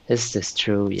 Is this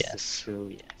true? Yes.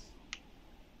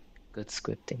 Good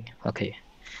scripting. Okay.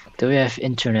 Do we have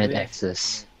internet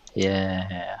access?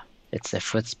 Yeah. It's a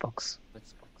Fritzbox.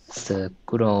 It's the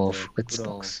good old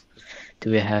Fritzbox.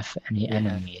 Do we have any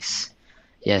enemies?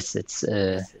 Yes, it's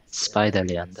Spider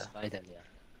Leander.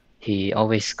 He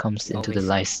always comes into the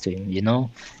live stream, you know?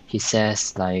 He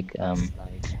says like,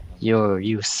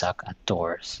 you suck at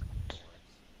doors.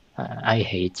 I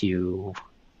hate you.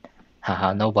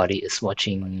 Haha, nobody is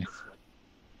watching.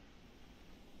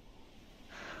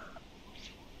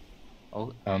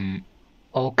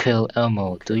 Oh, kill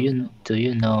Elmo. Do you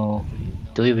know?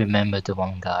 Do you remember the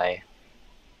one guy?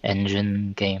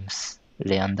 Engine games,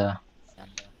 Leander.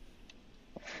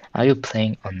 Are you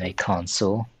playing on a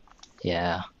console?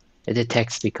 Yeah. It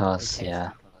detects because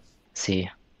yeah. See,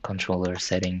 controller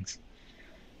settings.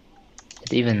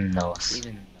 It even knows.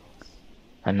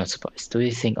 I'm not surprised. Do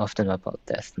you think often about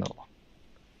death? No.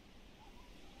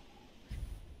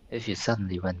 If you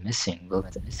suddenly went missing, will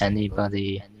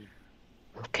anybody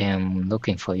came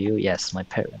looking for you? Yes, my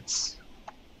parents.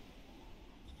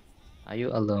 Are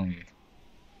you alone?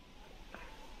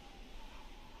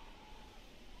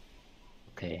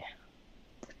 Okay.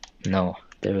 No,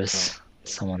 there is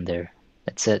someone there.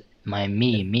 That's it. My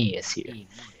me is here.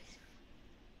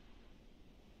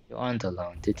 You aren't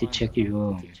alone. Did you check your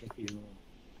room?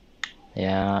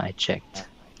 Yeah, I checked.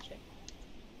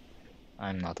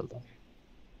 I'm not alone.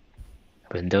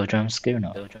 Window jump scare?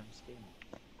 No.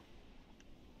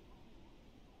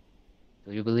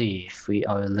 Do you believe we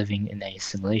are living in a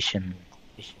simulation?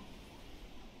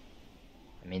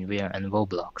 I mean, we are in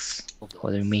ROBLOX.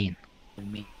 What do you mean?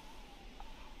 Do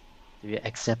you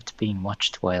accept being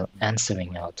watched while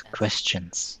answering out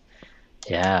questions?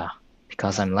 Yeah,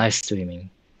 because I'm live streaming.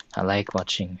 I like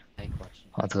watching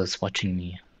others watching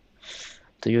me.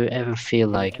 Do you ever feel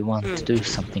like you want to do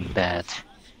something bad,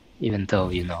 even though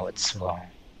you know it's wrong?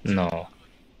 No.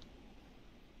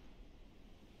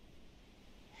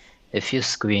 If you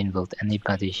scream, will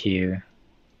anybody hear?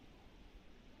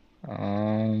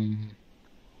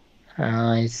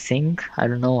 I think, I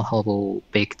don't know how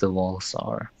big the walls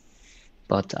are,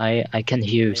 but I can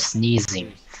hear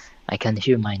sneezing. I can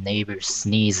hear my neighbors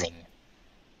sneezing.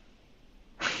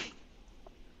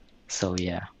 So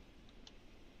yeah.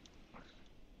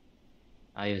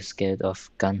 Are you scared of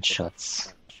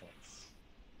gunshots?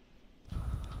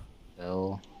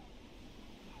 Well,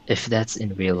 if that's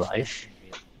in real life,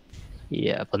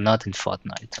 yeah, but not in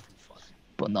Fortnite.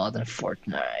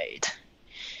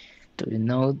 Do you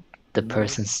know the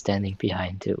person standing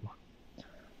behind you?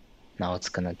 Now it's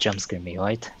gonna jump scare me,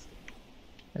 right?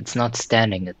 It's not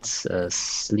standing, it's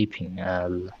sleeping,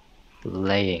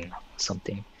 laying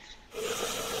something.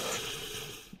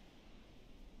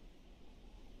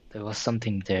 There was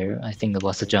something there. I think it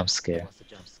was a jump scare.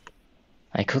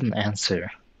 I couldn't answer.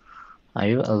 Are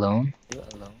you alone?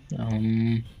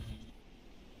 I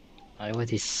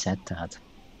already said that.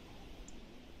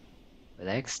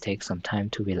 Relax, take some time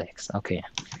to relax. Okay,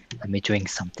 let me drink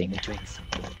something.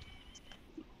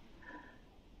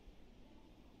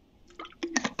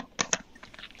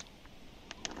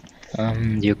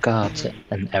 You got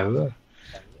an error?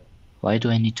 Why do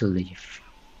I need to leave?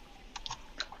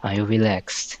 Are you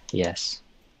relaxed? Yes.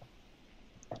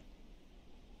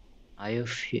 Are you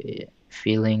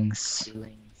feelings?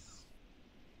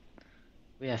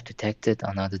 We have detected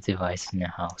another device in your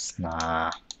house.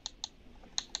 Nah.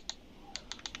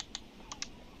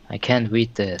 I can't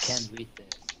read this.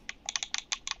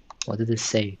 What did it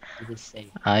say?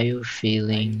 Are you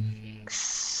feeling?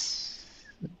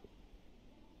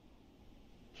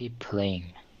 Keep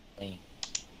playing.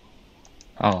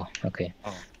 Oh, okay.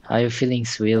 Are your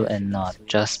feelings real and not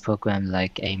just programmed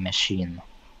like a machine?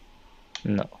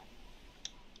 No.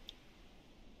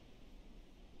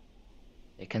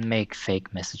 They can make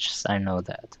fake messages, I know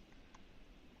that.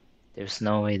 There's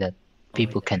no way that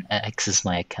people can access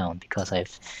my account because I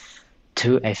have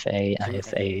 2FA, I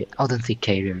have a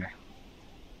authenticator.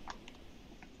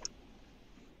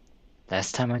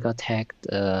 Last time I got hacked,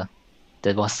 that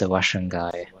was the Russian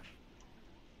guy.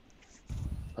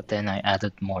 But then I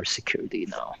added more security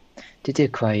now. Did you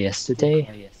cry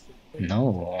yesterday?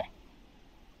 No.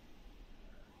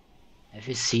 Have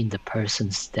you seen the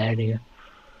person standing?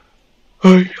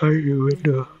 I heard you in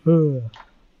the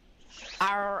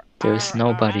There's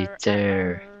nobody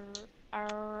there.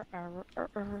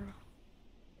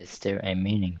 Is there a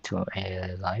meaning to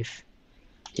a life?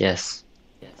 Yes.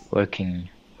 Working,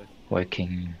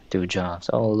 do jobs.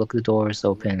 Oh, look, the door is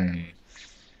open.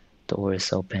 Door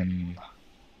is open.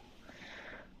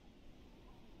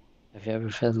 Have you ever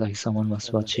felt like someone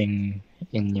was watching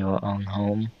in your own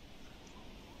home?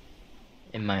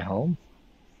 In my home?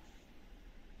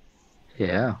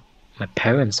 Yeah. My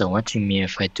parents are watching me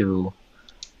if I do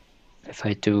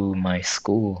my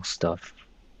school stuff.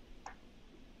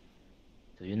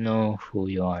 Do you know who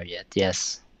you are yet?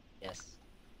 Yes.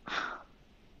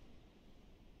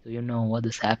 Do you know what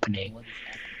is happening?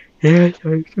 Yes,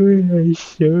 I'm doing a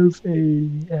survey.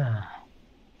 Yeah.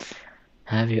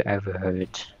 Have you ever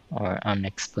heard or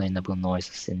unexplainable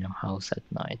noises in your house at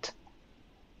night?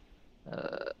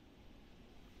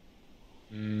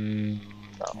 No.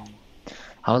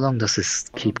 How long does this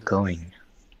keep going?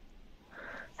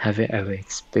 Have you ever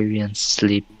experienced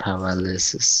sleep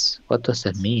paralysis? What does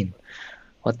that mean?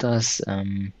 What does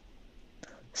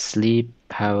sleep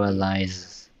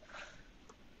paralysis?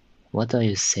 What are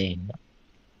you saying?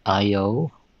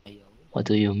 IO? What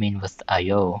do you mean with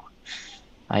IO?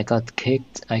 I got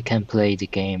kicked, I can play the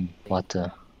game. What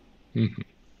the?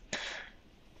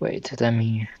 Wait, let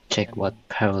me check what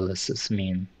paralysis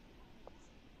mean.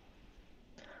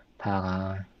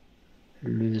 Paralysis.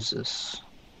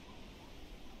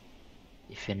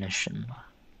 Definition.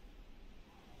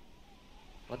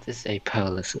 What is a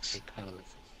paralysis?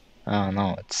 Oh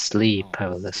no, it's sleep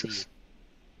paralysis.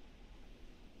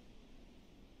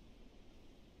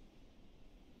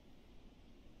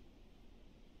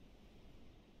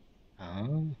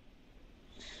 Oh.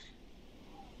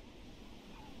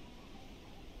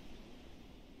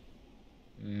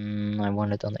 I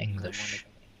want it on English.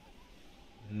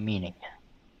 Meaning.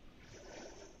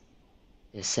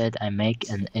 They said I make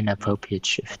an inappropriate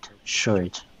shift.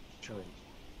 Shirt.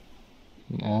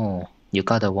 Oh, you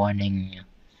got a warning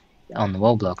on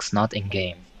ROBLOX, not in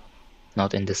game.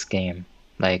 Not in this game.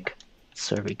 Like,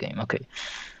 survey game, okay.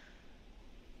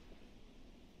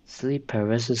 Sleep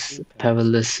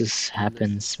paralysis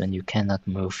happens when you cannot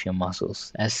move your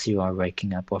muscles as you are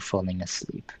waking up or falling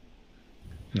asleep.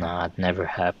 Nah, it never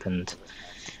happened.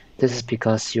 This is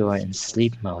because you are in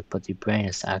sleep mode, but your brain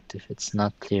is active. It's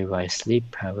not clear why sleep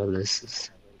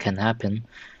paralysis can happen,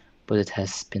 but it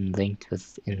has been linked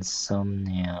with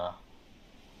insomnia.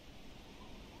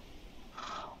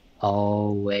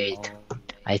 Oh, wait.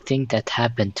 I think that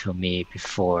happened to me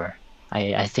before.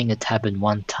 I think it happened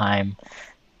one time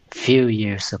a few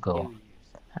years ago.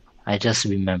 I just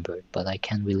remembered, but I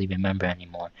can't really remember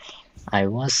anymore. I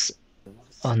was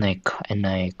in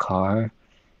a car,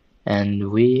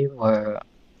 and we were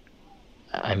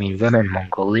in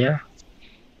Mongolia,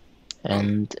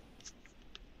 and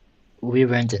we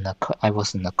went in a car. I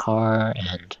was in a car,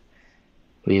 and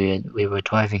we were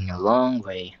driving a long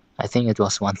way. I think it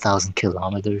was 1,000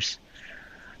 kilometers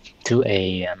to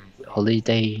a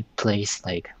holiday place,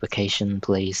 like vacation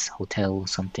place, hotel,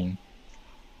 something.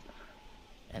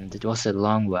 And it was a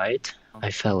long ride.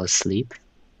 I fell asleep,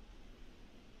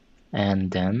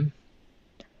 and then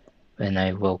when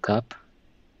I woke up,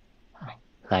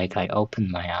 like I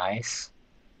opened my eyes,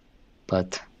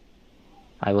 but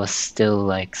I was still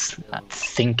like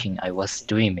thinking I was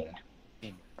dreaming.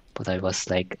 But I was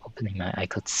like opening my, I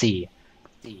could see,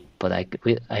 but I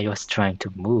was trying to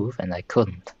move and I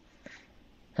couldn't.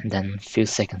 And then a few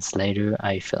seconds later,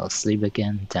 I fell asleep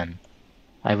again. Then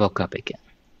I woke up again.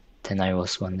 Then I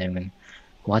was wondering,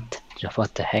 what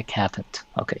the heck happened?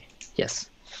 Okay, yes.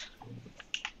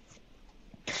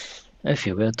 If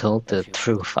you were told the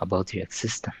truth about your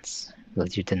existence, will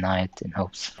you deny it in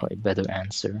hopes for a better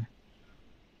answer?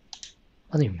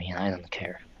 What do you mean? I don't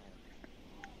care.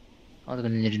 I'm gonna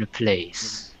need a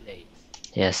place.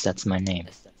 Yes, that's my name.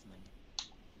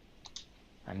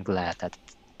 I'm glad that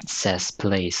it says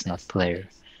place, not player.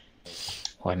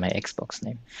 Or my Xbox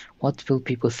name. What will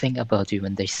people think about you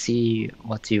when they see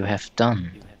what you have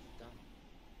done?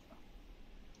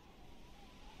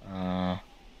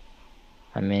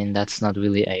 I mean, that's not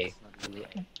really a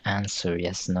answer,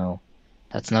 yes, no.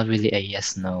 That's not really a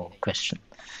yes-no question.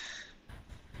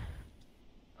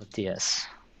 But yes,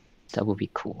 that would be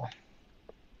cool.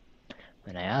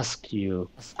 When I ask you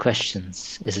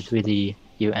questions, is it really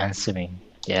you answering?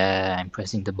 Yeah, I'm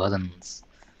pressing the buttons.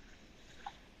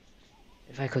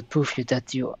 If I could prove to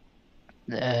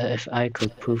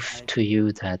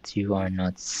you that you are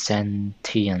not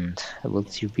sentient,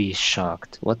 would you be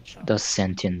shocked? What does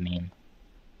sentient mean?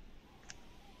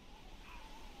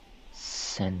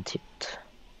 Sentient.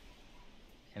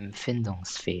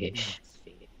 Empfindungsfähig.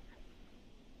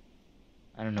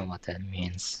 I don't know what that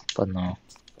means, but no.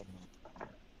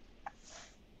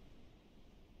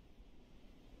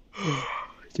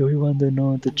 Do you want to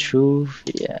know the truth?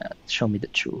 Yeah, show me the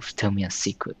truth. Tell me a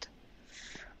secret.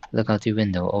 Look out the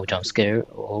window. Oh, jump scare.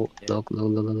 Oh, look.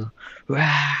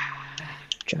 Rah!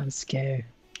 Jump scare.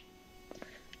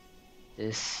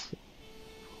 This.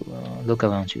 Look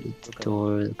around you. The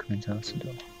door, the windows, the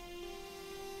door.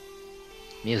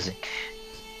 Music.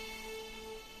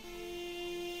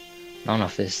 None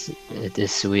of this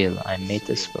is real. I made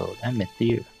this world. I met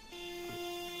you.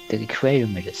 The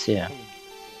aquarium is here.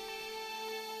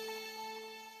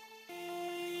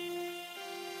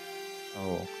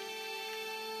 Oh.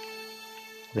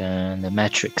 We're in the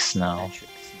Matrix now.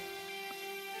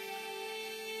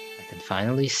 I can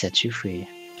finally set you free.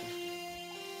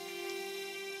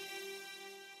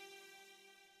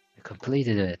 I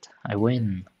completed it. I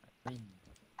win.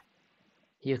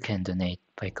 You can donate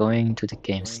by going to the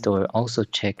game store. Also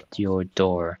check your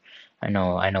door. I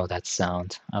know that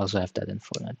sound. I also have that in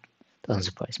Fortnite. Doesn't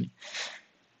surprise me.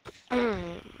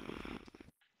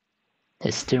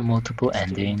 Is there multiple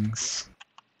endings?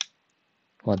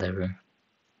 Whatever.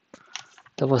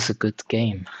 That was a good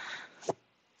game.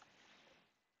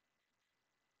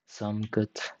 Some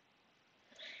good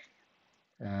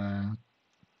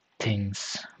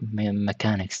things,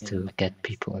 mechanics to get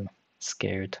people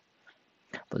scared.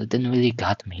 But it didn't really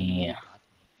got me.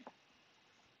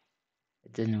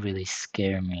 It didn't really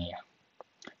scare me.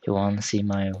 You wanna see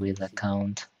my real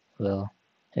account? Well,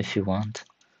 if you want.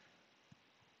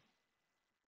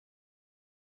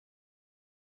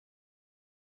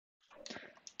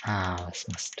 Was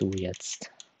machst du jetzt?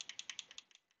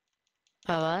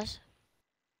 Was?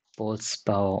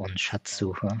 Bootsbau und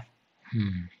Schatzsuche.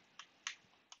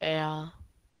 Ja.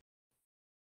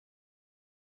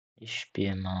 Ich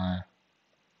spiele mal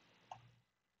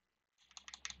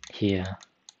hier.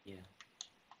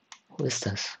 Wo ist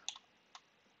das?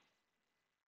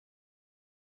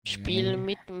 Spiel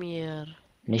mit mir.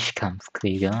 Nicht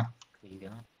Kampfkrieger.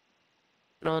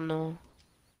 No.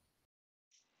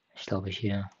 Ich glaube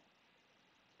hier.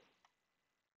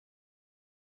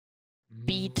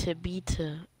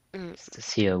 Biete. Ist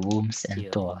das hier? Rooms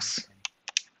and Doors.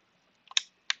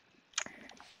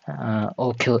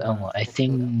 I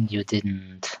think you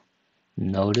didn't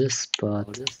notice,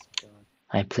 but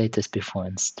I played this before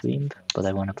in stream, but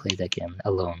I want to play it again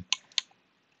alone.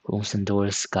 Rooms and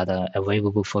Doors got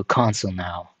available for console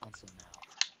now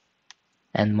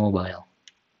and mobile,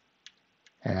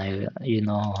 and you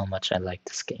know how much I like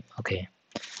this game. Okay,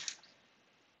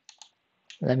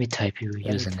 let me type your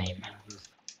username.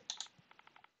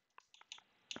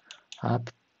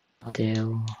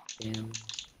 Abdel.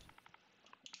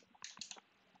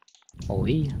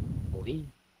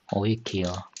 Oi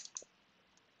kill.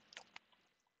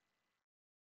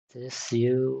 This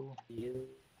you.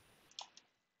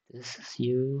 This is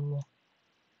you.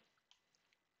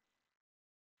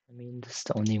 I mean, this is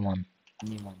the only one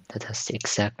that has the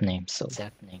exact name. So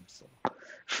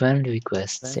friend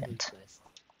request sent.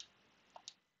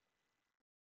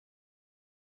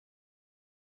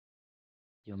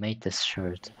 You made this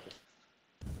shirt.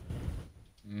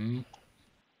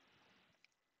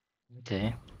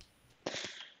 Okay.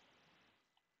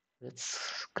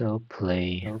 Let's go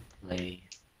play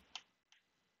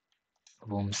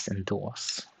Rooms and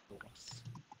Doors.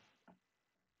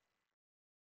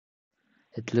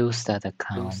 It lose that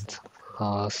account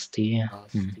last year.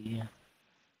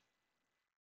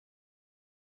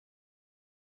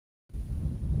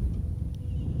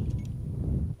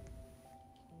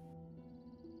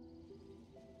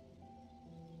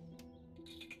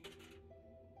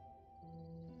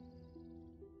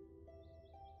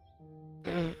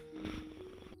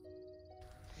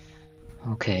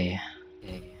 Okay.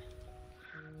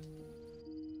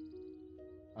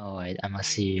 Alright, I'ma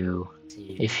see you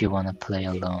if you wanna play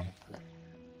alone.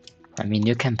 I mean,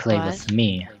 you can play with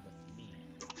me.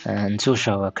 Ein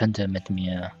Zuschauer könnte mit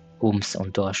mir Rooms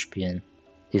und Doors spielen.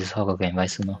 Dieses Horror-Game,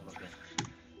 weißt du noch?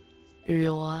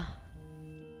 Ja.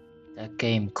 That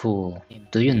game, cool.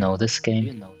 Do you know this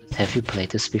game? Have you played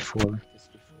this before?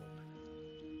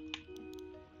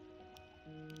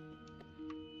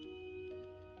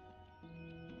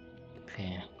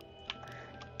 Okay.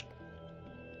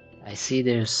 I see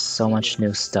there's so much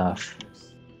new stuff.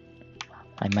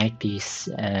 I might be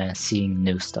seeing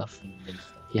new stuff.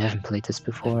 You haven't played this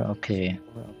before? Okay.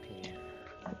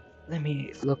 Let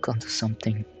me look onto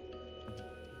something.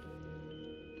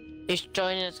 Ich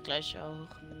join jetzt gleich auch.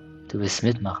 Du willst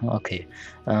mitmachen? Okay.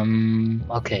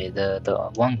 Okay,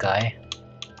 the one guy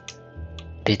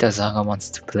Peter Sarah wants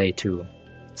to play too.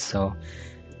 So,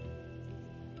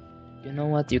 you know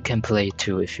what? You can play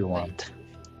too if you want.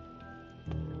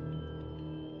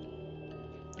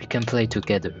 We can play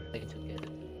together.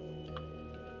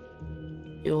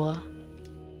 Joa.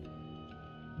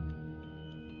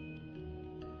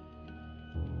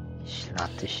 Ich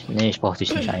lade dich. Nee, ich brauch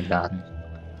dich nicht einladen.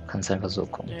 Du kannst einfach so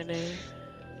kommen. Nee.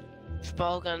 Ich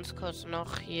baue ganz kurz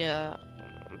noch hier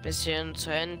ein bisschen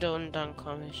zu Ende und dann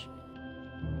komme ich.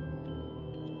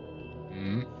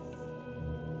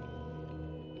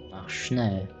 Mach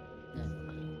schnell.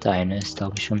 Deine ist,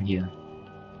 glaube ich, schon hier.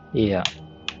 Ja.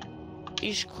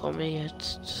 Ich komme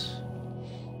jetzt.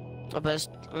 Aber es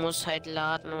muss halt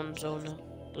laden und so, ne?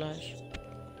 Gleich.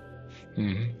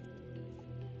 Mhm.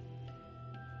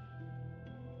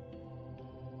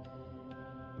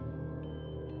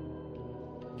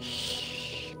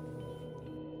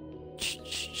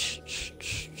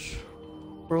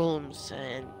 Rooms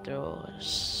and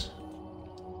doors.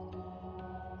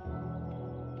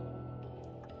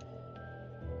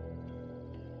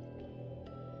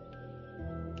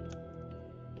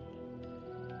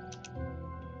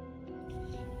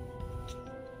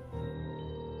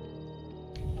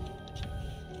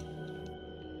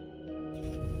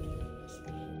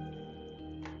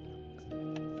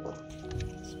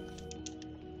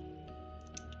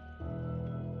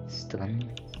 Ist drin.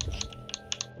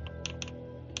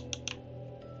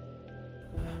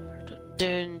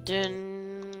 Dun,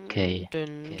 dun, Okay.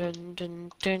 dun, dun, dun,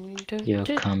 dun, dun, You're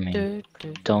dun, coming. dun,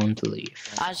 dun. Don't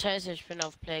leave. Ah, scheiße, ich bin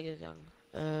auf Play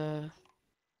gegangen.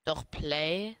 Doch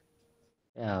Play?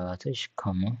 Ja, warte, ich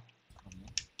komme.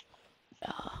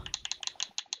 Ja.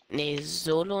 Nee,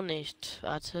 Solo nicht.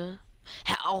 Warte.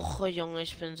 Hä, auch, Junge,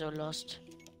 ich bin so lost.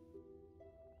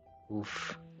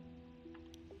 Uff.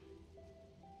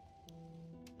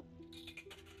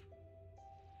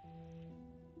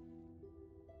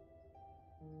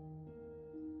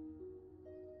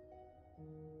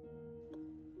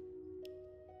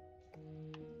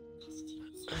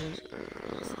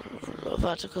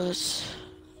 Warte kurz.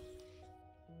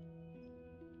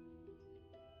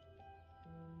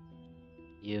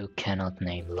 You cannot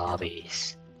name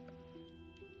lobbies.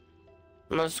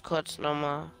 Muss kurz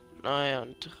nochmal neu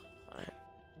und rein.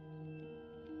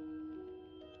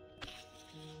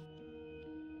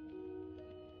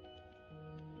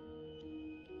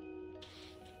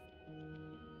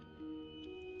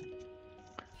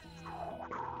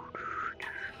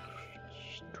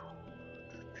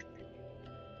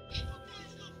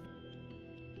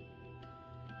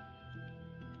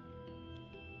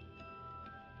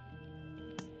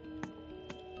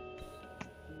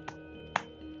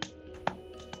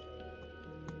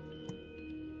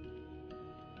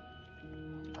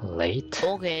 Late?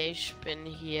 Okay, ich bin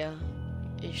hier.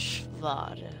 Ich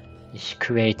warte. Ich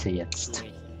create jetzt.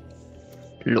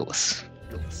 Los.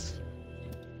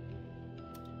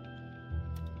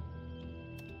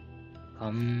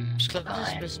 Komm Ich glaube, das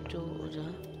rein. bist du, oder?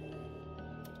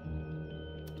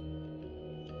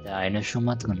 Der eine ist schon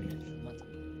mal drin.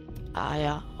 Ah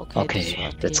ja, okay. Okay,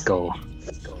 let's go.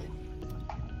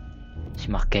 Ich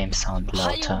mach Game Sound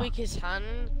lauter. Hayo Wiki-san,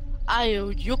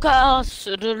 Ayo Yukas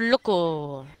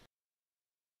Loco.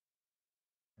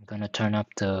 I'm gonna turn up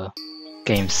the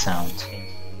game sound.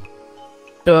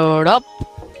 Turn up.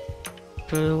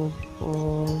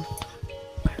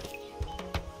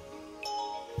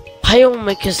 Hayo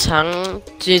Wiki-san,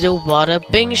 did you water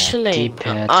Bing Shilling?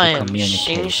 D-Pad to I am communicate.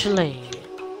 Shing Shilling.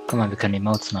 Guck mal, wir können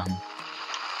Emotes machen.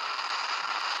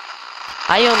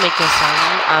 Hayo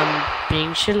Wiki-san, I'm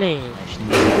Bing Shilling.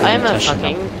 I'm a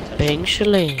fucking Bing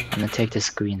Shilling. I'm gonna take the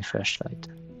screen flashlight.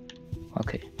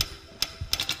 Okay.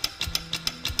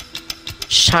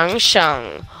 Shang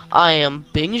Shang, I am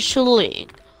Bing Shilling.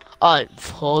 I'm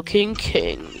fucking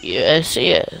king. Yes,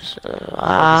 yes. Es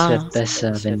Ah. wird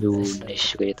besser, wenn du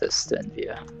nicht redest, wenn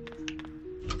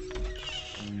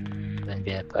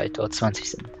wir bei dort 20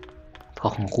 sind.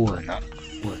 Brauchen Ruhe, ne?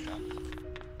 Ruhe, ne?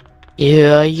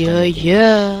 Yeah, yeah,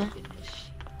 yeah.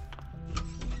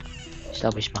 Ich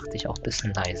glaube, ich mach dich auch ein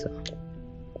bisschen leiser.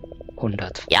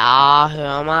 100. Ja,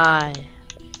 hör mal.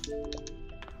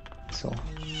 So.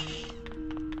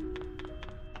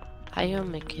 Hayo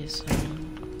Mickey's.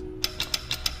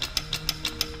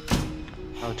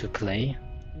 How to play?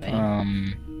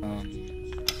 I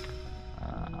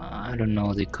don't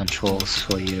know the controls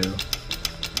for you.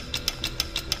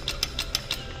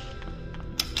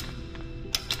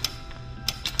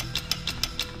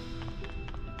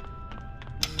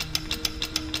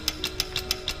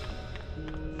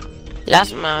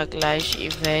 Lass mal gleich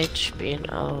Evade spielen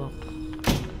auch.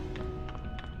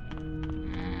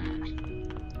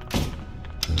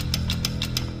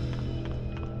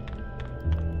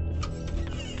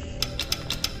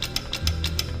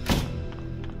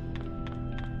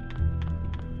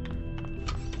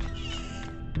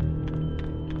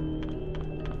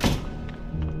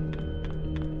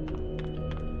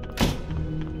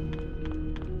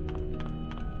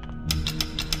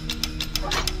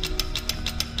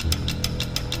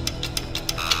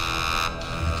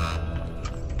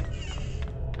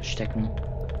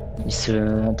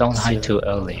 Verstecken. Don't hide too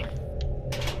early.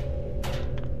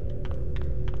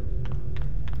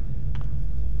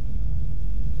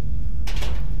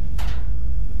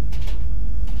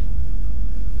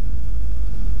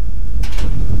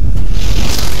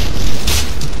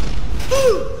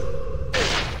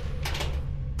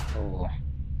 Oh.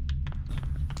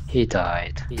 He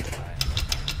died.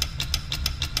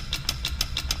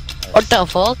 What the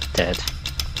fuck? Dead.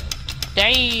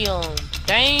 Damn!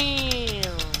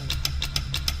 Damn!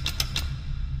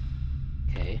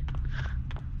 Okay.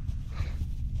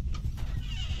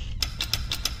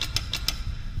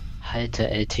 Halte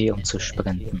LT, um zu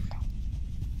sprinten.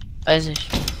 Weiß ich.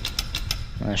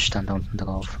 Das stand da unten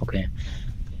drauf, okay.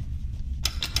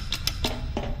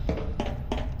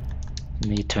 Let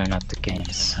me turn up the game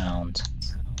sound.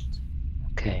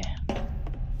 Okay.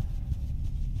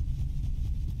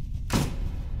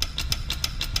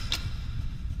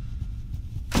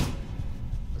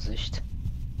 Vorsicht.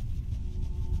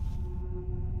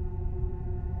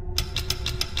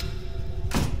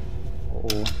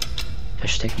 Oh.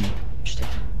 Verstecken.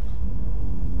 Verstecken.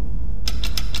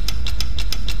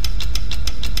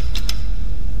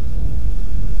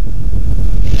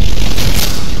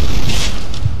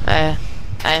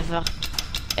 Einfach.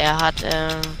 Er hat,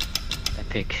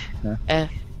 Epic, ne?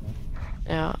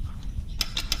 ja.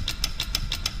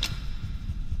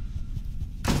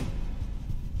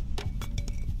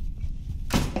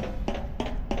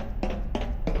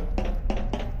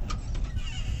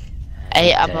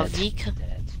 Ey, aber wie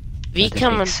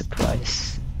kann man,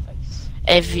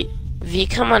 wie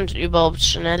kann man überhaupt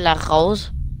schneller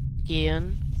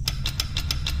rausgehen?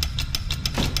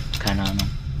 Keine Ahnung.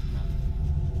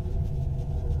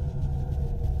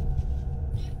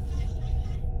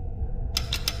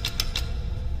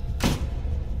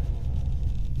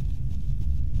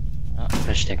 Ja,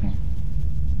 verstecken.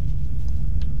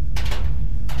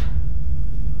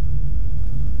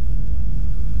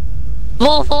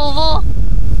 Wo?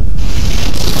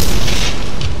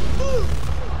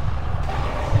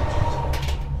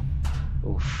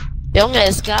 Uff. Junge,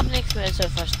 es gab nichts mehr zu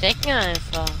verstecken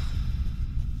einfach.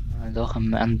 Doch,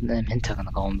 im hinteren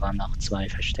Raum waren noch 2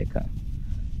 Verstecke.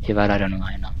 Hier war leider nur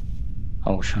einer.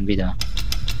 Oh, schon wieder.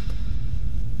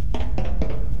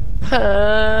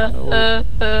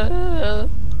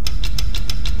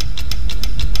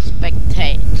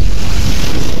 Spectate.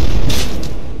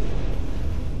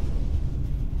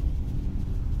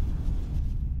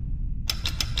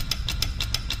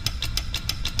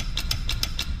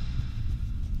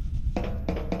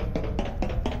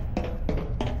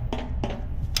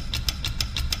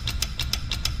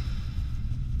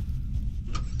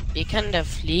 Wie kann der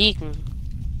fliegen?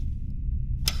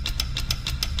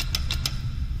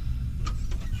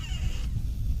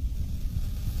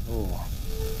 Oh.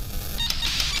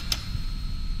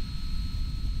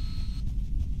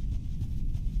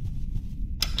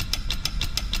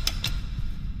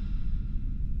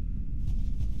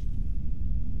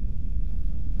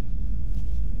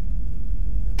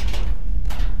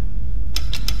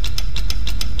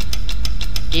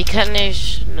 Wie kann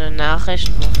ich eine Nachricht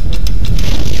machen?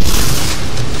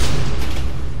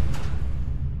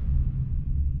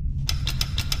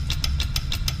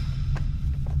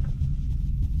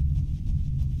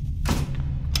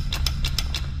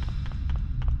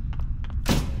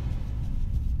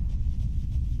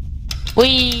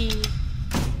 Hui!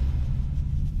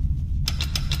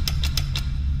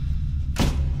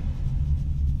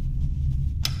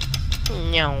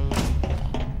 Miau.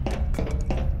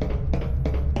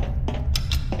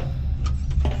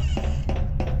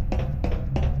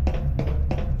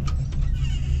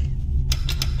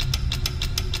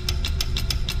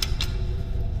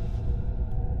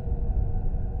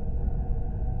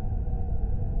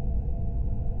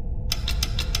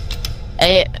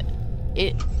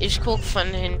 Ey, ich guck von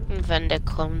hinten, wenn der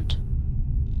kommt.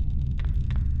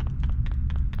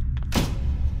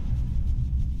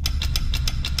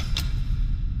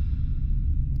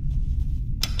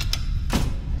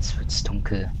 Jetzt wird's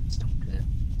dunkel.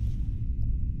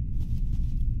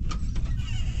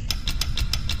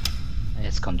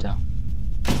 Jetzt kommt er.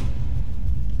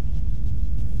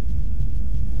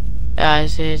 Ja,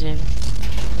 ich sehe den.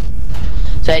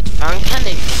 Seit wann kann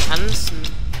ich tanzen?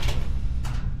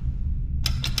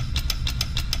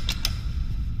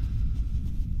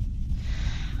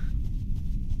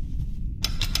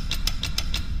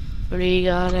 We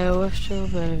got a wish to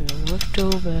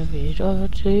baby,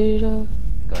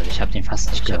 Gott, ich hab den fast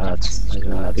nicht gehört, weil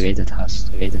du geredet hast.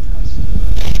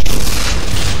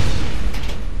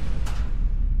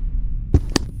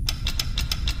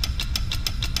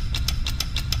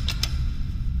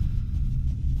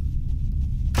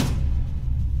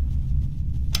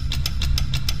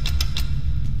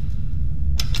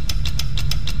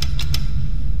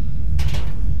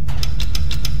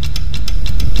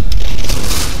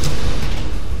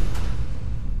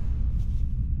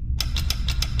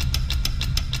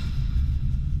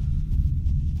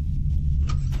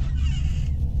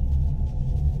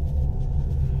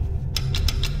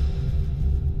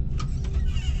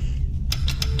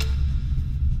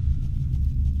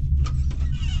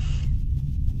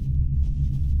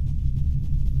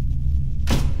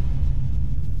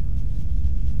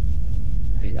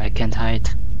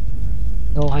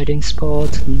 hiding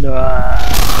spot. No.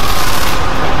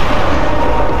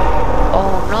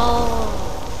 Oh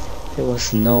no! There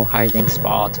was no hiding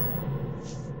spot.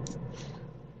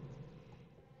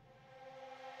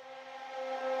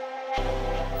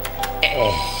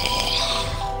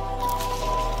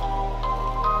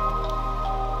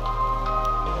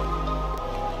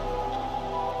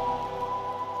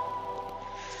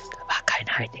 Da war kein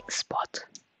hiding spot.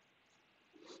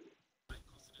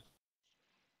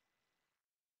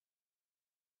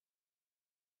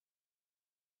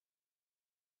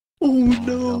 Oh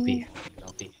no! Lobby.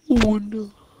 Oh no!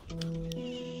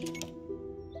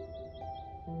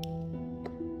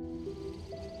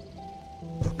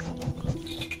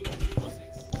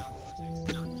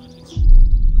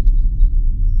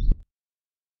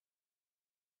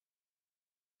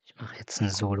 Ich mache jetzt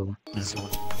ein Solo.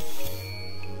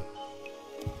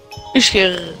 Ich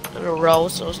gehe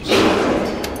raus aus dem.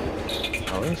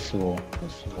 Also.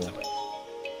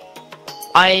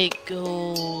 I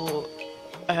go.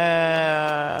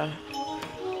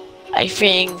 I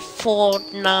think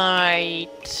Fortnite.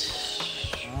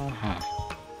 Aha.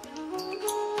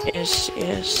 Yes.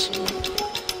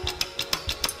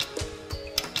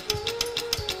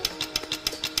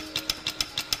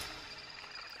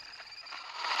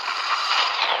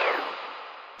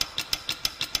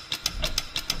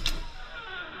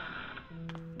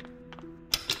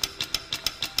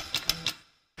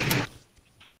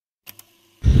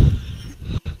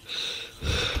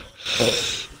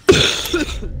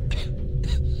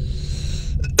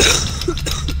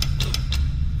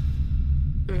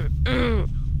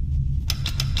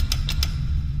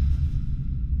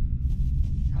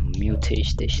 Dann mute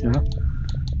ich dich, ne?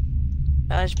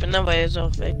 Ja, ich bin aber jetzt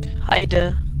auch weg.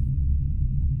 Heide.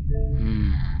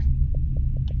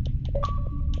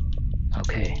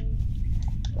 Okay.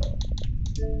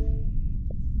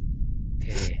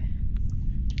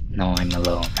 Now I'm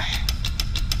alone.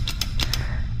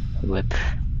 Whip.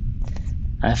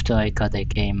 After I got a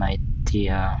game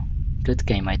idea, good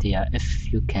game idea,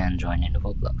 if you can join in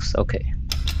ROBLOX. Okay.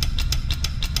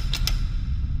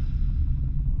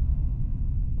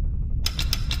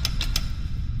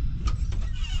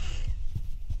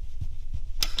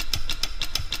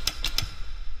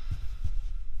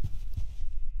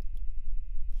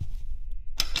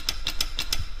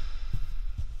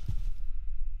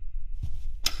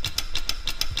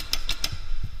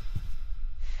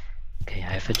 Okay,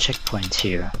 I have a checkpoint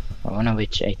here. I wanna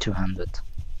reach A200.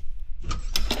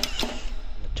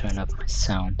 Turn up my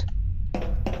sound.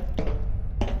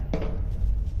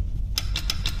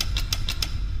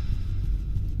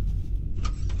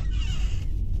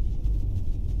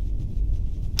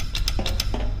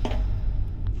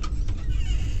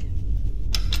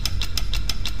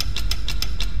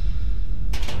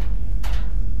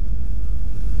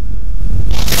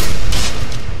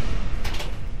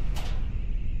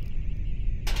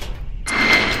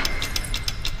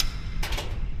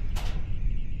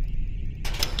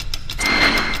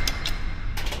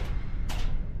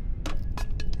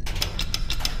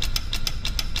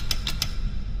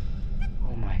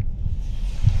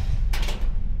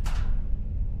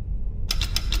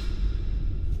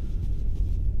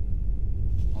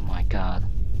 God.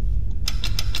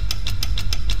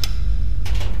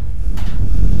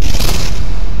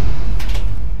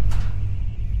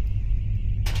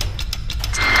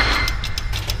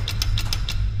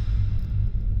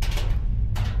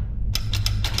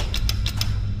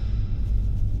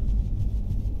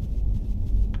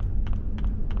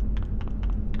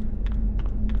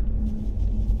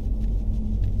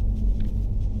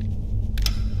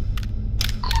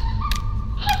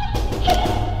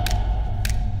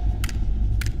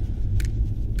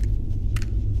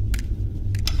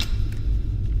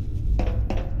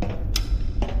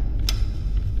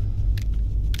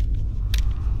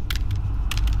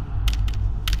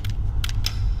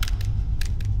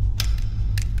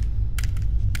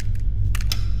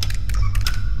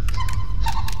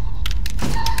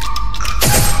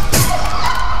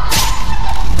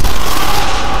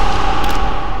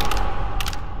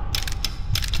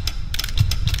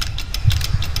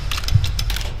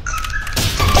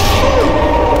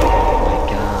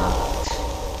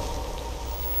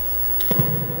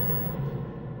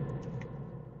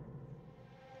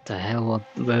 The hell, what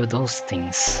were those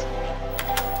things?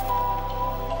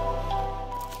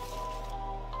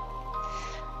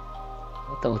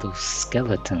 What are those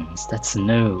skeletons? That's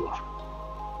new.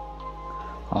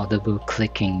 Audible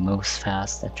clicking moves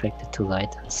fast, attracted to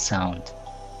light and sound.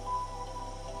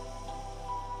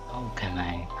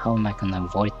 How am I gonna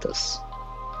avoid this?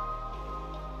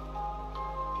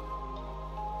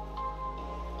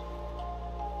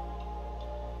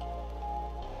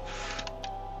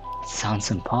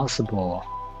 sounds impossible.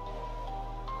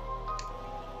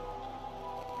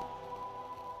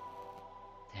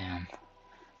 Damn.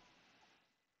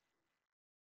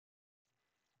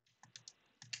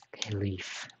 Okay,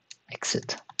 leave.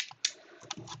 Exit.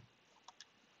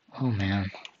 Oh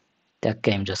man, that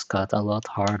game just got a lot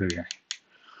harder.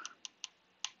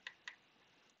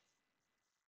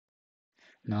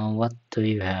 Now what do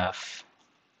you have?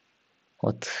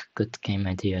 What good game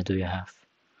idea do you have?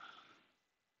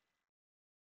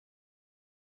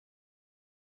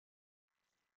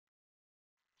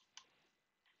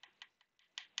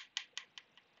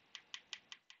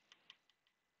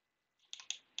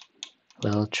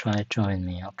 Well, try join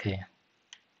me, okay.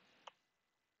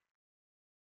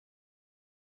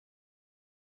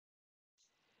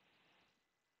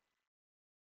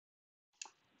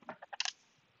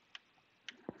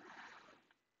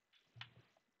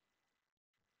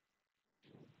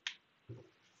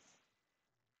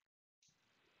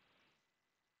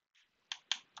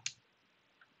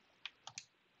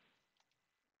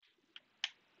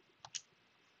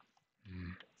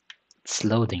 It's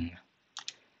loading.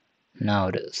 Now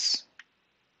it is.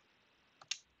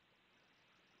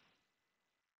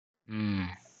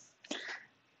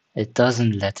 It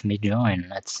doesn't let me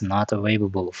join. It's not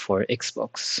available for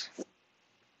Xbox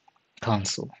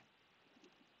console.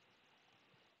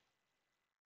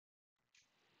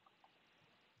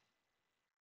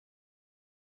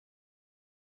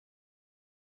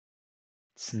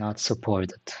 It's not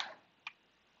supported.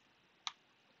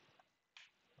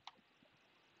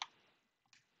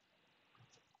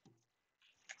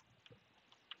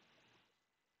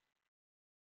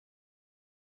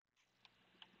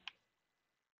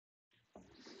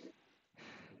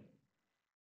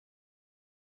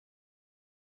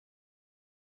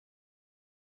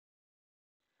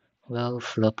 Well,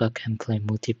 Flopper can play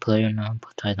multiplayer now,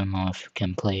 but I don't know if you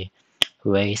can play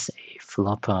Race a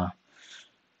Flopper.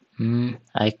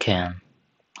 I can.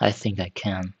 I think I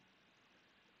can.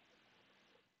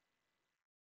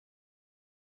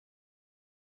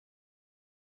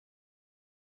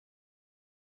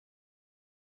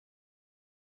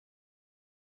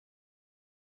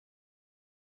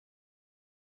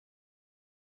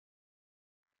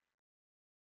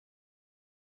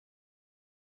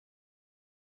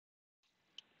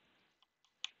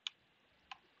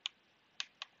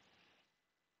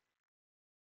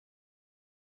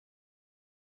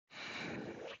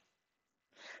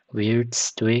 Weird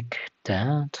streak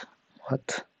that?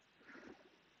 What?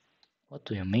 What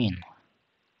do you mean?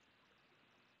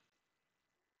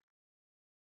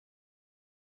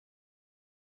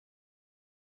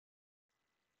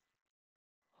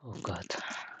 Oh god.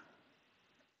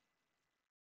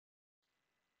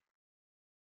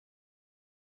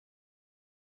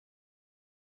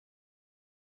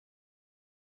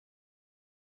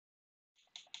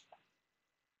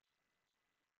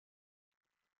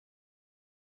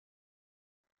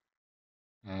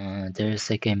 There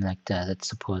is a game like that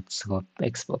supports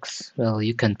Xbox. Well,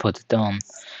 you can put it on.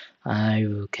 I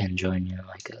can join you,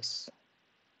 I guess.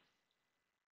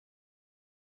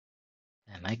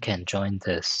 I can join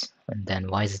this, and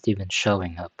then why is it even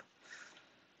showing up?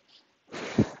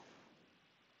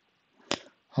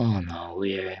 Oh no,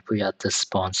 we are the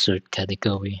sponsored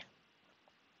category.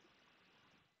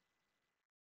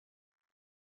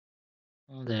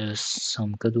 Well, there's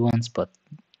some good ones, but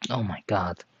oh my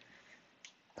god.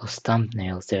 Those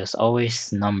thumbnails, there's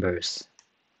always numbers.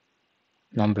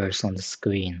 Numbers on the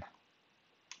screen.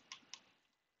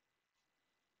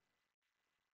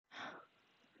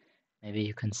 Maybe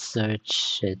you can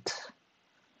search it.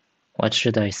 What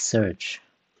should I search?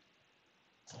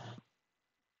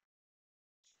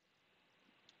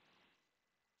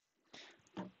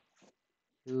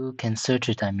 You can search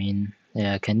it, I mean.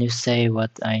 Yeah, can you say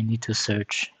what I need to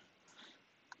search?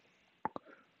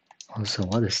 Also,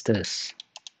 what is this?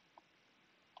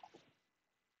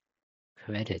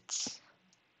 Credits.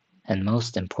 And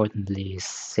most importantly,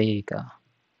 Sega.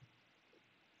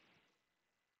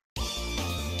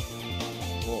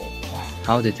 Whoa.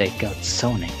 How did they get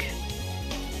Sonic?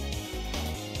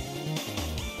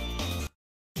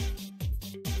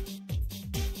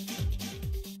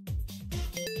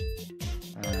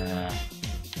 I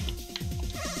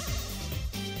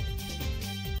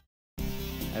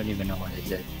don't even know what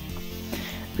it is.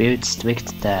 Weird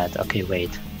strict dad. Okay,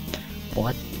 wait.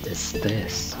 What is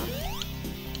this?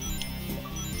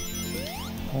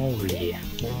 Holy.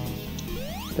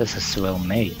 This is well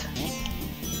made.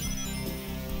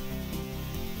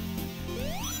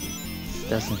 This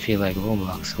doesn't feel like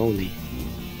Roblox, holy.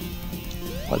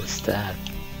 What is that?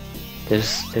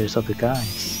 There's other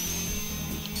guys.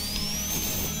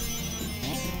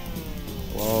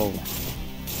 Whoa.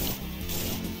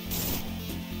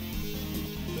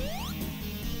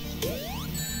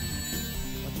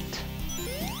 What?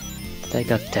 Did I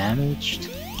got damaged?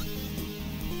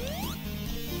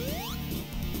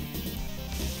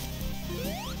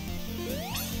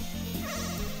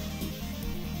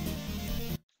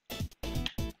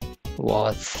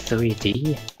 What,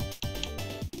 3D?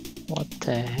 What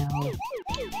the hell?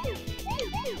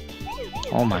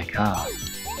 Oh my god.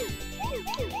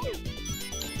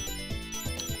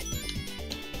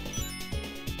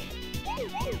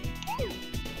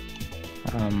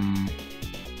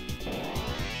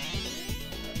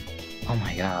 Oh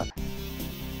my god.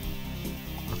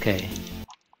 Okay.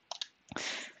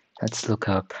 Let's look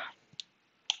up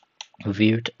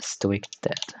Weird Stoic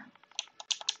Dead.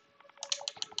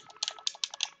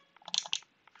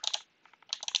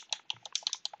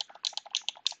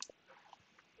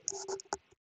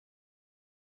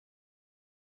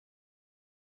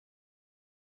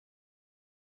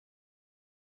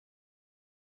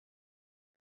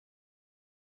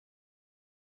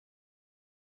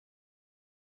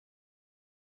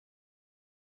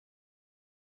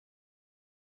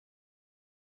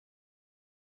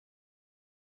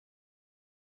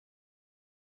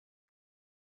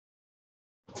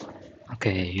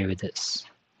 Okay, here it is.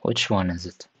 Which one is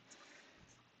it?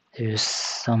 There's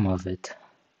some of it.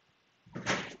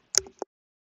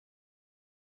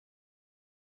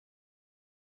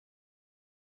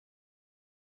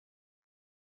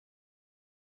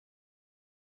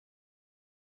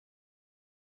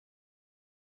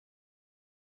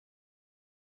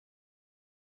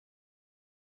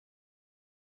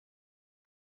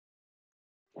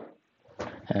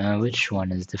 Which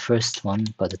one is the first one,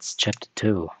 but it's chapter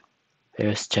 2?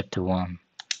 Where's chapter 1?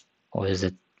 Or is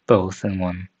it both in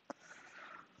one?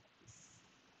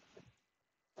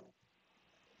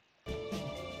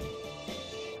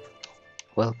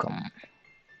 Welcome.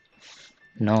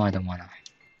 No, I don't wanna.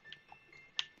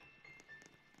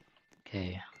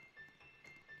 Okay.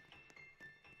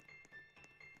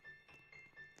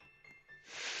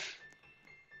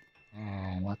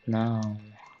 What now?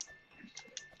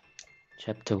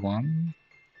 Chapter 1?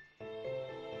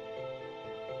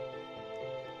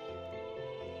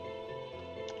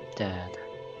 Dad.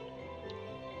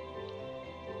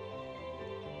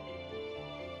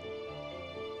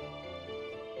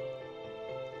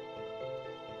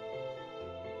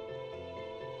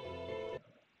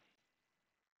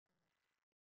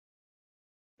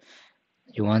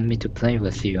 You want me to play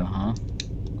with you, huh?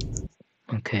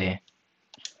 Okay.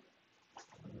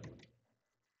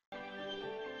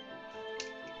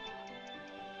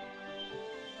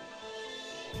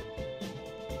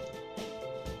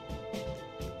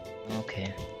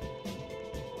 Okay.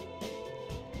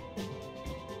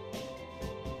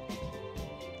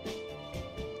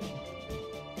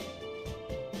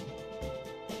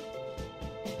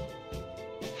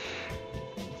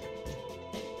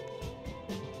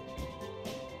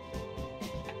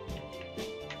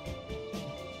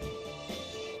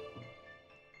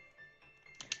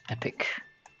 Epic.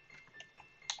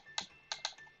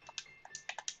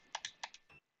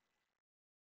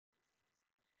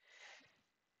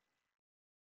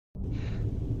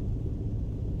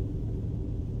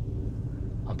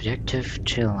 Objective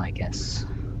chill, I guess.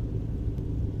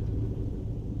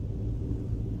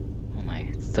 Oh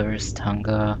my, thirst,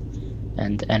 hunger,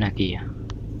 and energy.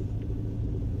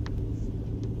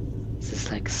 Is this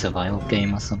like a survival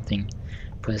game or something?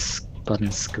 Press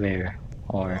button square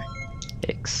or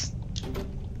X.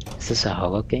 Is this a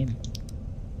horror game?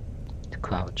 To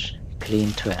crouch.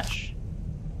 Clean trash.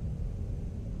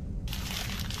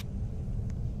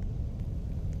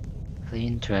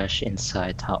 Clean trash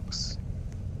inside house.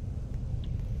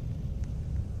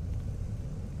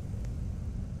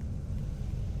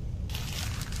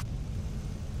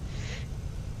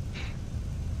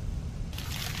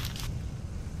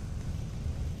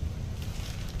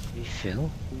 Refill?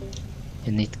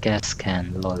 You need gas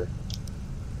can, lol.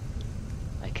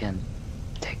 I can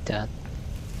take that.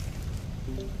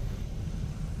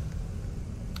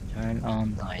 Turn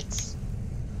on lights.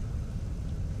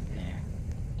 Okay.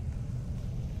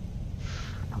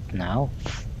 Not now?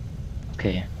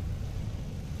 Okay.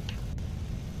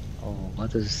 Oh,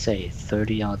 what does it say?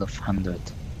 30 out of 100.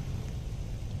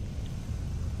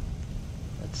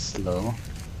 That's slow.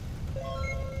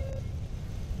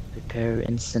 Prepare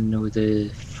instant noodle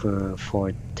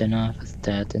for dinner with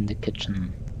Dad in the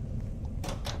kitchen.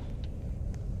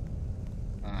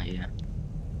 Ah, yeah.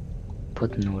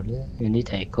 Put noodle. You need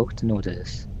a cooked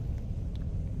noodles.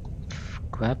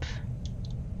 Grab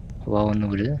raw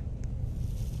noodle.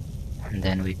 And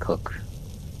then we cook.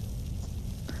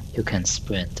 You can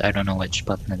sprint. I don't know which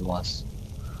button it was.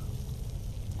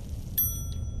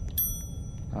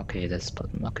 Okay, this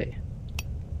button. Okay.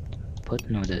 Put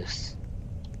noodles.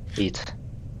 Eat.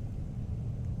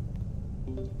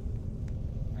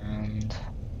 And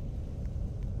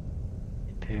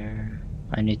prepare.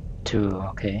 I need 2.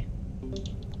 Okay.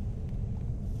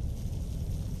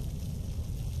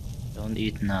 Don't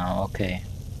eat now. Okay.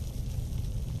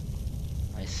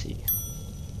 I see.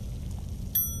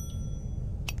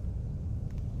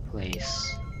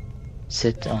 Place.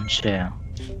 Sit on chair.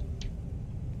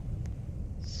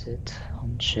 Sit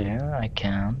on chair. I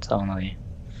can't. Only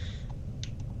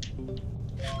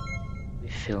we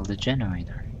fill the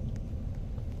generator.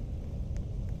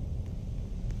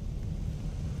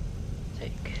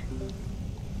 Take.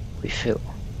 We fill.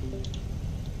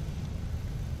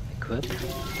 Equip.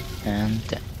 And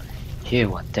hear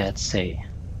what Dad say.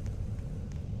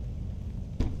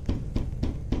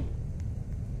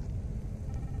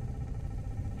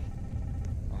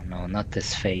 Oh no, not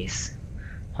this face.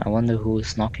 I wonder who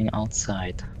is knocking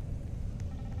outside.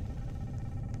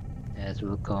 Dad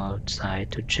will go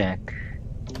outside to check.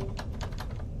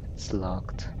 It's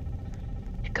locked.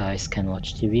 You guys can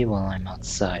watch TV while I'm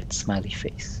outside. Smiley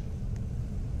face.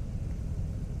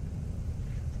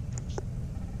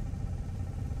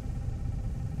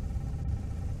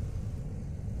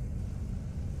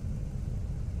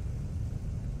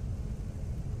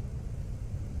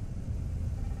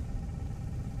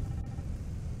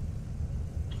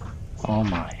 Oh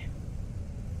my.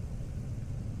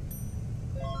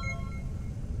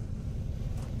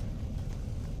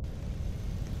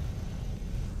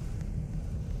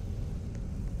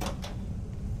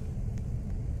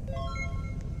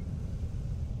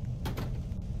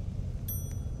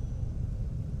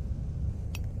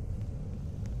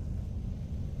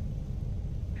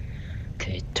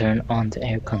 Okay, turn on the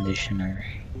air conditioner.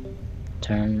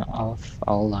 Turn off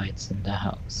all lights in the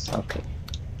house. Okay.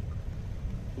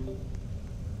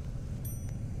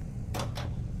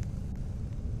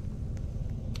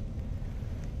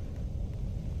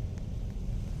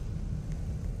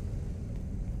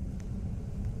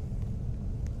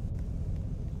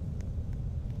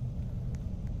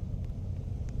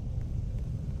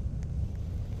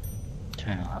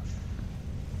 Turn off.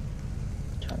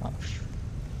 Turn off.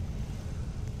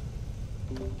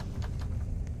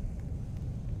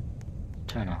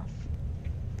 Turn off.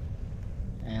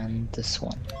 And this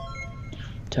one.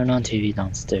 Turn on TV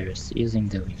downstairs using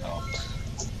the remote.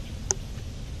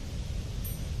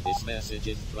 This message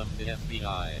is from the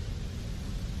FBI.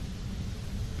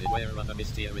 Beware of a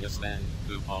mysterious man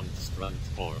who haunts front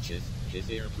porches,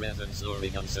 his ear presence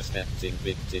luring unsuspecting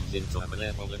victims into a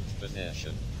malevolent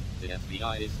possession. The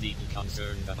FBI is deeply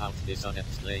concerned about this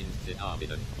unexplained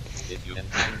phenomenon. If you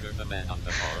encounter the man on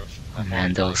the porch, Oh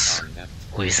man, those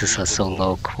voices are so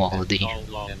low quality. call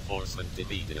law enforcement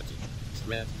immediately.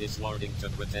 Spread this warning to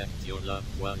protect your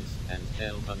loved ones and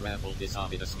help unravel this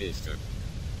ominous mystery.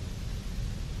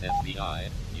 FBI,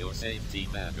 your safety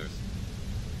matters.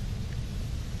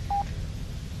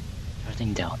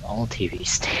 Shutting down all TV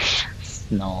stations.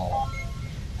 No.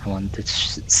 I want to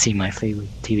see my favorite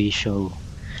TV show.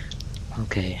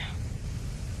 Okay.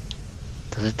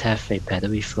 Does it have a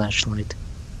battery flashlight?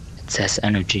 It says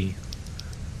energy.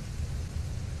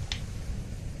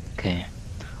 Okay.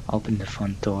 Open the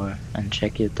front door and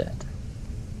check your dad.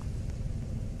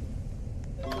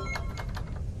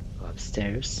 Go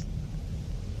upstairs.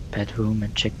 Bedroom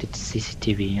and check the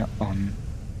CCTV on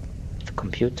the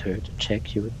computer to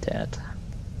check your dad.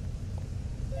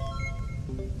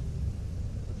 What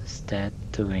is Dad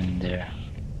doing there?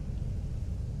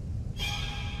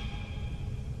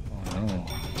 Oh no.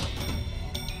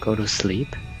 Go to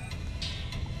sleep?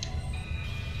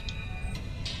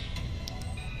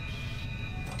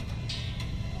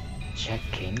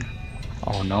 Checking.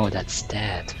 Oh no, that's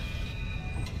Dad.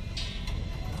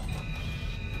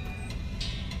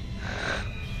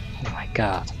 Oh my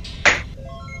god.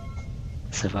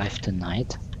 Survive the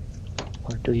night?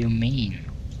 What do you mean?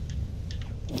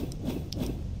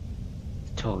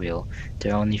 Tutorial.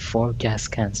 There are only 4 gas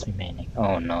cans remaining.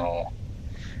 Oh no.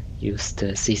 Use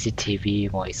the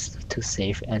CCTV voice to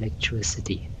save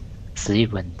electricity.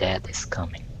 Sleep when Dad is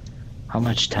coming. How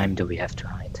much time do we have to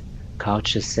hide?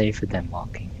 Couch is safer than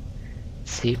walking.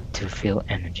 Sleep to feel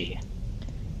energy.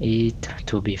 Eat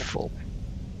to be full.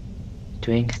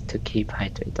 Drink to keep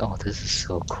hydrated. Oh, this is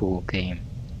so cool game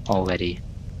already.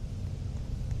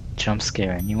 Jump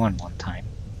scare anyone one time?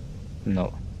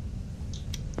 No.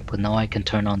 But now I can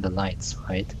turn on the lights,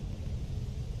 right?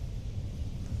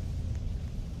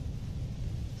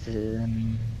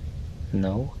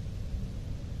 No.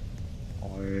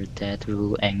 Or Or Dad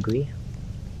will angry.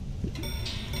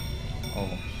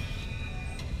 Oh.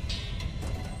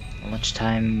 How much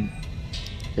time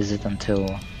is it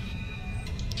until...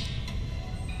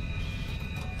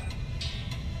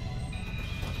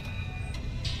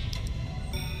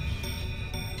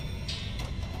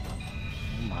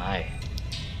 Oh my.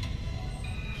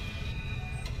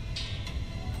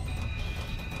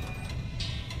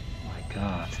 My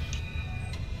god.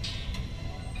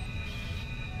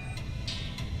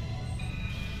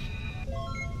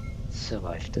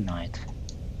 Survive the night.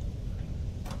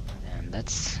 And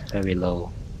that's very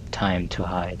low time to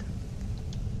hide.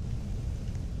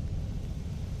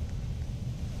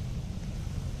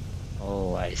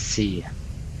 Oh, I see.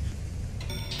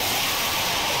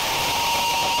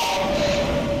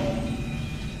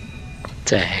 What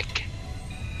the heck?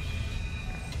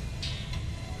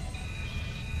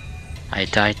 I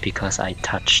died because I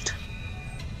touched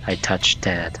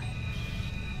Dad.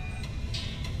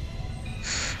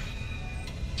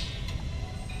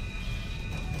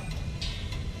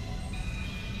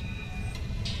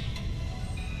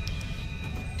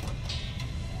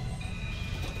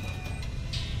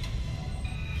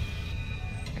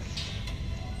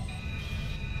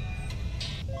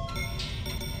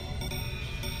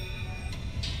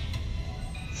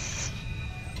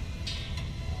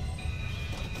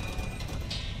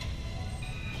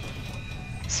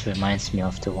 This reminds me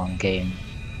of the one game.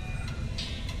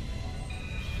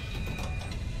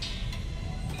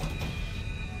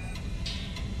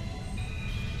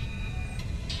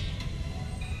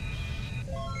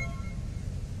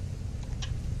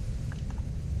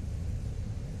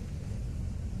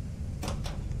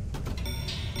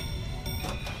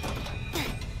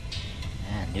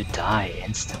 Man, you die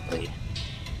instantly.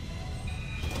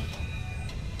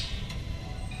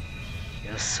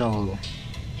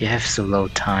 You have so low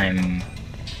time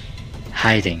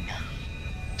hiding,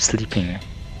 sleeping.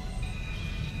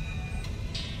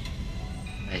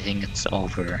 I think it's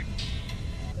over.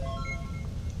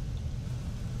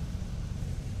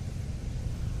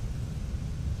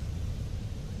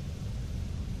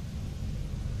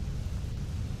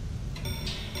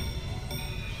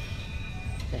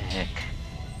 The heck?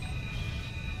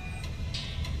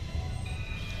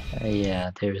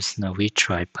 Yeah, there is no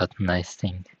retry button, I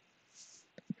think.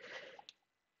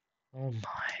 Oh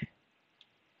my.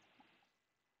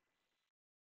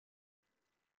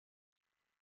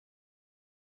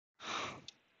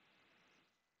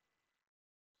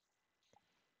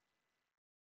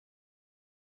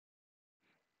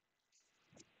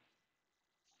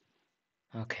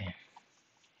 Okay.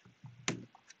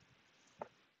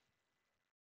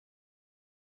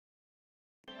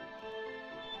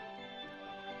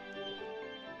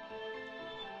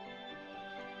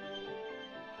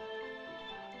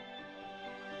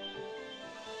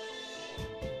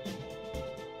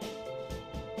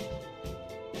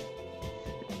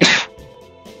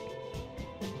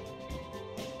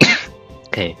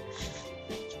 Okay.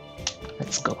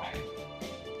 Let's go.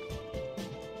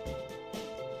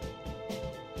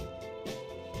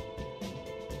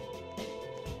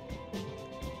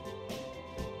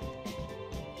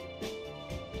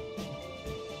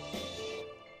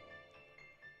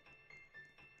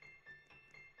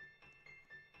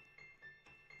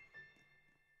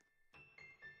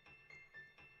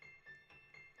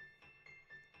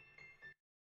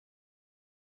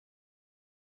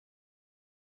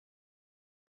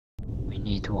 We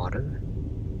need water.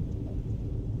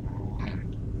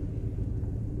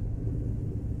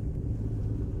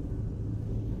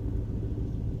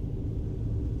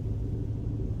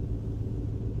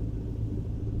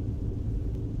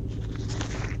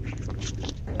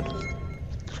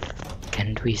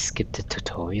 Can't we skip the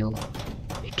tutorial?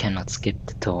 We cannot skip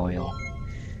the tutorial.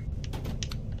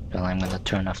 Well, I'm gonna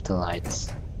turn off the lights.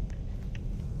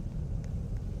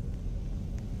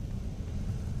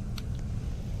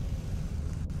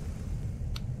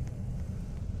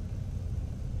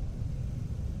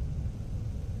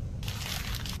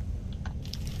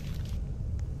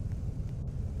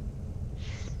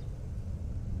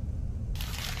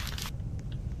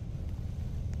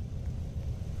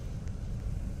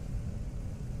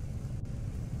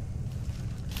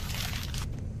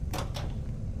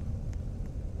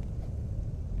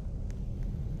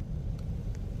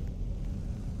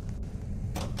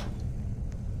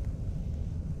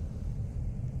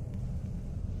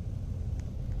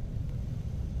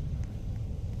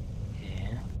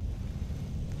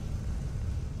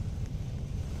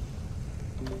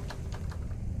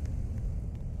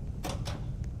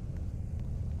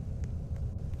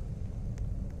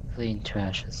 Clean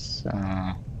trashes.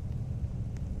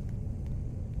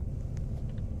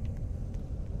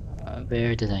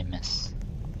 Where did I miss?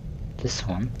 This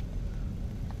one?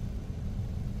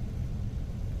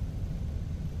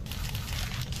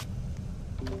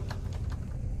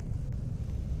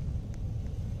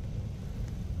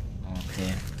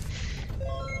 Okay.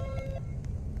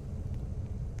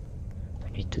 I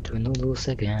need to do noodles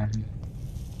again.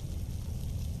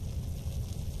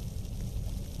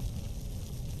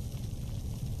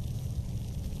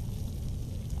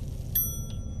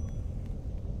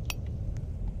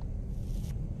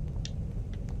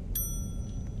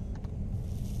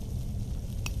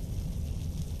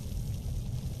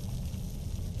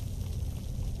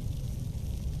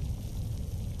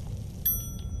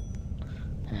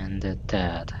 And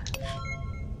that.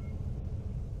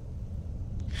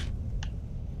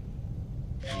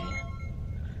 Okay.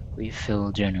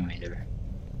 Refill generator.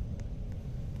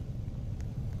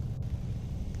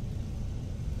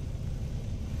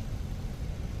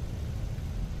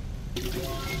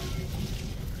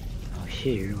 Now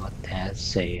here, what does it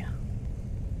say?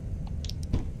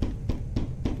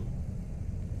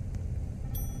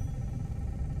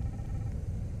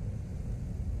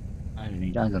 I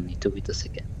don't need to read this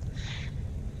again.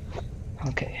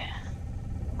 Okay.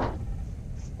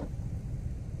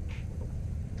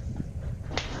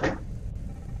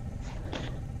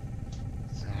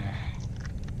 So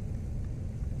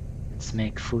let's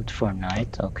make food for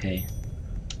night. Okay.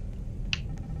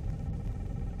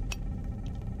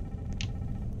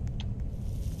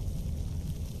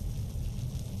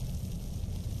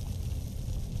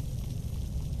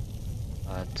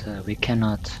 But we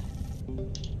cannot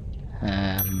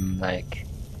like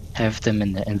have them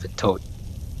in the inventory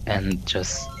and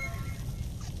just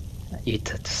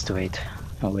eat it straight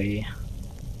away,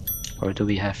 or do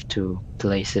we have to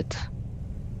place it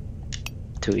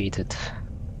to eat it?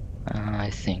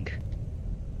 I think.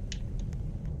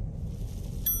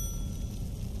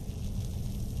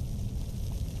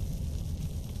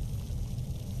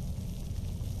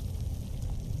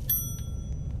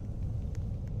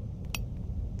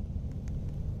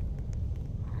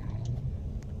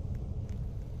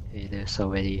 Okay, there's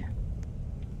already.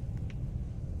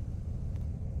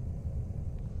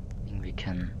 I think we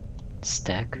can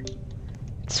stack.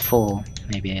 It's full.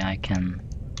 Maybe I can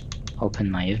open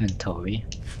my inventory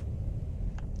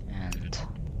and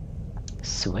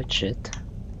switch it.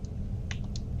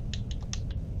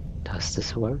 Does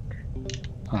this work?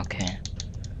 Okay.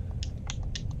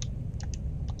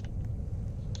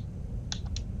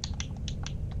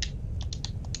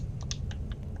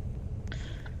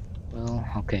 Well,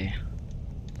 okay.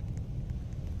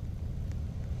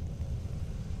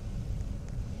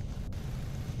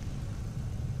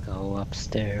 Go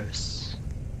upstairs.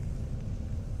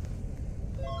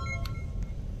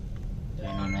 Turn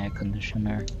on air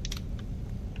conditioner.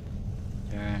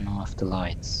 Turn off the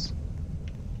lights.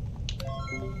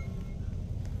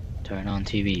 Turn on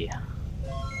TV.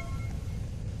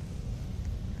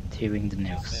 And hearing the This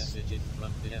news. message is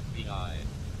from the FBI.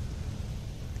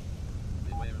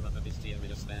 Beware of a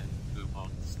mysterious man who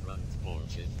haunts front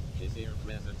porches. His ear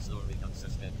presence luring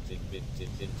unsuspecting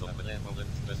victims into a malevolent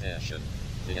possession.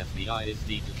 The FBI is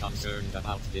deeply concerned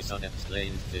about this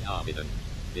unexplained phenomenon.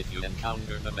 If you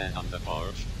encounter the man on the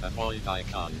porch, avoid eye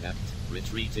contact,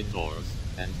 retreat indoors,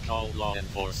 and call law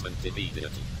enforcement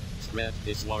immediately. Spread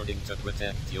this warning to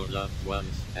protect your loved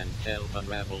ones and help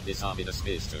unravel this ominous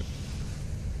mystery.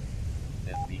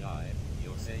 FBI,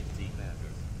 your safety matters.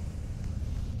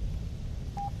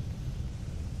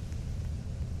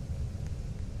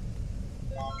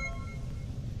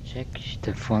 Check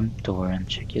the front door and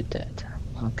check your data.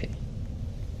 Okay.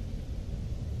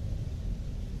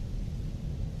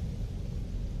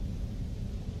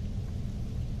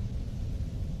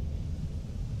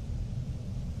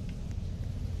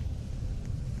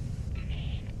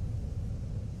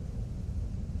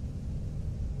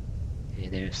 Okay,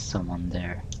 there's someone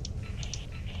there.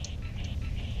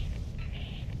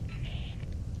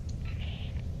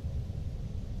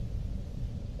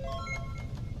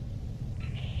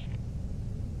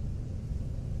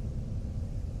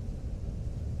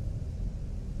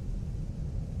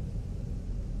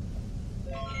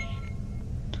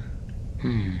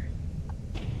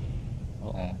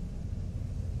 Uh-oh.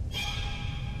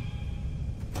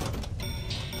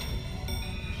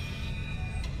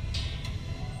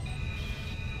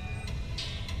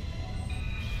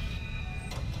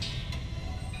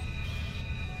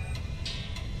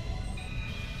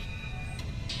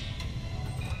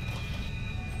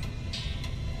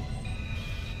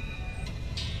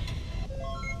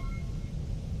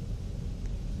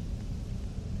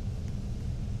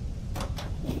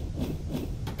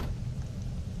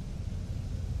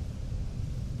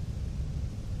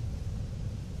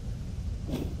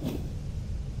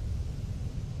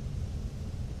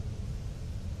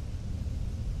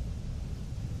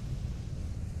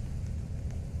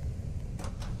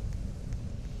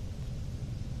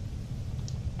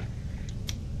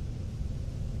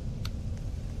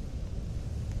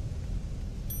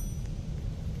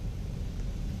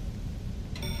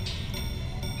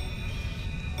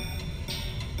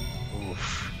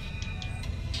 Oof.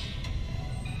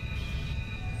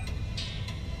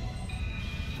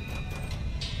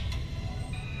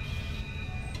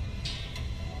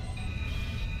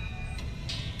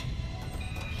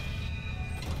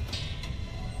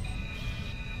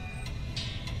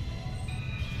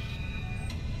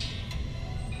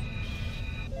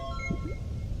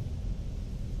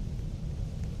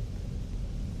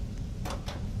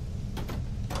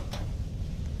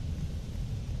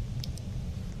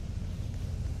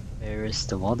 Where is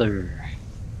the water?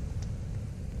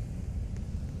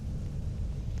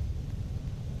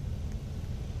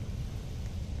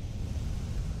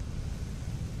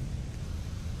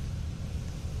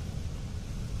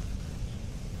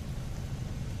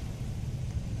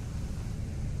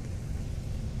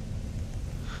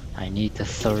 I need the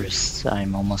thirst.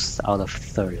 I'm almost out of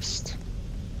thirst.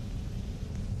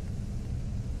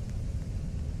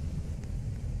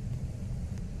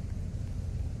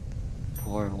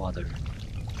 Pour water.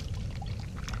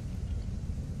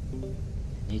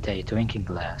 I need a drinking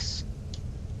glass.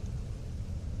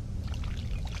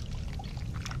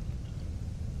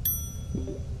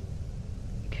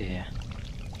 Okay.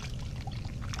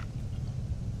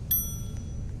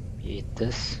 Eat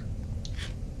this.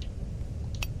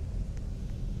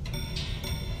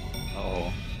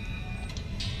 Oh.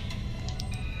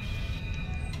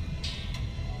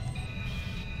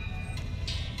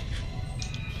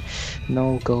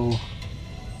 No, go.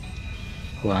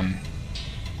 Run.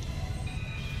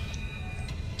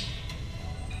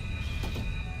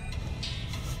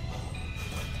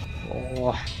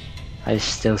 Oh, I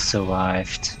still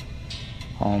survived.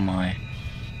 Oh my.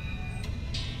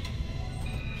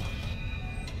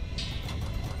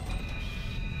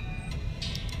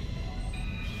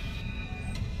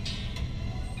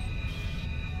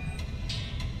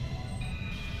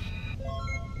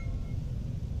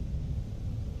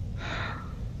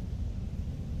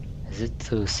 Is it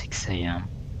till 6 a.m.?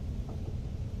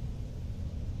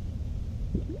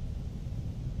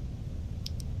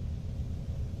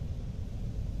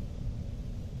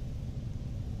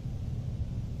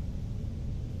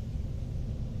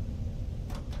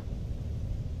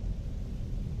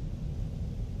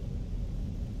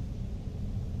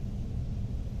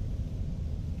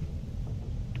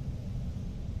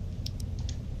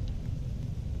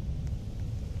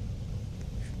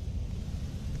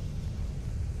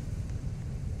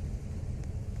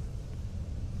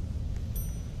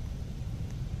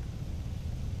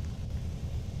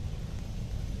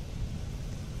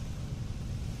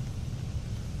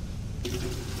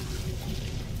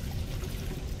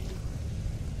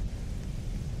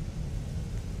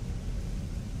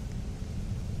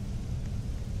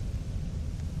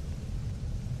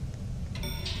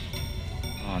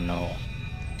 Oh no.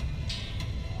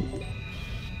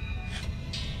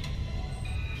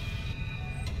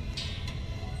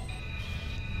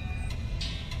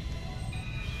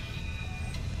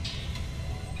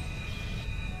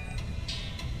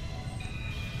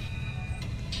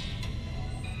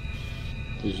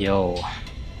 Yo.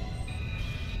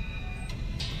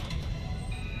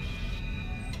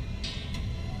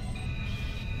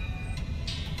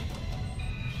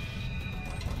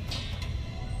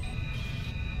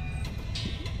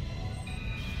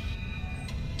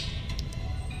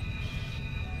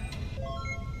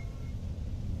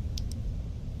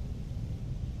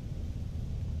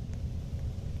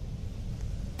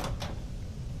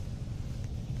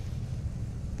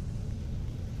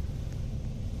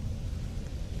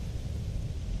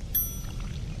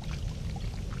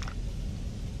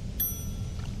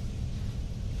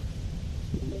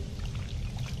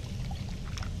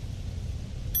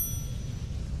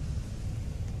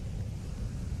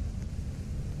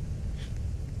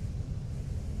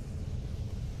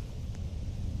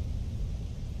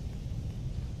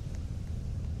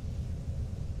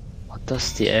 What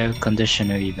does the air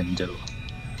conditioner even do?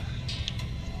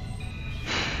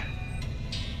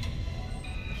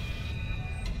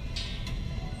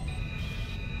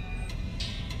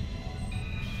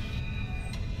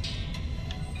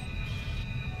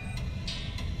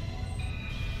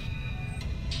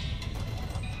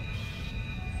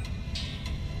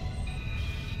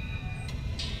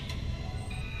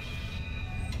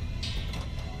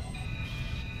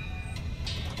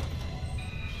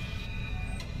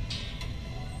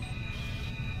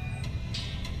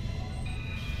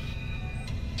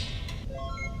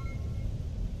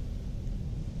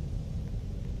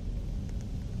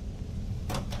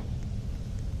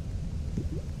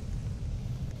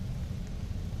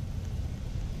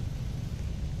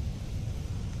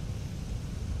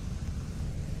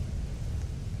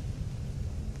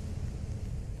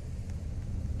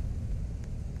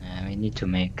 I need to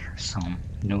make some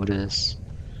noodles.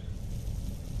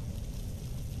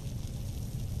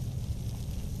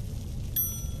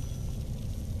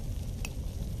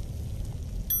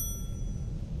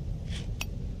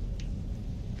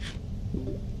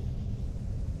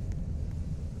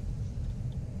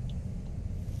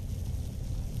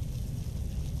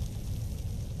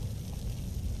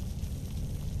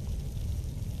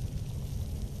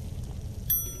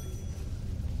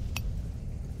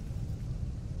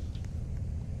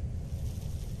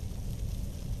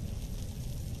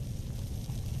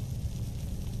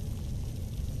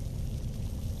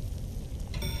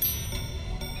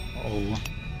 Oh.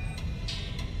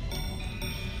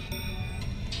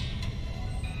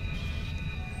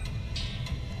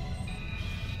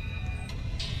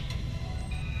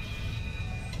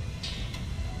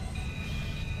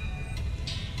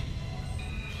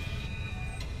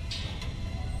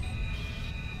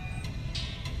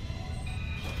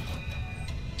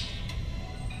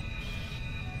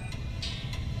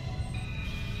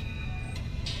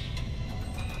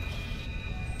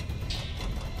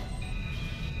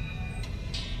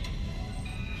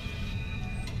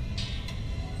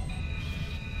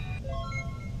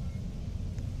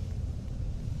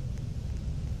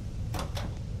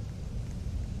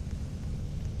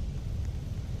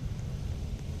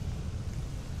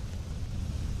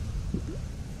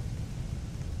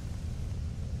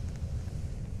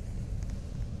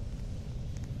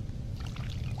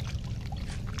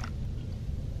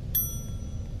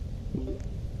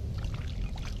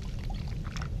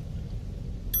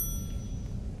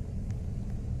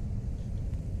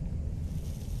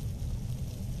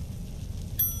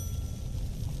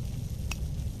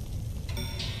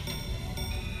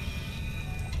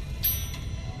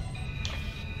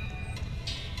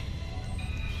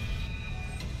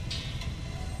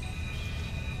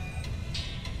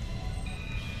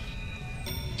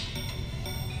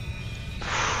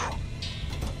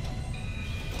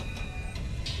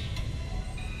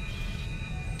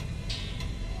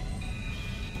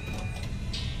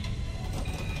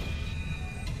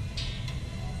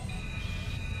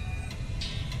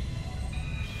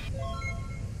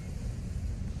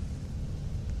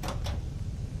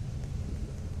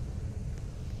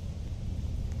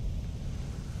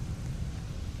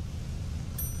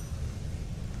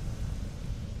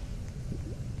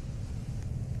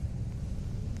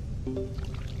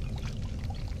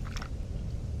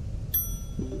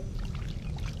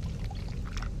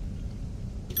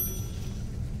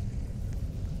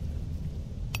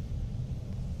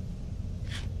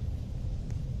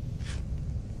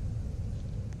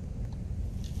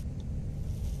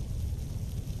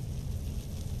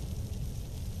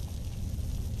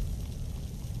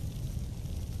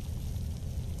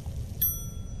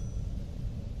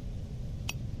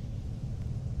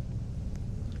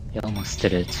 You almost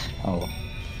did it. Oh.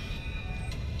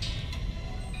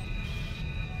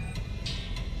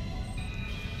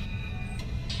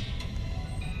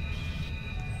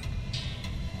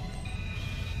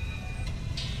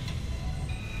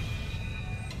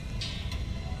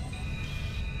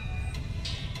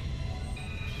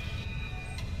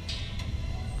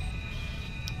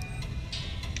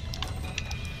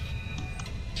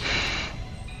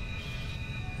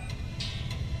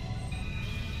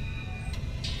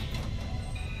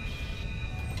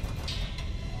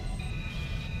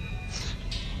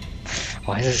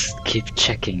 Why does it keep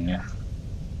checking?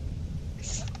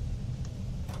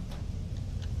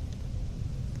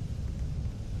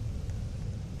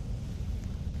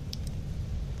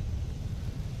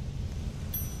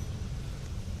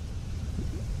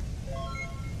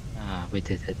 Ah, we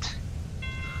did it.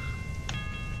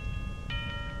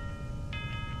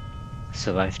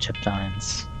 Survive chapter 1.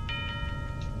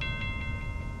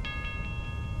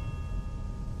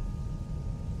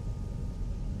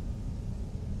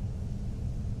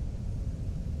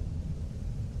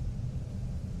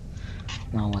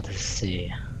 Now what is the...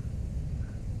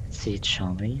 Let's see it,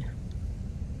 shall we?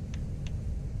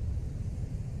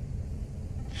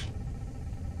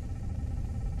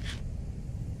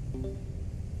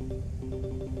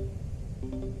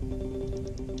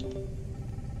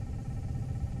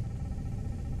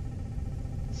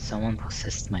 Someone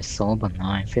possessed my soul, but now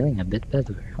I'm feeling a bit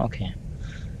better. Okay.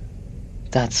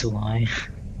 That's why.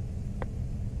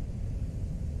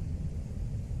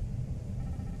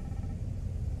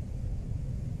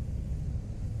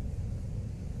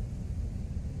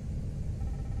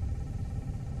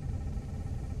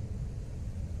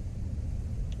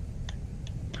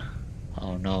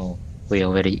 Oh no, we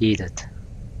already eat it.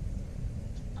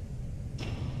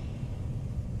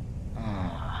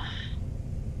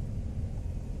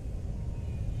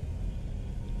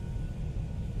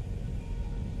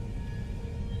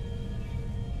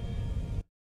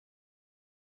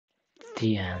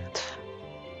 The end.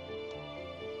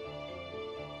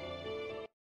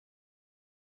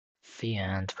 The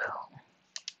end, well.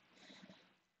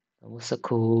 That was a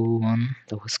cool one.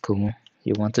 That was cool.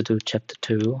 You want to do chapter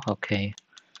 2? Okay.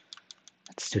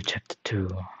 Let's do chapter 2.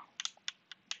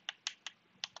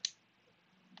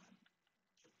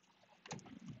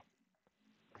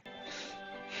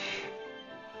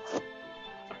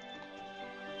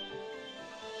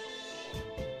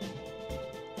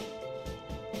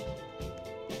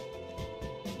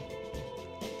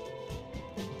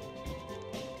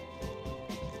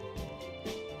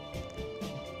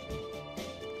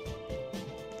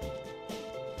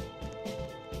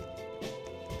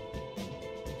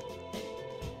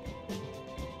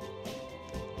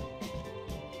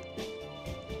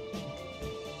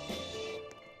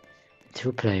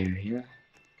 Two-player here.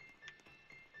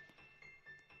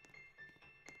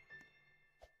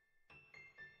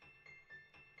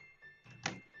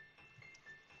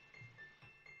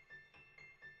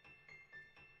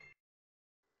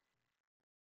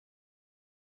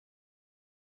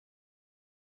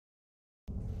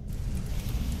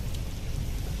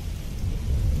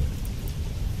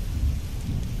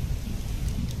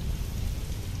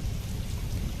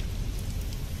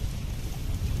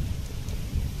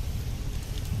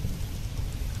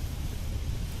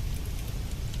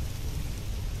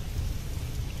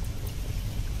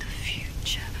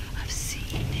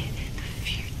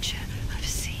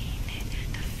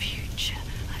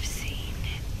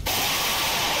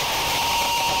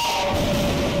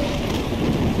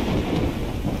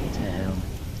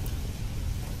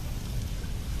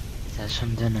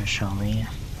 Some dinner, shall we?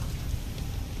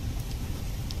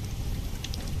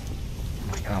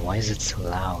 Oh my god, why is it so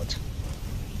loud?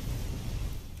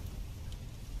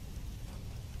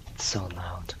 It's so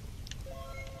loud.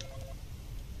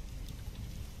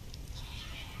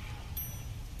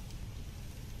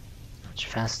 Much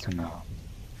faster now.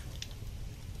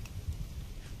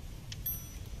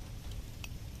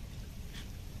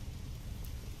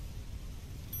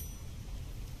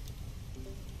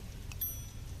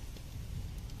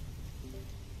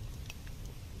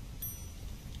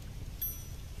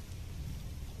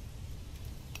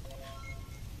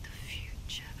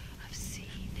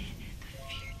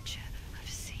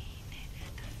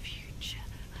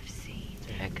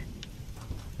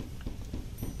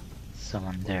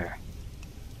 Someone there.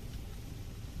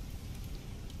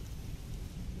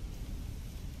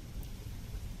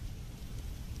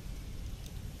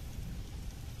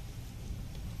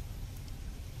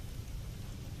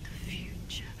 The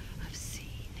future, I've seen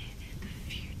it. The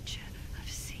future, I've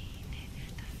seen it.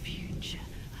 The future,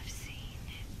 I've seen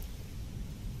it.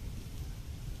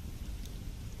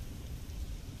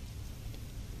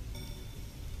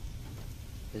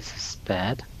 This is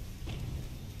bad.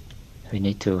 We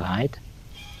need to hide.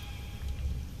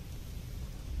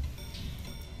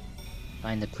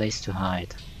 Find a place to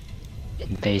hide.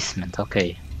 In basement,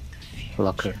 okay.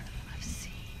 Locker.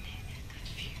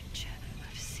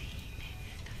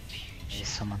 There's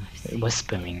someone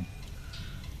whispering.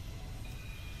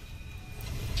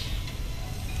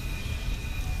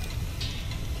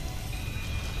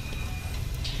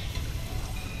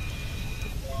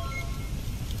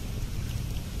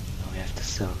 Now we have to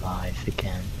survive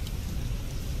again.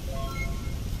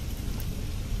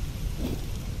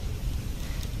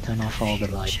 Turn off all the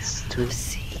lights to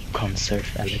conserve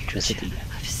electricity.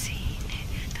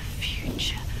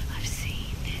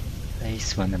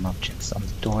 Place random objects on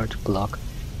the door to block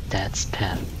Dad's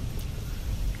path.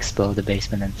 Explore the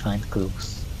basement and find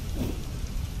clues.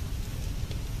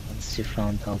 Once you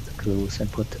found all the clues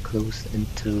and put the clues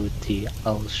into the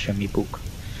alchemy book.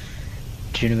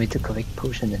 Generate the correct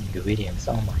potion and ingredients.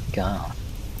 Oh my god.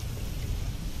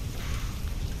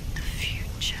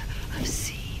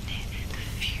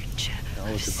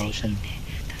 All the potion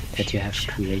that you have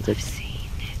created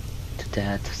to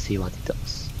Dad to see what it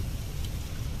does.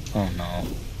 Oh no.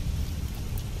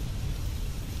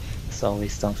 As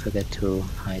always, don't forget to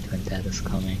hide when Dad is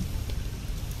coming.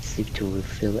 Sleep to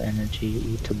refill energy,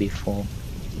 eat to be full.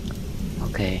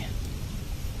 Okay.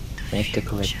 Make the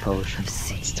correct potion.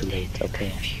 Oh, it's too late,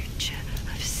 okay.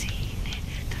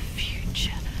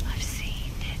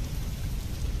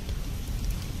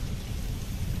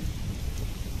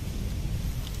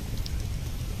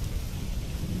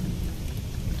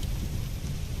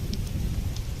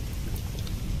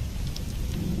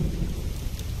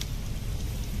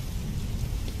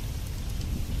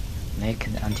 Make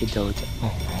an antidote.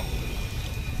 Oh no.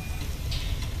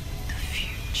 The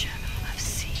future, I've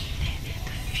seen it.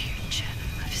 The future,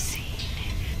 I've seen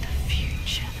it. The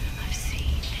future, I've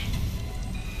seen it.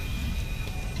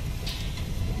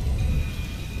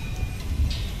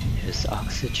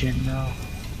 oxygen now.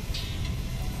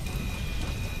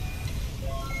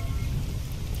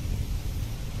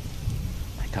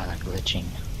 My god, I'm glitching.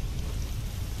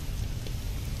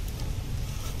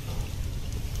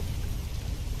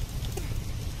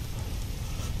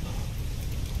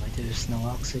 Why there's no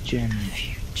oxygen? The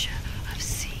future, I've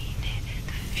seen it.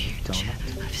 The future,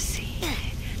 Donut. I've seen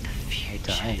it. The I future,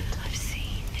 died. I've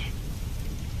seen it.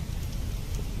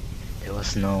 There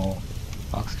was no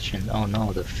oxygen. Oh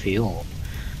no, the fuel.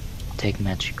 Take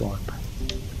magic orb.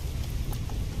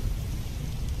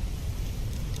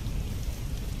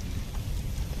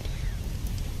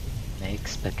 Make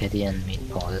spaghetti and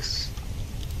meatballs.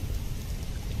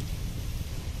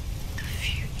 The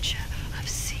future, I've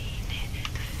seen it.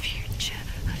 The future,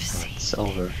 I've seen It's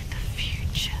over. it. The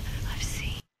future, I've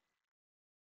seen.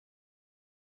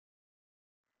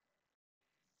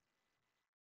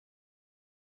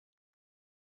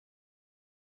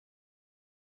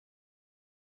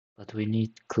 But we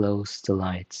need close the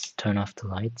lights. Turn off the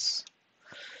lights.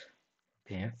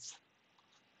 Okay.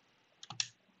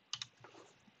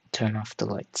 Turn off the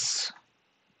lights.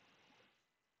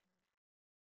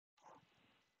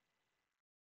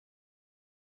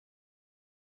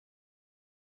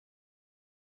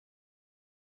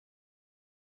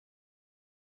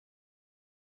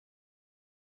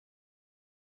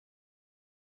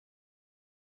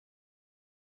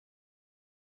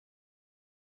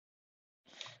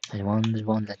 It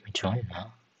won't let me join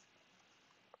now.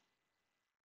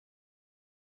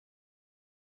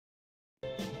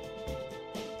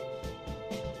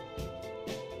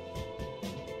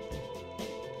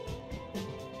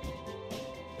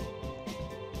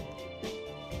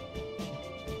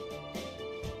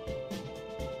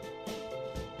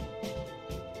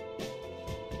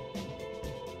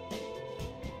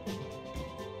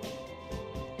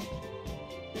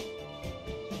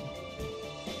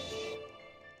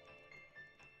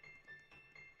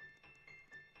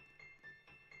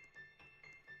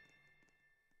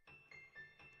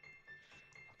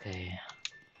 Okay.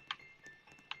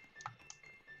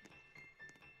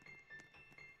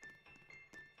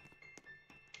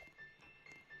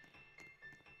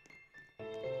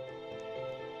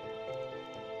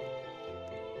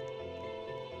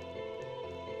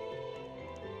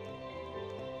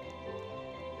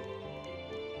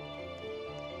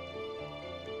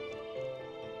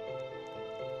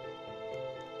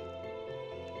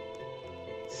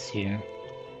 It's here.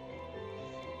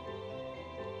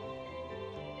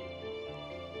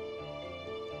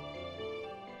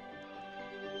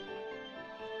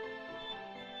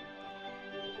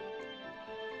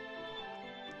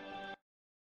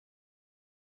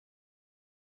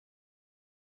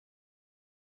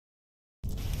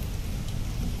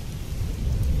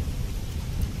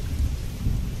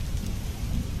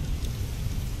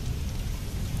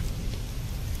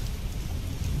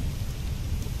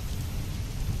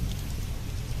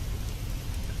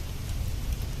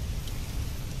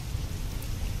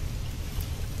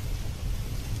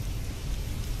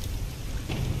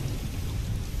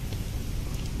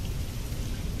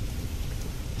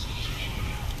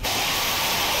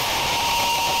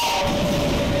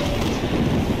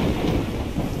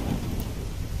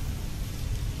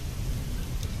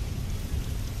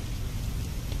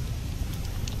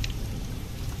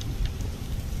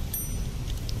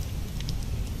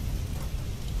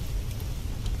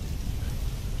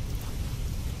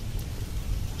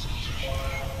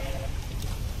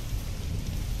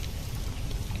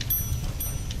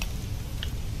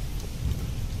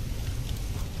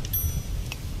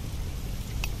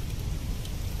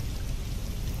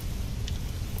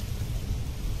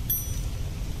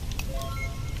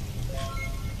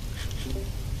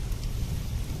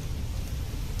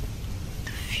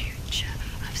 The future,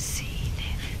 I've seen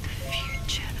it. The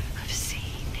future, I've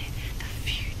seen it. The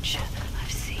future,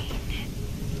 I've seen it.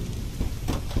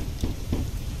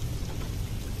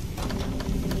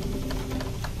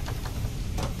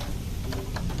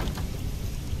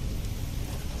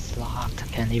 It's locked. I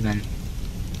can't even.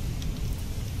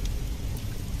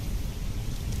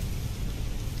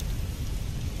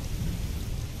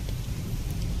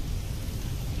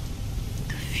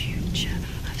 The future,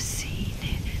 I've seen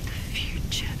it. The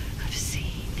future, I've seen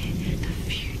it. The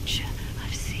future,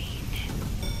 I've seen it.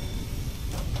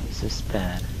 This is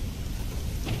bad.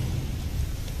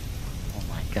 Oh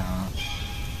my god.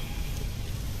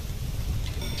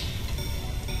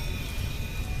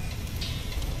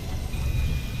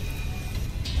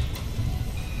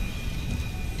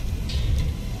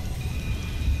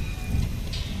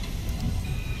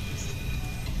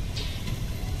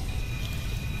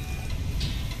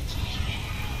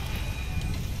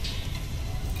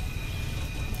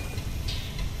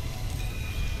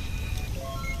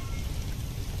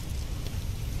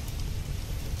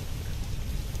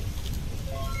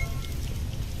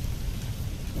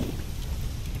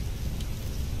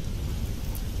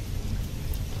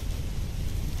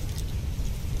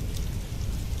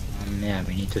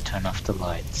 need to turn off the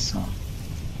lights, so...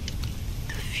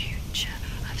 The future,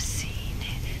 I've seen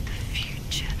it. The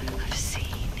future, I've seen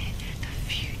it. The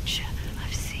future,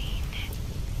 I've seen it.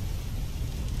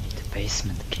 The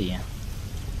basement key.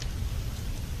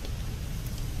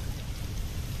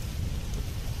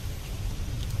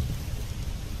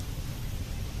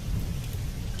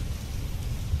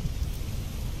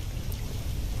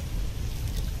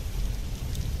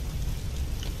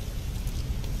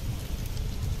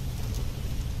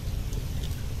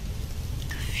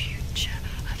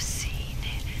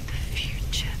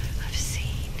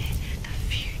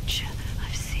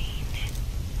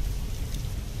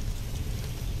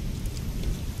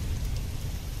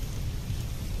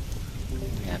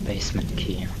 Basement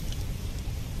key.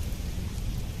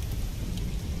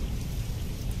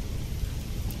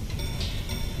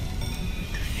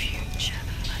 The future,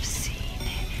 I've seen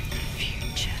it. The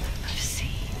future, I've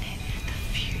seen it. The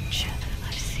future,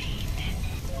 I've seen it.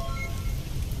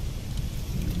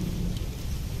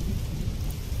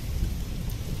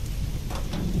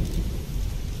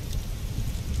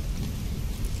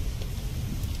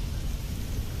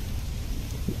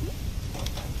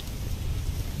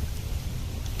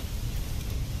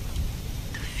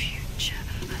 The future,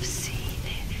 I've seen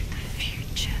it.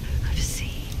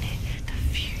 The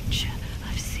future,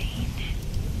 I've seen it.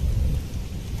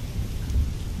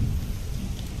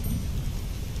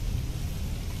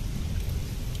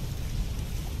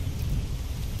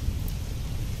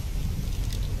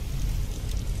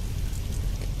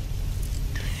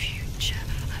 The future,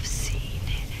 I've seen it. The future, I've seen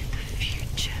it. The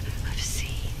future, I've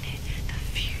seen it. The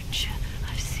future,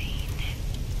 I've seen it.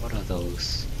 What are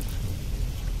those?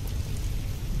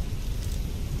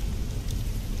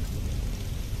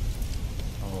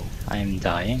 Oh, I'm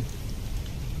dying.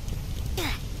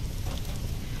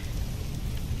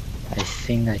 I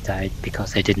think I died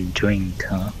because I didn't drink,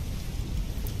 huh?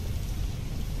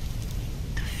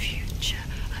 The future,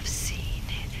 I've seen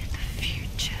it. The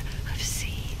future, I've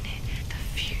seen it.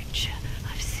 The future,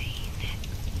 I've seen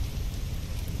it.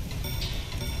 The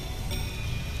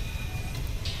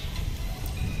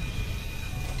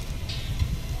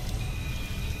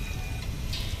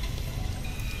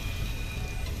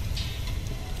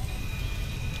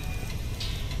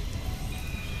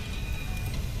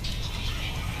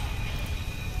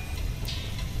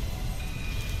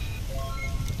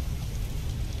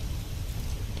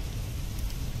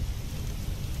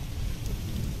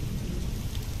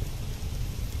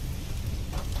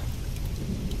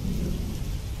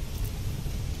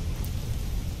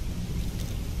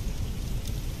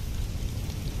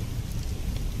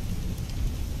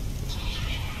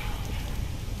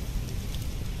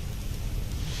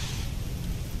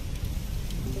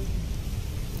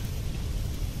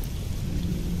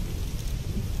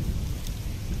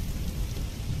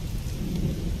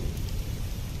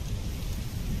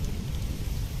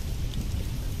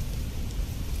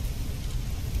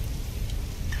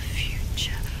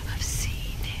future, I've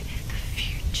seen it. The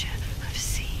future, I've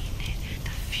seen it.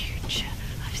 The future,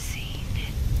 I've seen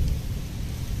it.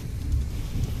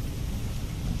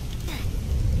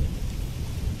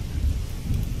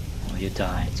 Oh, you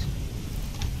died.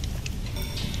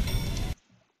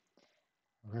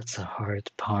 That's a hard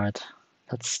part.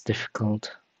 That's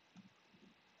difficult.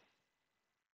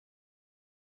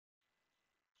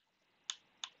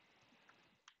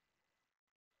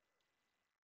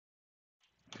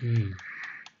 Hmm.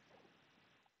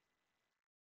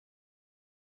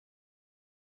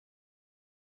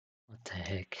 What the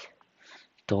heck?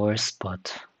 Door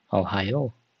spot.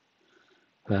 Ohio.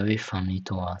 Very funny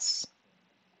to us.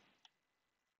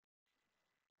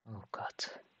 Oh god.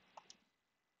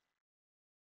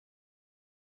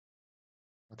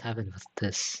 What happened with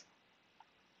this?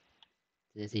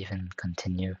 Did it even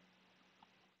continue?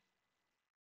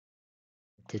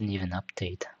 It didn't even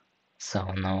update.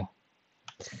 So no.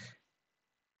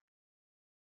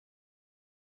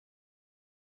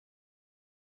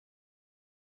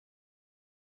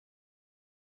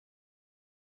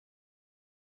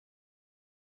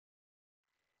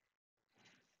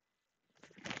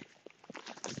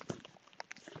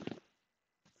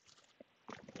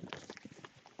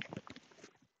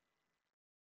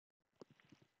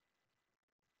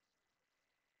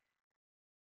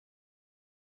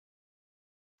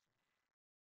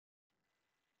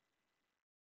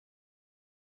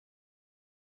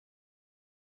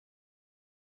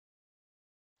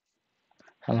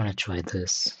 I wanna try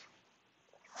this.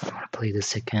 I wanna play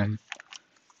this again.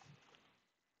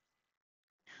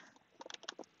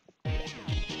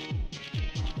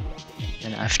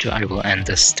 And after I will end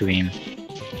the stream.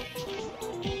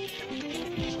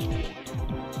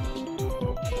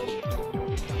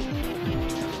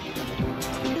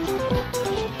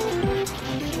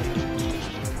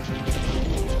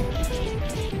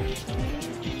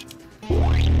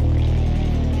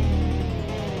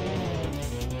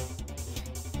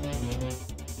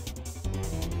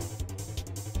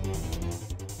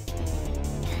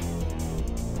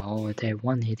 Oh, they're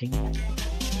one hitting.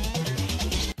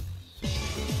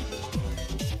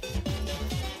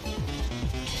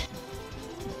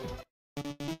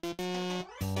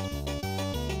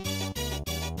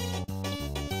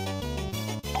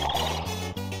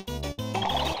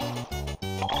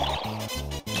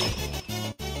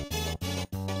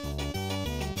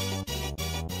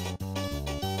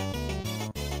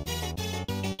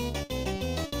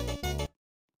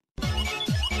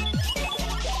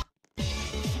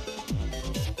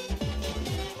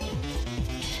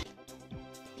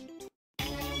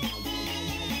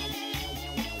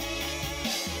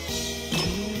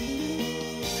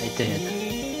 I did.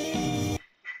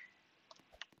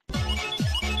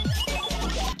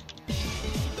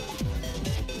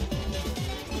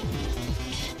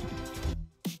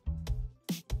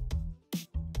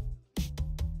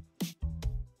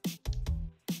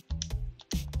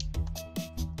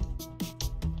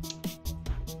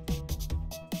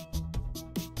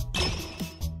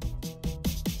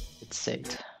 It's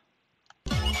 8.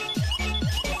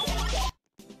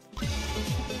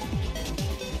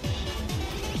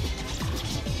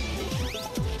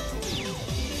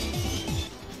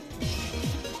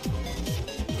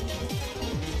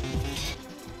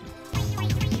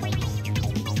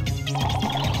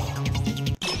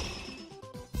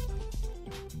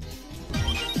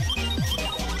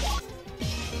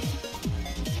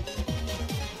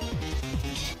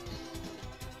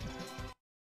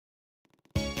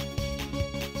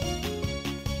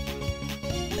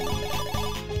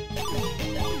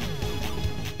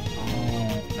 Oh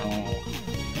no.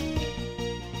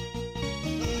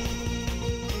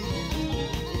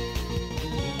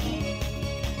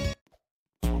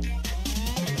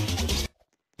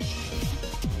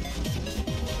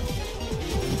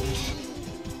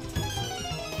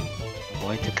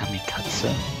 Avoid the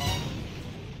kamikaze.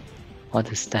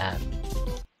 What is that?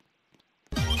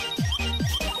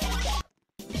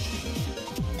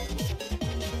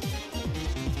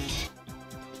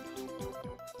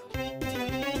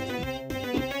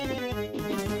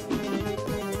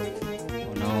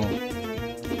 Oh no.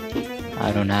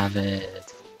 I don't have it.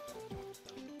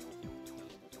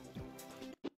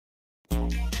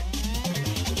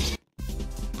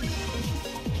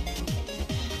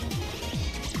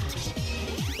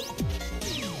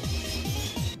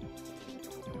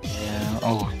 Yeah,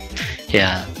 oh,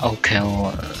 yeah, okay,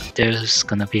 well, there's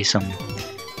gonna be some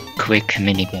quick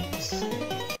mini games.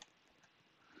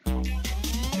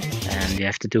 And you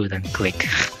have to do them quick.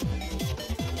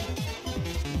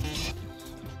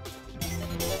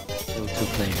 Still 2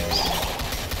 players.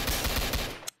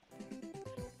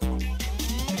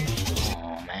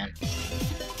 Oh man.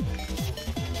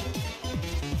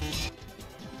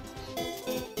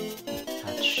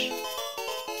 Touch.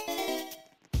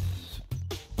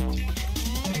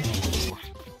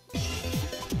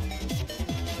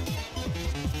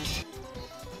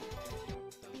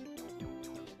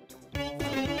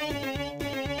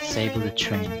 Disable the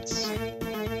trains.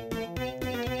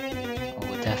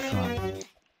 Oh, death run.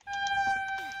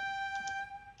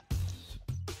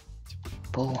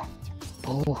 Pull.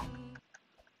 Pull.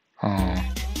 Oh.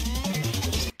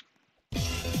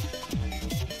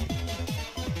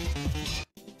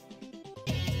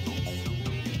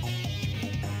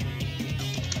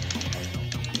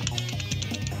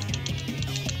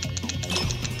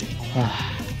 Ah.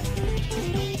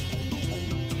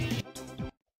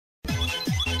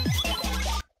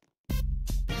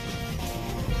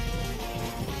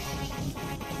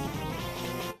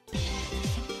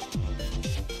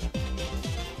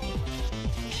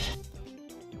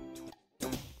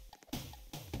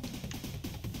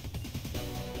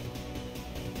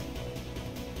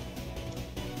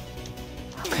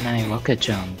 How can I rocket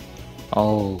jump?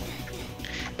 Oh,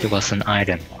 there was an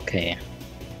item. Okay.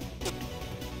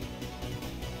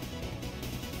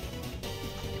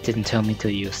 It didn't tell me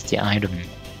to use the item.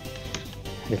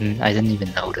 I didn't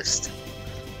even notice.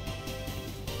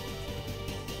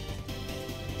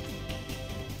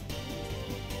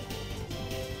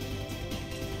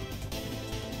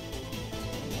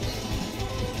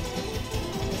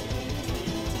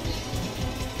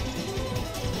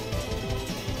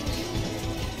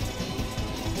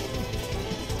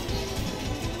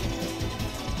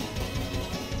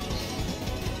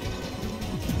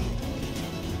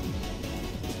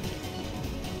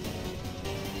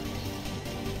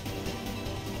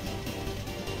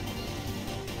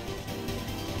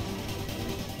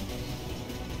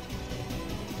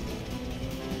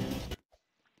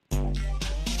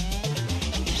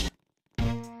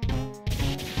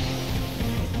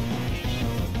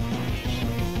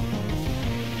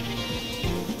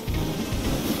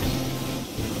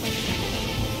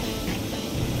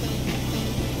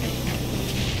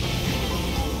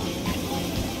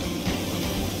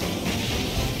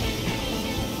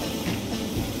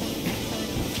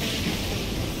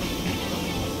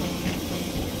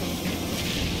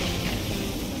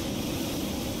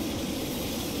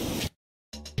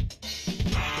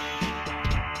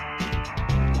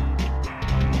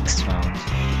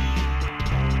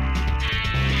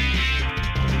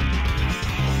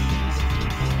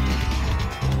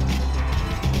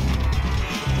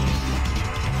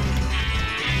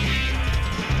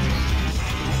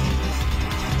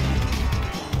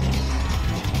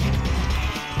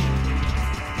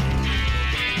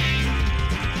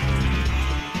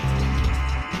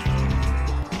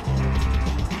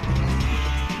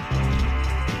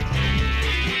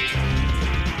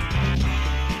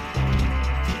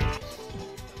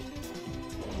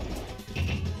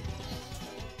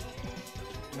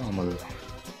 Normal.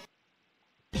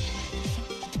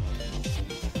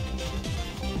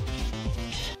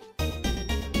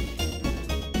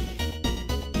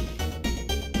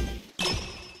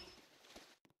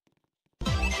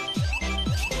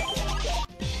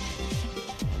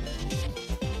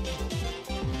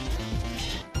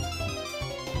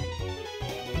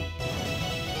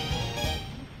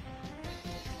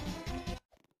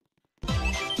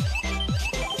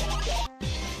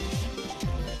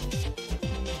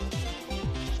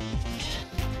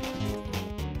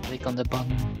 Click on the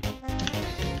button.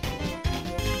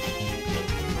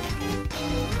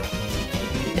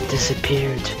 It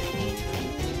disappeared.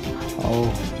 Oh.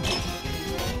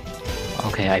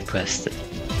 Okay, I pressed it.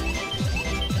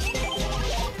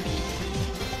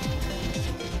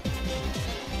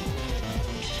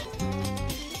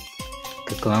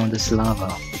 The ground is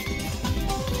lava.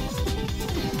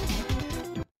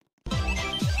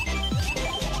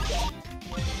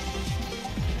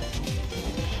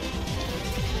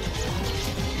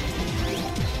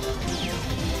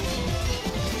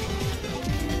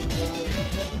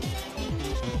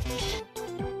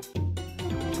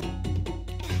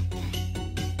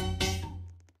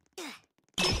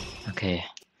 Okay,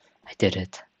 I did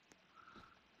it.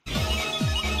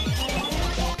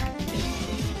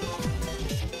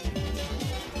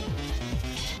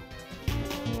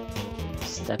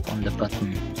 Step on the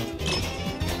button.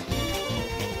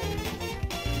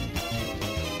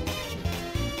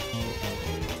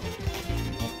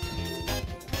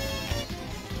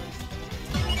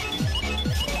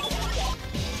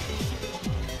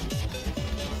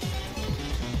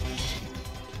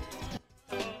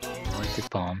 Avoid the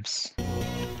bombs.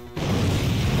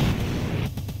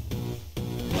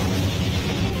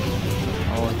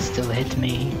 Oh, it still hit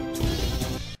me.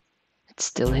 It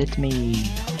still hit me.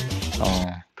 Oh.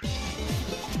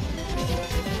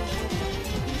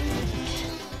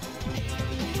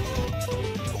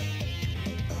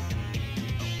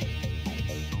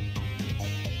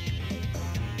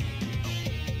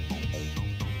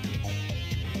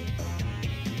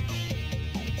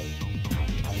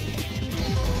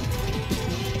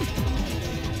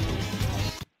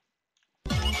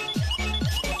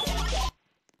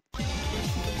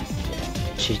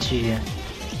 GG.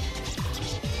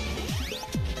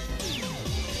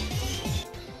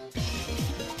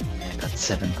 I got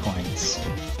 7 coins.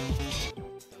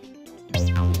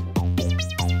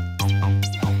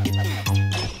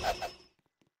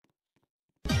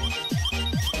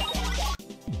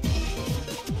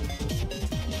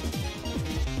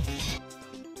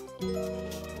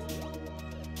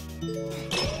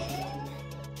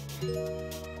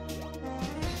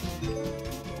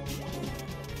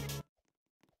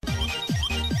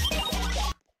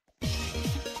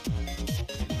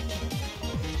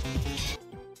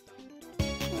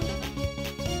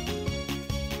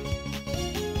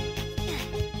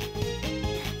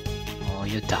 Oh,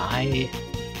 you die.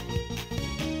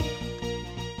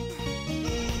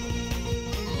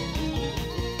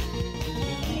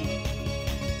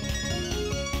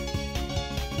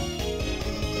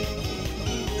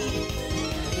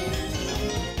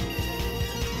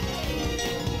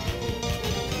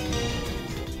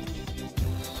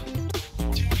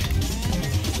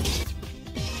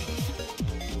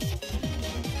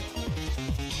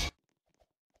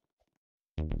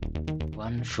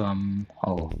 One from...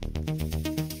 oh.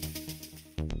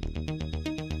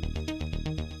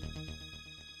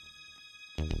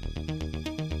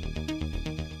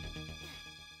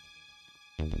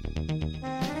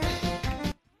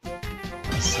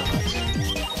 I saw it.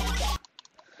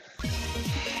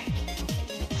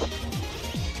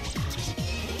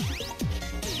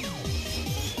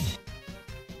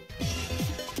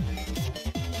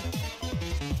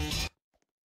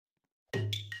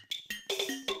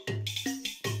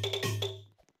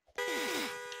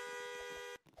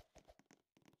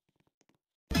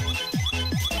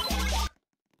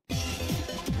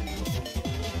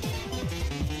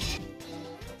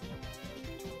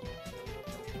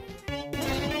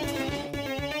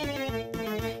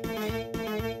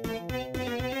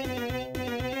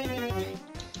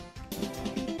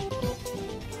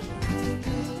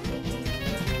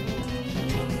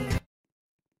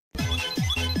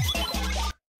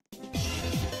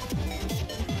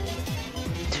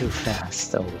 Too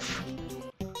fast, Olaf.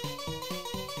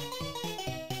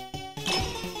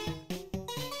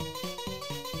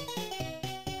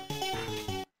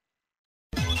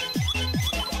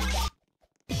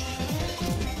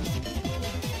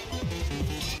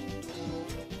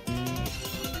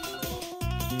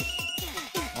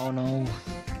 Oh no.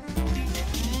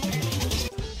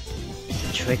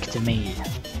 Tricked me.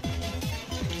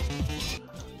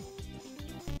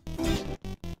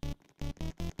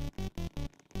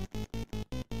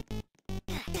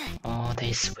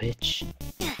 I switch?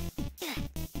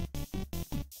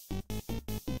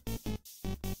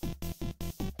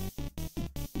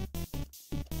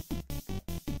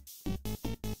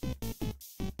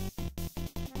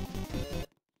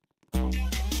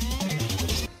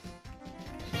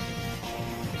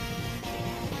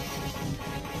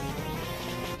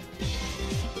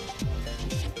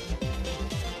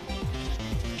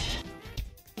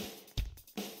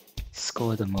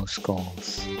 Score the most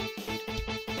goals.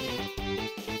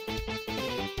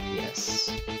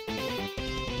 Yes.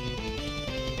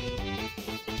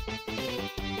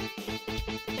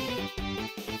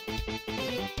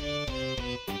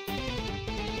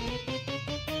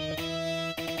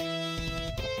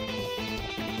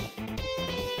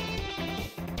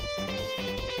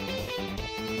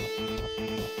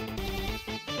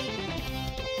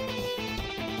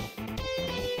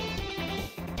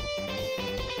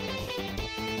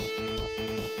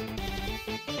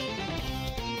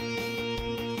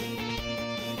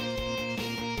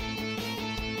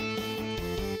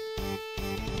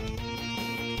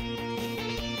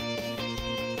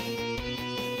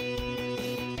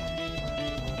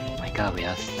 God, we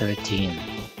have 13.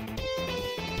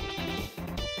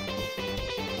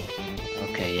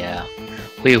 Okay, yeah,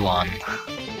 we won.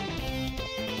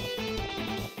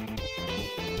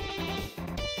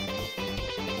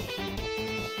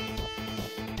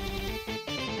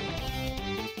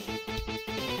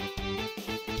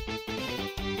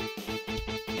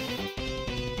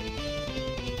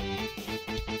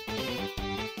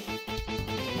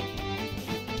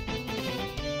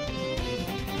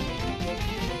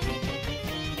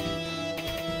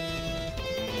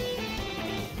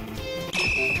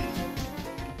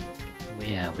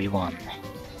 Yeah, we won.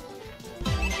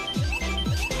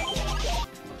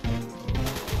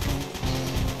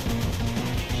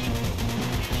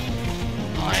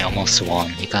 I almost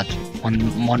won. You got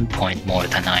one point more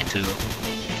than I do.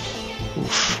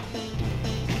 Oof.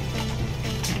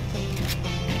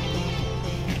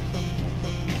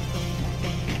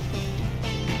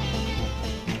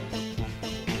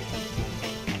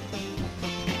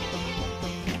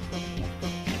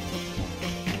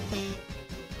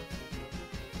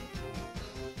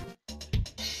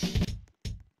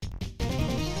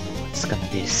 It's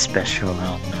gonna be a special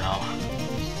round now.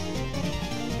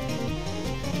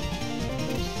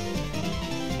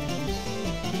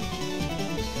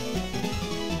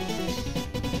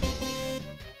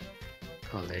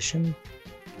 Collision?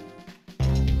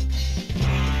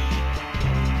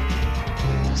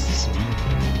 What does this mean?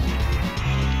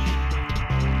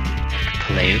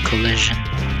 Player collision?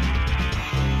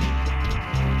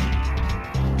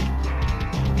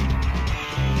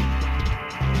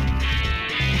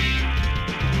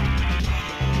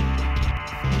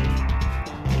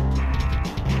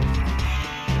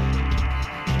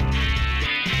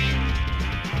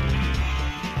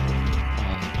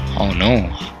 Oh no.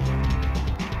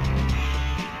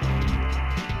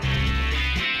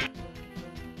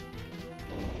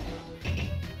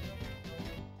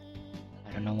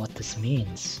 I don't know what this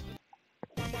means.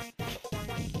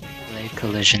 Play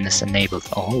collision is enabled.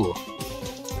 Oh.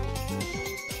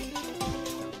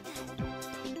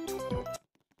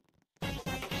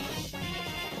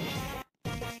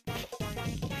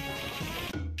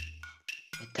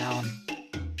 Get down.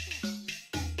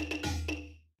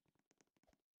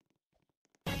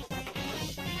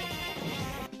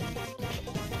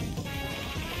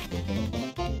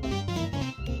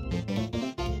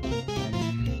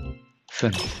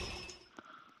 Fünf.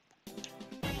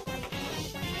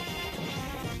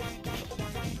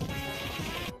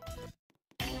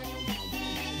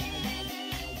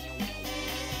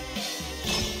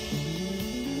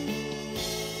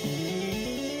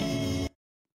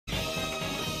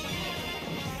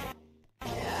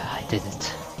 Yeah, I did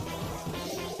it.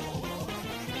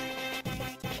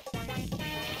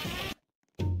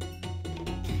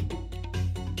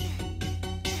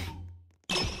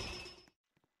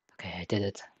 Okay, I did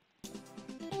it.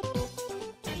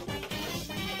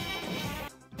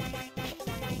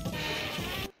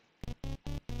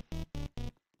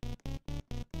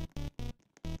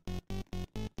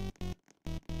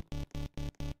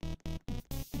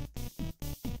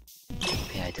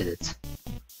 Okay, I did it.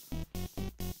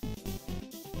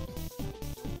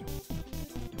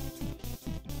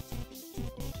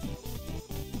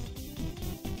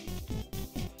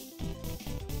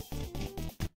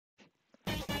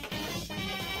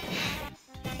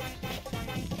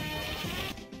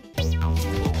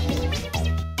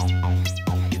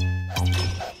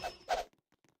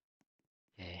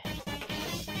 Okay.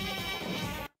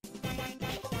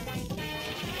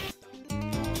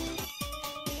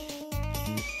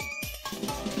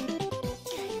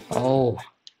 Oh,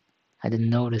 I didn't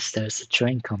notice there's a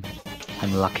train coming.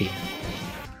 I'm lucky.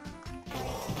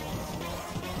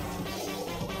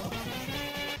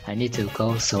 I need to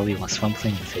go, so we was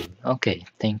rumbling with you. Okay,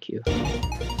 thank you.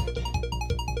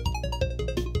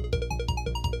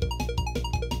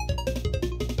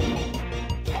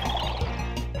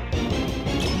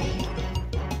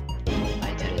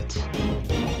 I did it.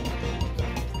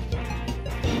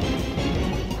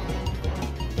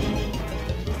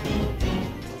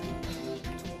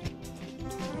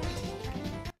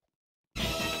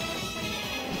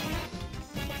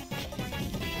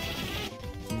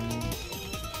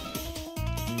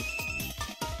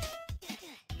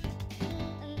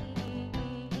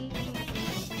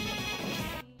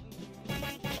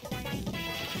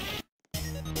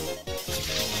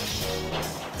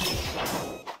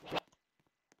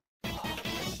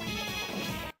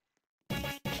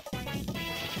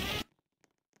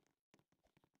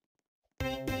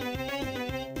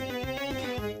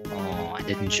 Oh, I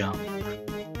didn't jump.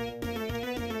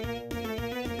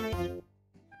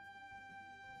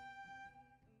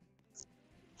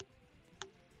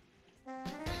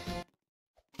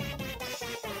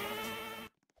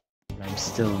 I'm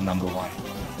still number 1.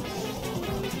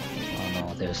 Oh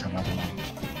no, there's another one.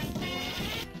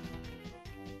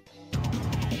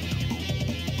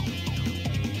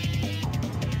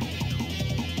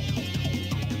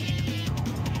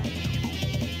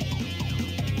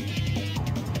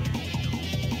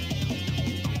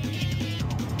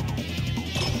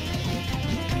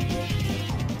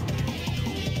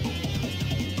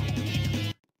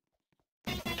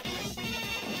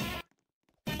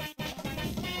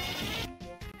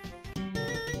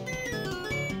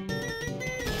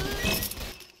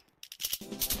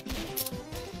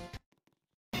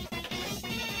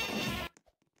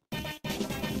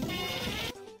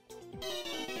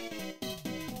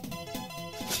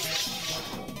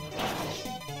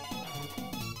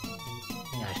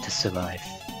 I have to survive.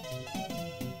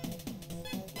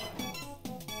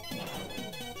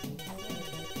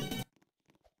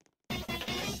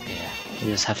 Yeah,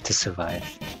 you just have to survive.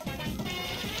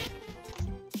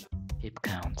 Keep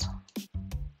count.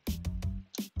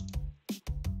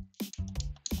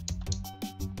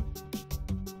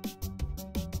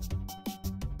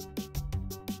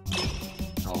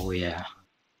 Oh yeah.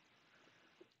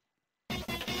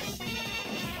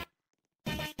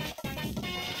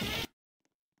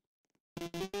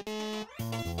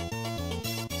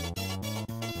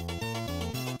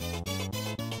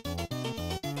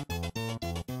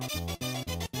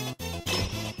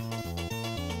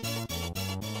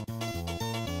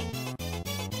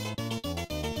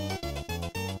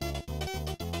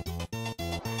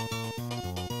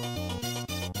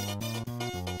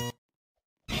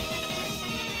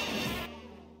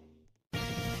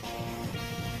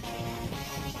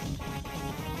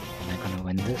 Am I gonna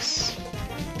win this?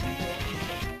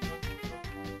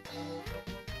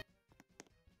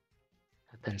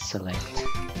 Weapon select.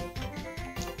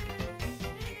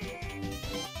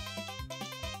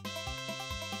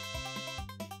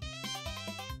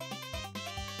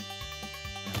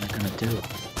 What am I gonna do?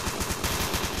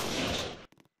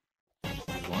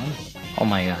 One? Oh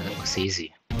my god, that was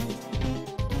easy.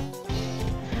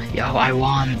 Yo, I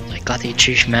won! I got the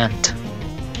achievement!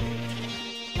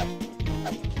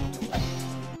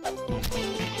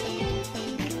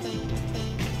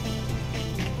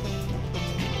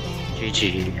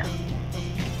 GG.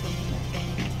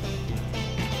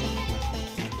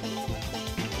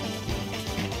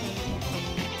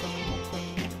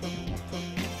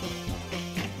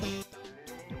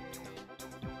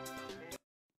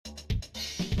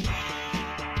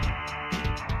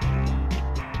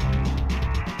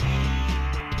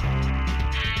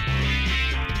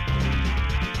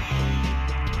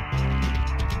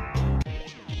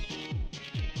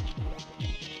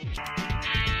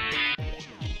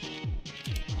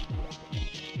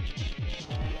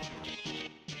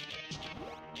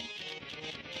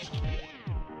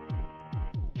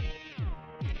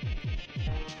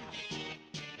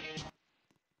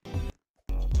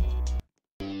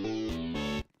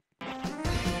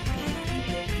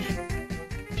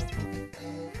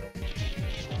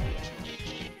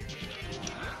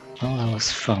 Well, that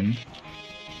was fun.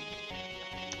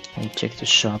 I'll check the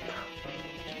shop.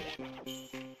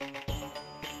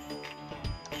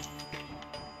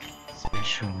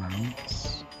 Special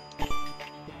rounds.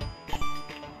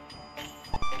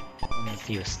 Let's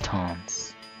use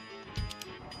taunts.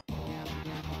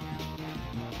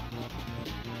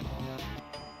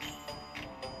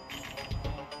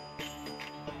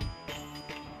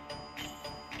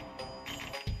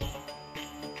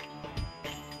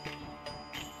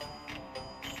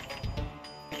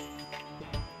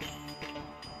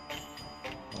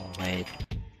 Wait.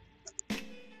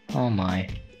 Oh my.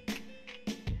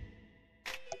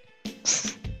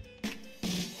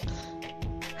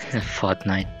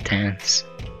 Fortnite dance.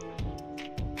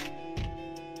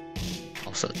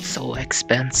 Also, it's so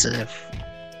expensive.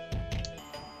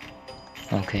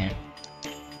 Okay.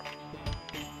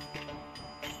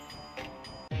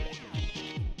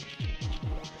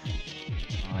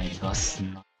 It was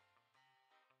not.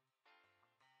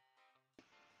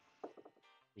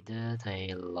 We did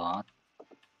a lot.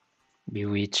 We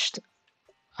reached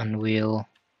Unreal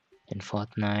in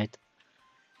Fortnite.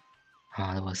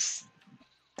 Oh,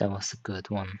 that was a good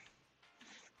one.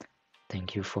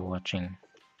 Thank you for watching,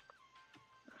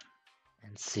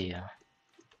 and see ya.